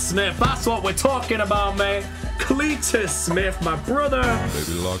 Cletus Smith. That's what we're talking about, mate. Cletus Smith, my brother.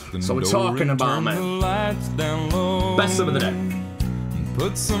 So we're talking about, man. Best sub of the day.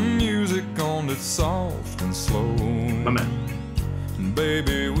 Put some music on that's soft and slow. My man.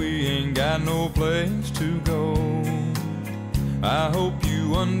 Baby, we ain't got no place to go. I hope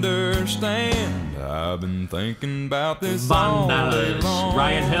you understand. I've been thinking about this all day long.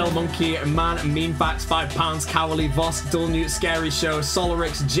 Ryan Hill, Monkey, Man, Mean Backs, £5, Cowley, Voss, Dull Newt, Scary Show,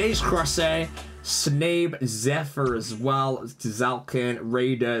 Solarix, Jace Crosse, Snabe, Zephyr as well, Zalkin,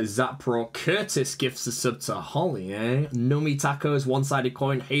 Raider, Zapro, Curtis gifts a sub to Holly, eh? Numi Tacos, one-sided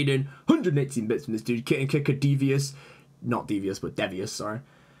coin, Hayden, 118 bits from this dude, Kitten Kicker, Devious, not Devious, but Devious, sorry.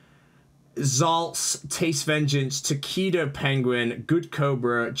 Zaltz, Taste Vengeance, Taquito Penguin, Good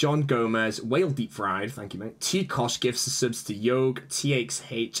Cobra, John Gomez, Whale Deep Fried, thank you mate, T-Kosh gifts the subs to Yog,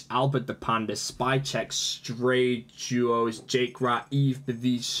 TXH, Albert the Panda, Spy Check, Stray Duos, Jake Rat, Eve the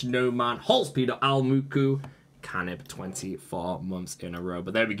V, Snowman, Holzpeter, Almuku, Canib 24 months in a row,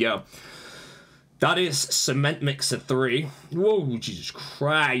 but there we go. That is Cement Mixer 3. Whoa, Jesus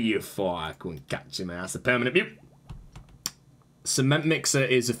Christ, you four. I couldn't catch him, man. That's a permanent mute. Cement Mixer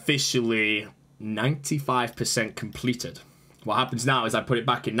is officially 95% completed. What happens now is I put it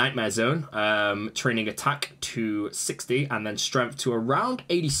back in Nightmare Zone, training attack to 60, and then strength to around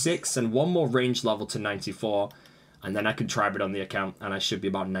 86, and one more range level to 94, and then I can tribe it on the account, and I should be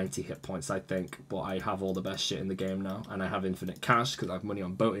about 90 hit points, I think, but I have all the best shit in the game now, and I have infinite cash, because I have money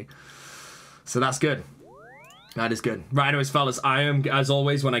on b0aty. So that's good. That is good. Right, anyways, fellas, I am, as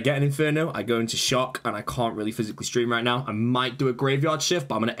always, when I get an Inferno, I go into shock, and I can't really physically stream right now. I might do a graveyard shift,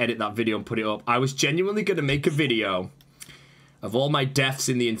 but I'm going to edit that video and put it up. I was genuinely going to make a video of all my deaths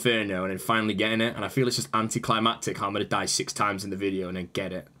in the Inferno, and then finally getting it, and I feel it's just anticlimactic how I'm going to die 6 times in the video and then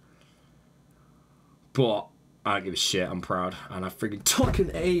get it. But I don't give a shit, I'm proud, and I freaking took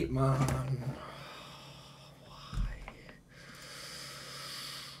an 8, man.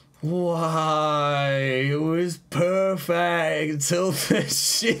 Why? It was perfect until the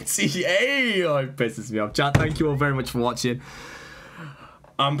shitty A. Oh, it pisses me off. Chat, thank you all very much for watching.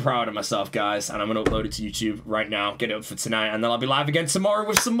 I'm proud of myself, guys, and I'm going to upload it to YouTube right now, get it up for tonight, and then I'll be live again tomorrow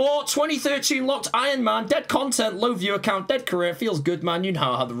with some more 2013 locked Iron Man, dead content, low viewer count, dead career. Feels good, man. You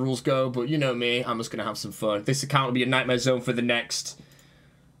know how the rules go, but you know me. I'm just going to have some fun. This account will be a Nightmare Zone for the next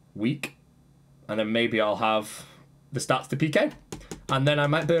week, and then maybe I'll have the stats to PK. And then I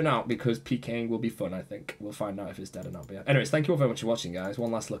might burn out because PKing will be fun, I think. We'll find out if it's dead or not. But yeah. Anyways, thank you all very much for watching, guys.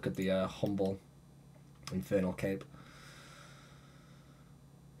 One last look at the humble Infernal cape.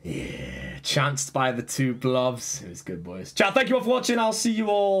 Yeah, chanced by the 2 blobs. It was good, boys. Chat, thank you all for watching. I'll see you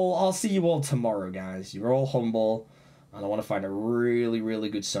all tomorrow, guys. You're all humble, and I want to find a really, really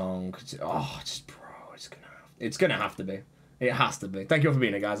good song. Oh, just bro, it's gonna have to be. It has to be. Thank you all for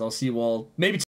being here, guys. I'll see you all maybe